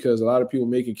now because a lot of people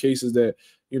making cases that,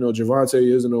 you know, Gervonta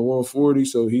isn't a 140,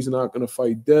 so he's not going to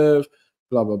fight Dev,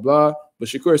 blah, blah, blah. But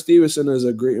Shakur Stevenson is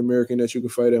a great American that you can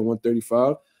fight at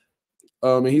 135.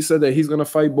 And he said that he's going to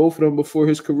fight both of them before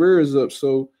his career is up.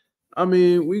 So, I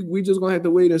mean, we just going to have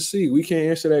to wait and see. We can't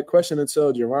answer that question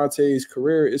until Gervonta's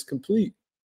career is complete.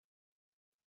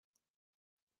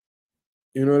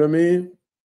 You know what I mean?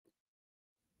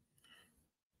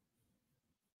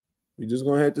 We just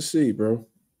going to have to see, bro.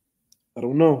 I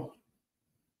don't know.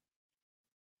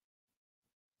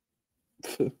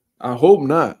 I hope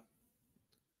not.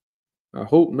 I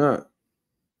hope not.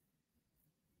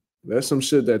 That's some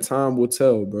shit that time will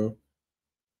tell, bro.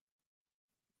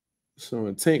 So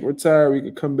when Tank retire, we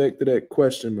could come back to that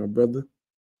question, my brother.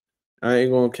 I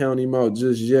ain't gonna count him out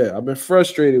just yet. I've been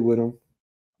frustrated with him.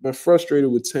 I've been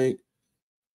frustrated with Tank.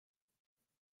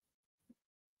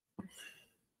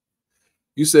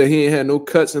 You said he ain't had no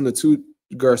cuts in the two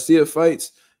Garcia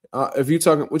fights. If you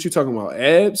talking, what you talking about,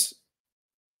 abs?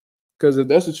 Because if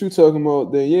that's what you talking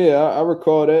about, then yeah, I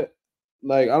recall that.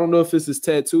 Like, I don't know if it's his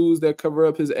tattoos that cover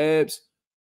up his abs.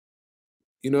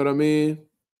 You know what I mean?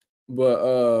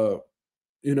 But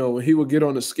you know, when he would get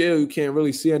on the scale, you can't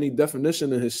really see any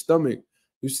definition in his stomach.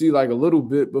 You see like a little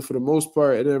bit, but for the most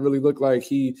part, it didn't really look like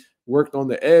he worked on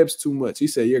the abs too much. He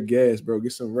said, "You're gassed, bro.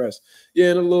 Get some rest." Yeah,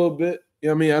 in a little bit. You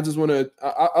know what I mean? I just want to.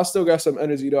 I still got some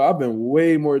energy though. I've been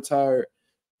way more tired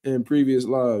in previous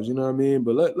lives. You know what I mean?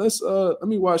 But let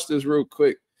me watch this real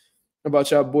quick about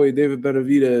y'all boy David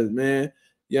Benavidez, man.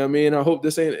 You know what I mean? I hope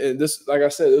this ain't this. Like I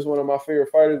said, this is one of my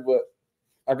favorite fighters, but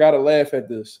I gotta laugh at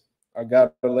this. I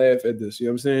gotta laugh at this. You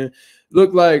know what I'm saying?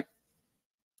 Looked like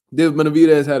David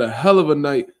Benavidez had a hell of a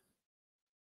night.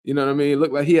 You know what I mean?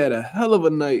 Looked like he had a hell of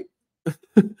a night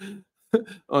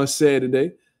on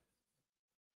Saturday.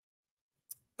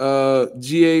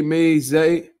 G.A. Maze,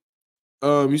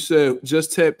 you said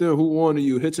just tapped in. Who won to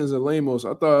you, Hitchins and Lemos?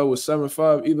 I thought it was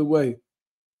 7-5 either way.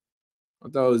 I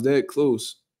thought it was that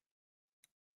close.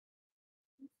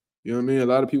 You know what I mean? A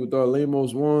lot of people thought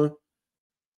Lemos won.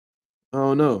 I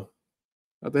don't know.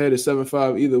 I thought they had a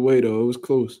 7-5 either way, though. It was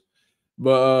close.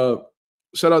 But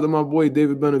shout out to my boy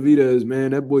David Benavidez,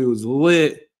 man. That boy was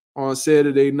lit on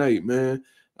Saturday night, man.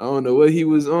 I don't know what he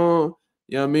was on.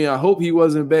 You know what I mean? I hope he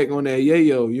wasn't back on that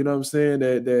yayo. You know what I'm saying?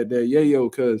 That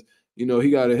yayo, because, you know, he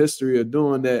got a history of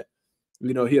doing that.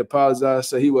 You know, he apologized,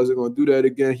 said he wasn't going to do that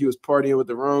again. He was partying with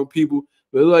the wrong people.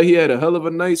 But it looked like he had a hell of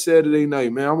a night Saturday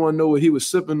night, man. I want to know what he was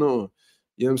sipping on.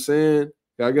 You know what I'm saying?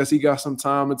 I guess he got some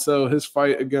time until his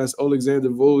fight against Alexander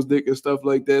Volzdik and stuff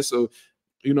like that. So,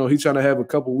 you know, he's trying to have a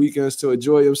couple weekends to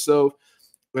enjoy himself.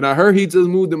 But I heard he just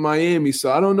moved to Miami.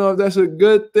 So I don't know if that's a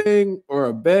good thing or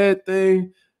a bad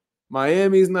thing.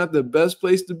 Miami is not the best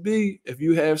place to be if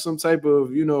you have some type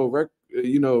of,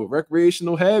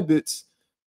 recreational habits.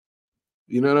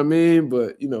 You know what I mean?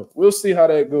 But, you know, we'll see how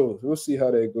that goes. We'll see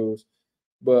how that goes.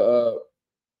 But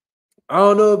I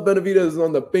don't know if Benavidez is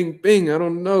on the ping. I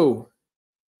don't know.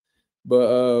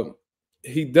 But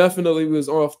he definitely was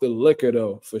off the liquor,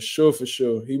 though, for sure.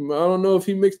 I don't know if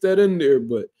he mixed that in there,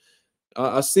 but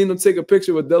I seen him take a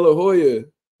picture with De La Hoya.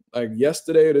 like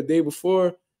yesterday or the day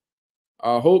before.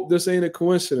 I hope this ain't a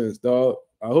coincidence, dog.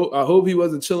 I hope he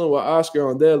wasn't chilling with Oscar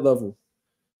on that level.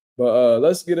 But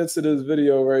let's get into this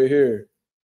video right here.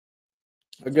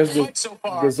 I guess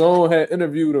the Zone had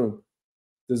interviewed him.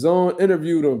 The Zone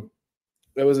interviewed him.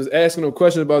 That was just asking him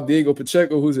questions about Diego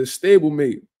Pacheco, who's his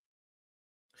stablemate.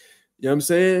 You know what I'm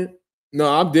saying?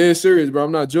 No, I'm dead serious, bro.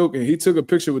 I'm not joking. He took a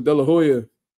picture with De La Hoya,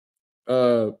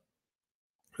 I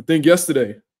think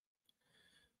yesterday.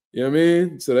 You know what I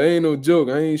mean? So that ain't no joke.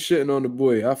 I ain't shitting on the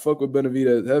boy. I fuck with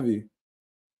Benavidez heavy.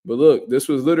 But look, this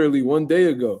was literally 1 day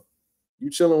ago.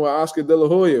 You chilling with Oscar De La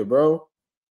Hoya, bro.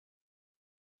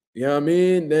 You know what I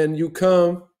mean? Then you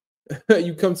come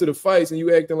to the fights and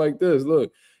you acting like this.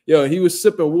 Look, yo, he was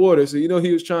sipping water, so you know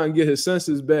he was trying to get his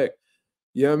senses back.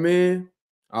 You know what I mean?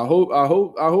 I hope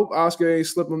Oscar ain't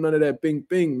slipping none of that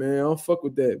bing, man. I don't fuck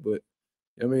with that, but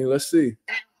I mean, let's see.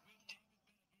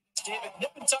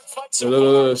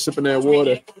 Sipping that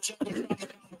water.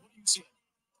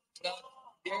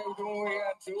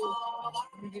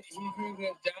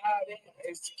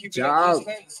 Job.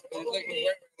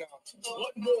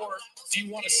 What more do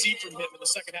you want to see from him in the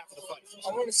second half of the fight?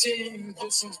 I want to see him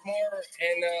distance more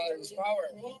and his power.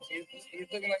 He's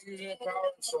looking like he's in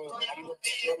power, so I'm really what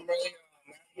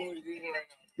he's doing right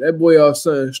now. That boy all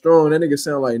something strong. That nigga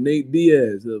sound like Nate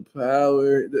Diaz. The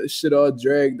power, the shit all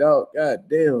dragged out. God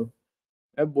damn.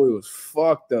 That boy was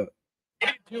fucked up.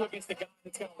 What do you do against the guy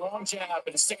that's got a long jab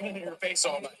and is sticking it in your face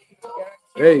all night?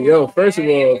 Hey, yo, first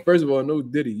of all, no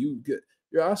Diddy.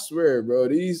 I swear, bro,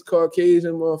 these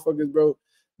Caucasian motherfuckers, bro,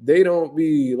 they don't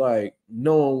be like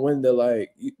knowing when to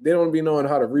like, they don't be knowing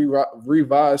how to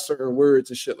revise certain words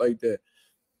and shit like that.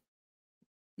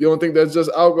 You don't think that's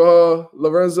just alcohol,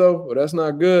 Lorenzo? Well, that's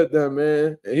not good then,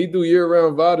 man. And he do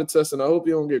year-round VADA testing. I hope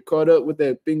you don't get caught up with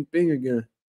that bing again.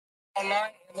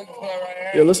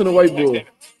 Yeah, listen to White Bull.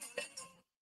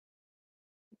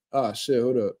 Ah, shit,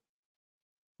 hold on.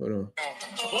 What more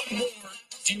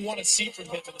do you want to see from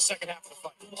him in the second half of the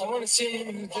fight? I want to see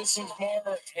him distance more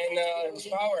and his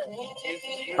power.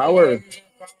 Power.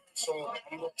 So I'm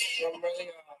really what he's doing right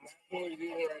now. What do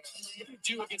you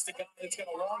do against the guy that's got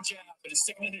a long jab and is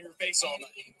sticking it in your face all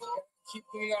night? Keep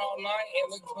doing that all night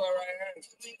and looking for the right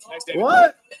hand.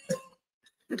 What?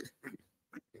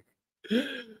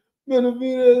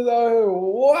 Benavidez out here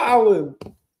wilding.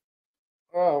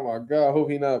 Oh my God, I hope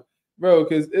he not. Bro,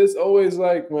 because it's always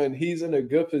like when he's in a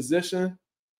good position,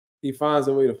 he finds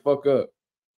a way to fuck up.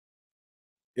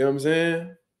 You know what I'm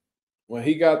saying? When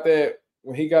he got that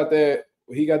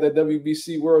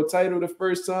WBC world title the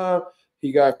first time,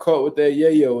 he got caught with that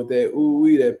yayo, with that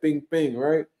ooh-wee, that ping,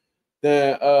 right?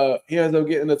 Then he ends up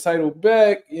getting the title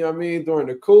back, you know what I mean, during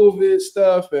the COVID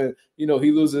stuff, and you know,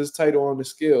 he loses his title on the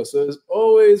scale. So it's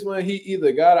always when he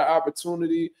either got an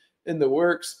opportunity in the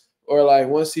works, or like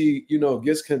once he, you know,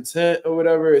 gets content or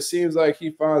whatever, it seems like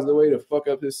he finds a way to fuck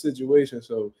up his situation.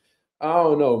 So I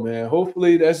don't know, man.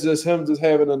 Hopefully that's just him just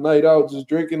having a night out, just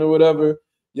drinking or whatever.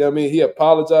 You know what I mean? He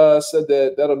apologized, said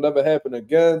that that'll never happen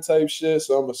again type shit.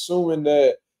 So I'm assuming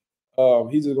that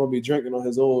he's just going to be drinking on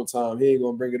his own time. He ain't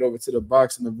going to bring it over to the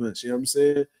boxing events. You know what I'm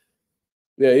saying?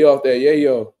 Yeah, he off that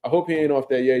yayo. I hope he ain't off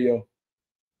that yayo.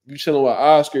 You chilling with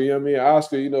Oscar, you know what I mean?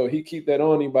 Oscar, you know, he keep that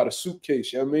on him by the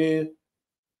suitcase, you know what I mean?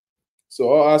 So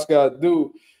all Oscar got to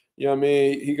do, you know what I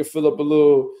mean, he can fill up a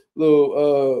little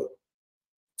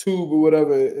tube or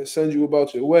whatever and send you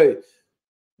about your way.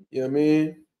 You know what I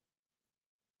mean?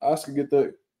 Oscar get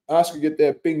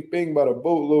that ping by the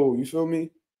boatload, you feel me?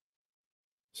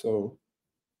 So,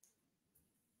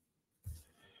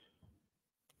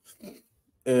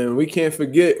 and we can't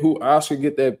forget who Oscar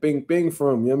get that ping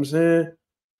from, you know what I'm saying?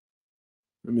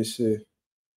 Let me see.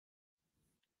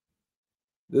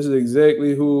 This is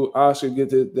exactly who Oscar get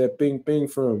that ping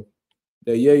from.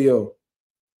 That yayo.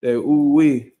 That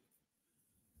ooh-wee.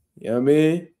 You know what I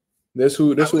mean? That's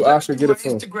who Oscar get it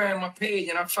from. Instagram, my page,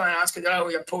 and I find Oscar De La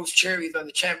Hoya post cherries on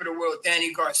the champion of the world,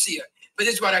 Danny Garcia. But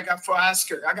this is what I got for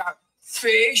Oscar. I got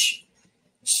fish,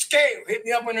 scale. Hit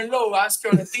me up on the low, Oscar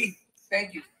on the deep.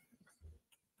 Thank you.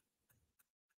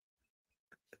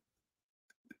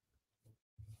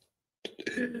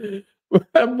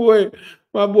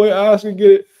 My boy Oscar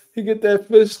get that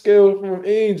fish scale from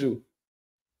Angel.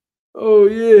 Oh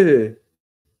yeah.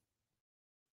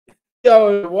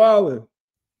 Y'all wildin'.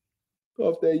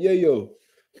 Off that yayo.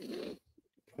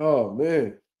 Oh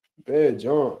man. Bad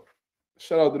John.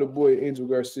 Shout out to the boy Angel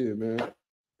Garcia, man.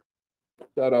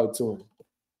 Shout out to him.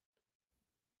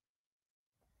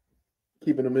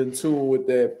 Keeping him in tune with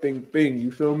that ping,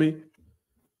 you feel me?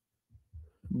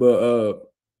 But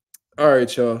all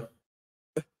right, y'all.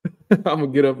 I'm gonna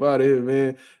get up out of here,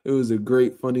 man. It was a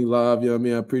great, funny live. You know what I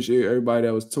mean? I appreciate everybody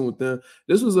that was tuned in.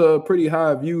 This was a pretty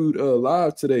high viewed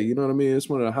live today. You know what I mean? It's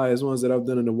one of the highest ones that I've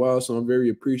done in a while. So I'm very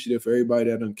appreciative for everybody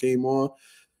that done came on.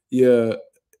 Yeah,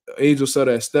 Angel said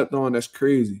that stepped on. That's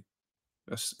crazy.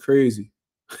 That's crazy.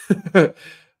 But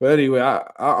anyway, I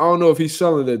don't know if he's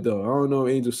selling it though. I don't know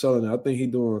if Angel's selling it. I think he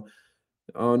doing.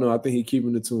 I don't know. I think he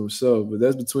keeping it to himself. But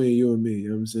that's between you and me. You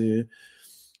know what I'm saying?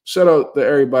 Shout out to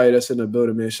everybody that's in the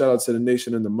building, man. Shout out to the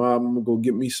nation and the mob. I'm gonna go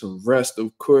get me some rest,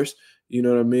 of course. You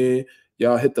know what I mean?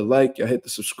 Y'all hit the like, y'all hit the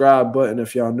subscribe button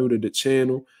if y'all new to the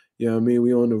channel. You know what I mean?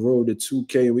 We on the road to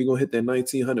 2K, and we gonna hit that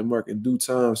 1900 mark in due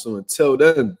time. So until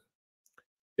then,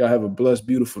 y'all have a blessed,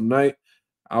 beautiful night.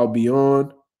 I'll be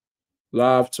on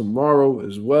live tomorrow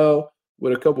as well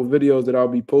with a couple videos that I'll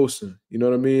be posting. You know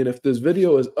what I mean? If this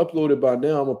video is uploaded by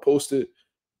now, I'm gonna post it.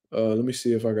 Let me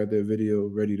see if I got that video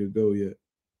ready to go yet.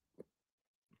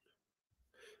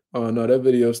 Oh no, that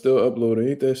video's still uploading.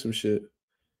 Ain't that some shit?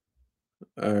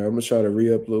 All right, I'm gonna try to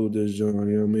re-upload this joint, you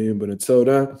know what I mean? But until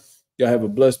then, y'all have a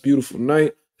blessed, beautiful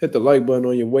night. Hit the like button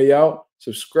on your way out.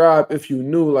 Subscribe if you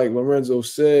new, like Lorenzo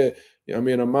said. You know what I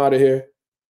mean? I'm out of here.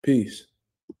 Peace.